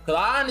B. Cause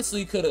I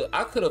honestly could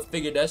have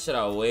figured that shit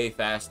out way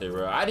faster,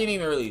 bro. I didn't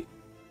even really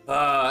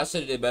I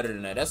should have did better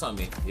than that. That's on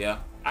me. Yeah.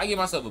 I give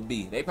myself a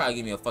B. They probably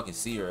give me a fucking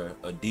C or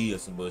a D or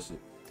some bullshit.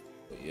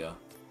 But yeah.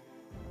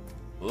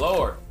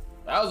 Lord.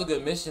 That was a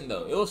good mission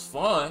though. It was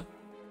fun.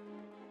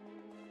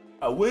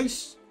 I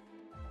wish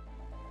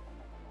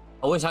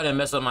I didn't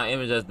mess up my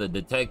image as the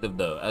detective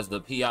though, as the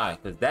PI,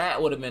 because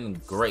that would have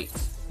been great.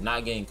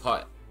 Not getting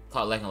caught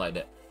lacking like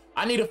that.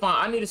 I need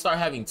to start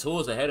having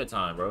tools ahead of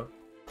time, bro.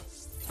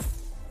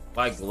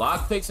 Like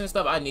lockpicks and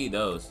stuff, I need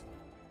those.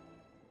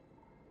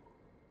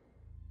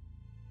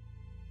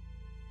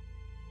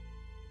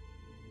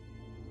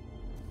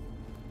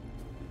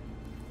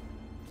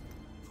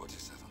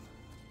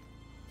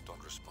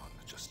 Don't respond,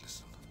 just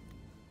listen.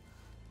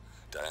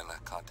 Diana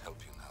can't help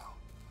you now.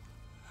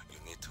 You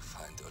need to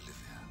find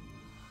Olivia.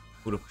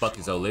 Who the fuck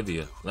is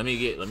Olivia? Let me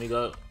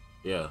go.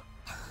 Yeah.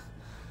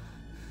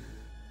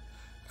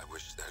 I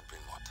wish there had been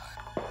more time.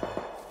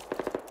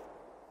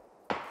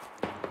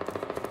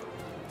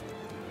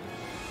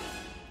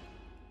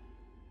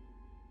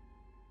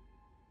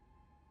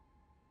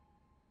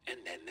 And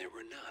then there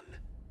were none.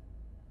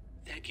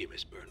 Thank you,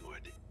 Miss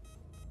Burnwood.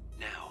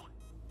 Now,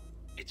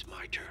 it's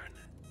my turn.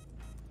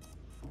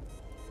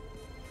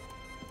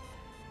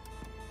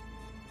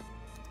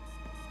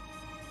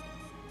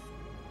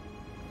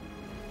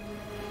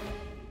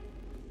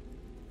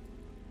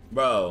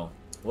 Bro,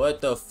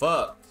 what the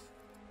fuck?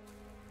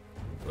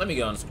 Let me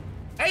go on.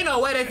 Ain't no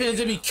way they can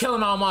just be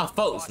killing all my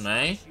folks,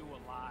 man.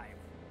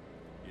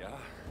 Yeah?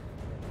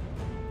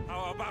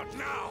 How about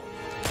now?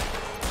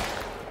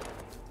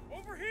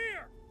 Over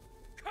here!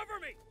 Cover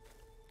me!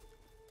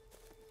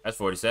 That's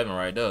 47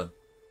 right there.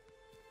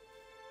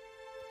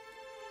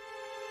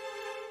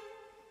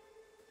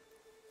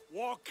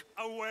 Walk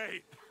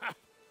away!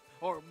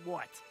 Or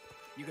what?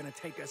 You gonna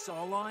take us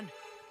all on?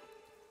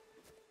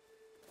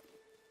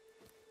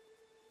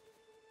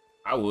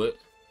 I would.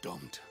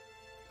 Don't.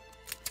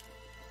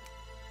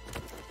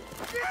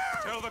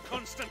 Tell the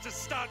Constant to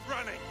start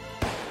running!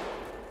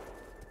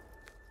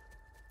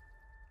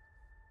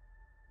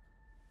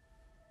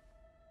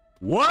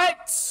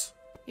 What?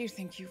 You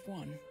think you've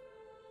won?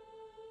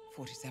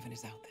 47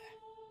 is out there.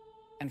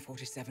 And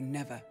 47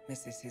 never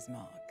misses his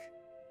mark.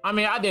 I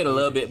mean, I did a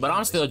little bit, but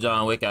I'm still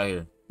John Wick out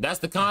here. That's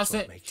the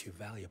Constant? That's what makes you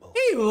valuable.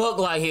 He looked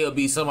like he'll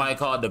be somebody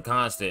called the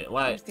Constant.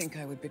 Like, You think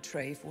I would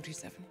betray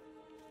 47?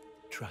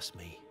 Trust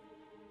me,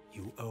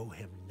 you owe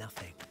him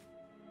nothing.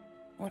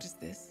 What is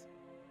this?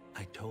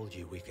 I told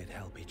you we could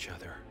help each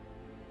other,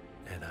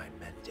 and I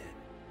meant it.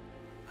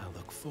 I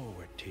look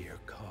forward to your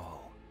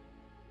call.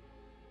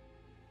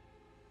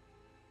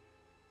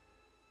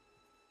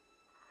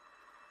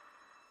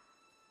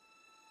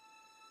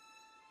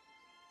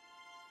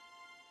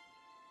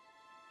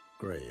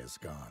 Gray is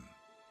gone.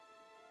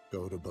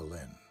 Go to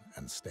Berlin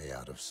and stay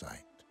out of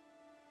sight.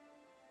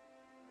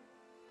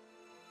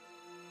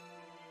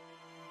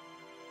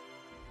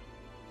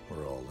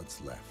 We're all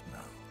that's left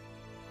now.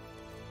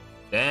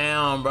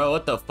 damn, bro,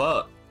 what the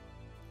fuck?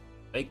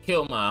 They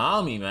killed my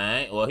homie,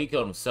 man. Well, he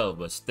killed himself,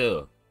 but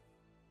still.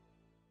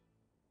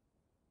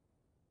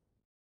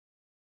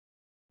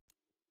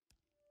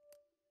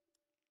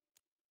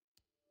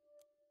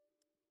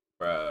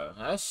 Bruh,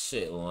 that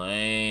shit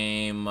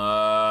lame.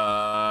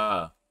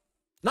 Not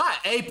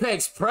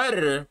Apex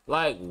Predator.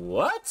 Like,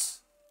 what?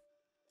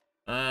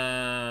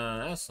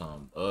 That's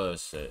some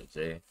bullshit,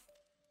 G.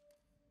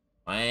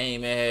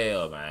 Lame as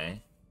hell,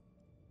 man.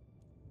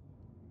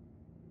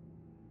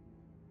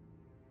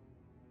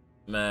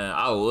 Man,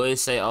 I would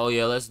say, oh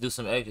yeah, let's do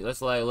some extra.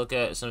 Let's like look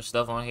at some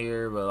stuff on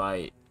here, but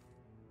like,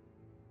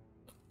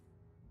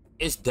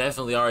 it's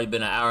definitely already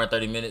been an hour and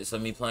 30 minutes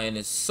of me playing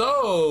this,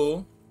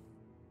 so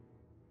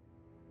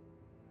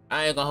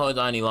I ain't gonna hold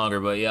on any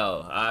longer. But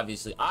yo,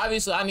 obviously, I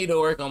need to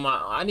work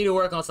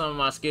on some of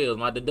my skills.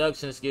 My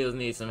deduction skills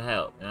need some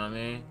help. You know what I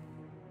mean?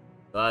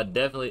 So I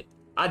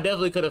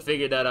definitely could have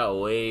figured that out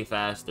way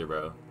faster,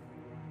 bro.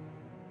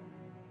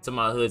 To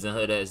my hoods and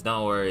hoodettes,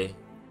 don't worry.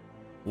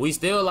 We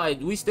still like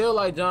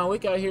John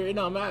Wick out here. It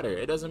don't matter.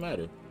 It doesn't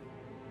matter.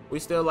 We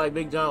still like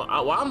Big John.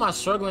 Why am I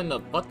struggling to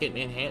fucking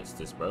enhance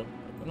this, bro?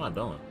 What am I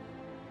doing?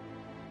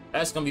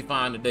 That's gonna be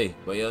fine today.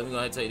 But yo, let me go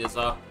ahead and take this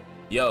off.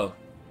 Yo.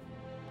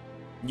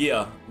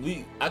 Yeah,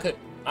 I'm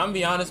gonna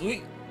be honest,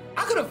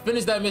 I could have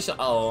finished that mission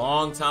a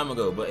long time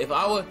ago. But if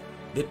I would,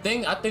 I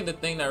think the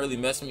thing that really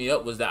messed me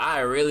up was that I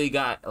really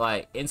got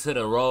like into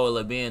the role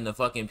of being the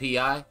fucking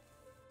PI.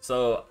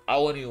 So I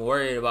wasn't even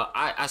worried about,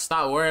 I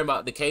stopped worrying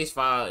about the case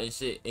file and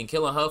shit and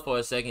killing her for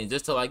a second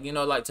just to like, you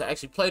know, like to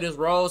actually play this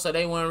role so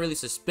they wouldn't really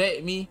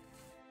suspect me.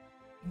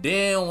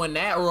 Then when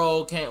that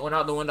role went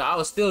out the window, I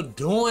was still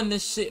doing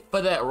this shit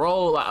for that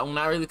role. Like when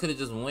I really could have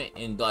just went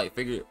and like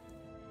figured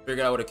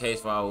out what a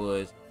case file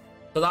was.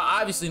 Cause I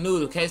obviously knew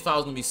the case file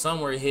was gonna be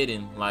somewhere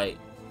hidden. Like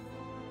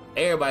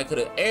everybody could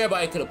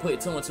have put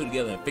 2 and 2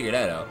 together and figured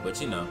that out.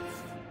 But you know,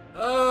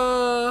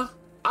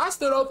 I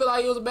still don't feel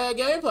like it was a bad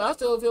gameplay. I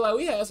still feel like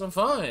we had some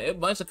fun. A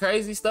bunch of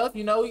crazy stuff,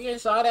 you know, we getting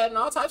shot at and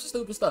all types of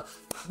stupid stuff.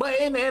 But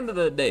in the end of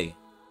the day,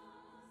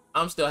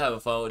 I'm still having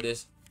fun with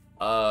this.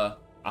 I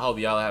hope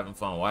y'all are having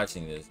fun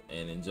watching this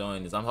and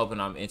enjoying this. I'm hoping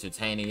I'm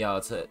entertaining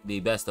y'all to the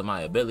best of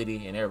my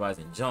ability and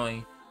everybody's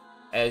enjoying.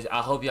 As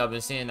I hope y'all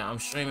been seeing that I'm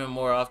streaming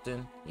more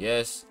often.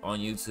 Yes, on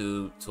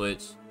YouTube,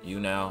 Twitch,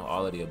 YouNow,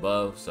 all of the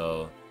above.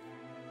 So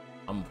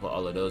I'm gonna put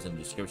all of those in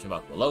the description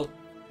box below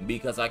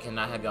because I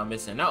cannot have y'all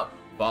missing out.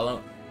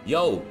 Follow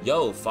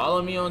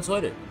me on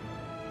Twitter.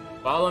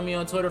 Follow me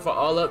on Twitter for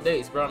all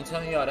updates, bro. I'm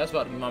telling y'all, that's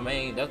about to be my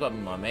main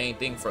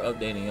thing for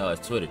updating y'all is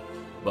Twitter.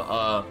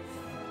 But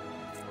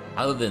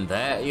other than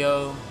that,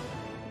 yo,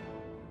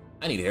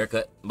 I need a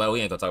haircut, but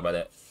we ain't gonna talk about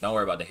that. Don't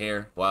worry about the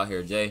hair, wild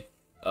hair Jay.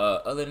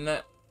 Other than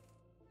that,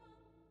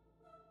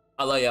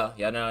 I love y'all.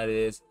 Y'all know how it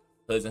is.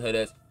 Hoods and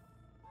hoodettes.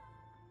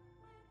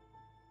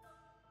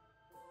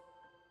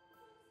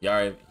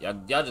 Y'all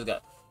just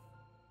got.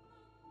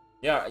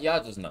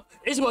 Y'all just know.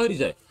 It's your boy Hoodie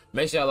J.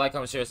 Make sure y'all like,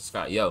 comment, share,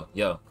 subscribe. Yo.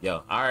 I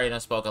already done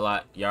spoke a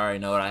lot. Y'all already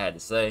know what I had to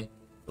say.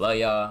 Love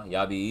y'all.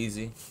 Y'all be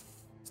easy.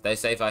 Stay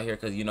safe out here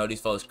because you know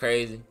these folks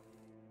crazy.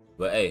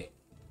 But hey,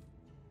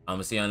 I'm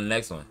gonna see you on the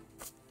next one.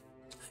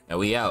 And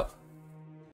we out.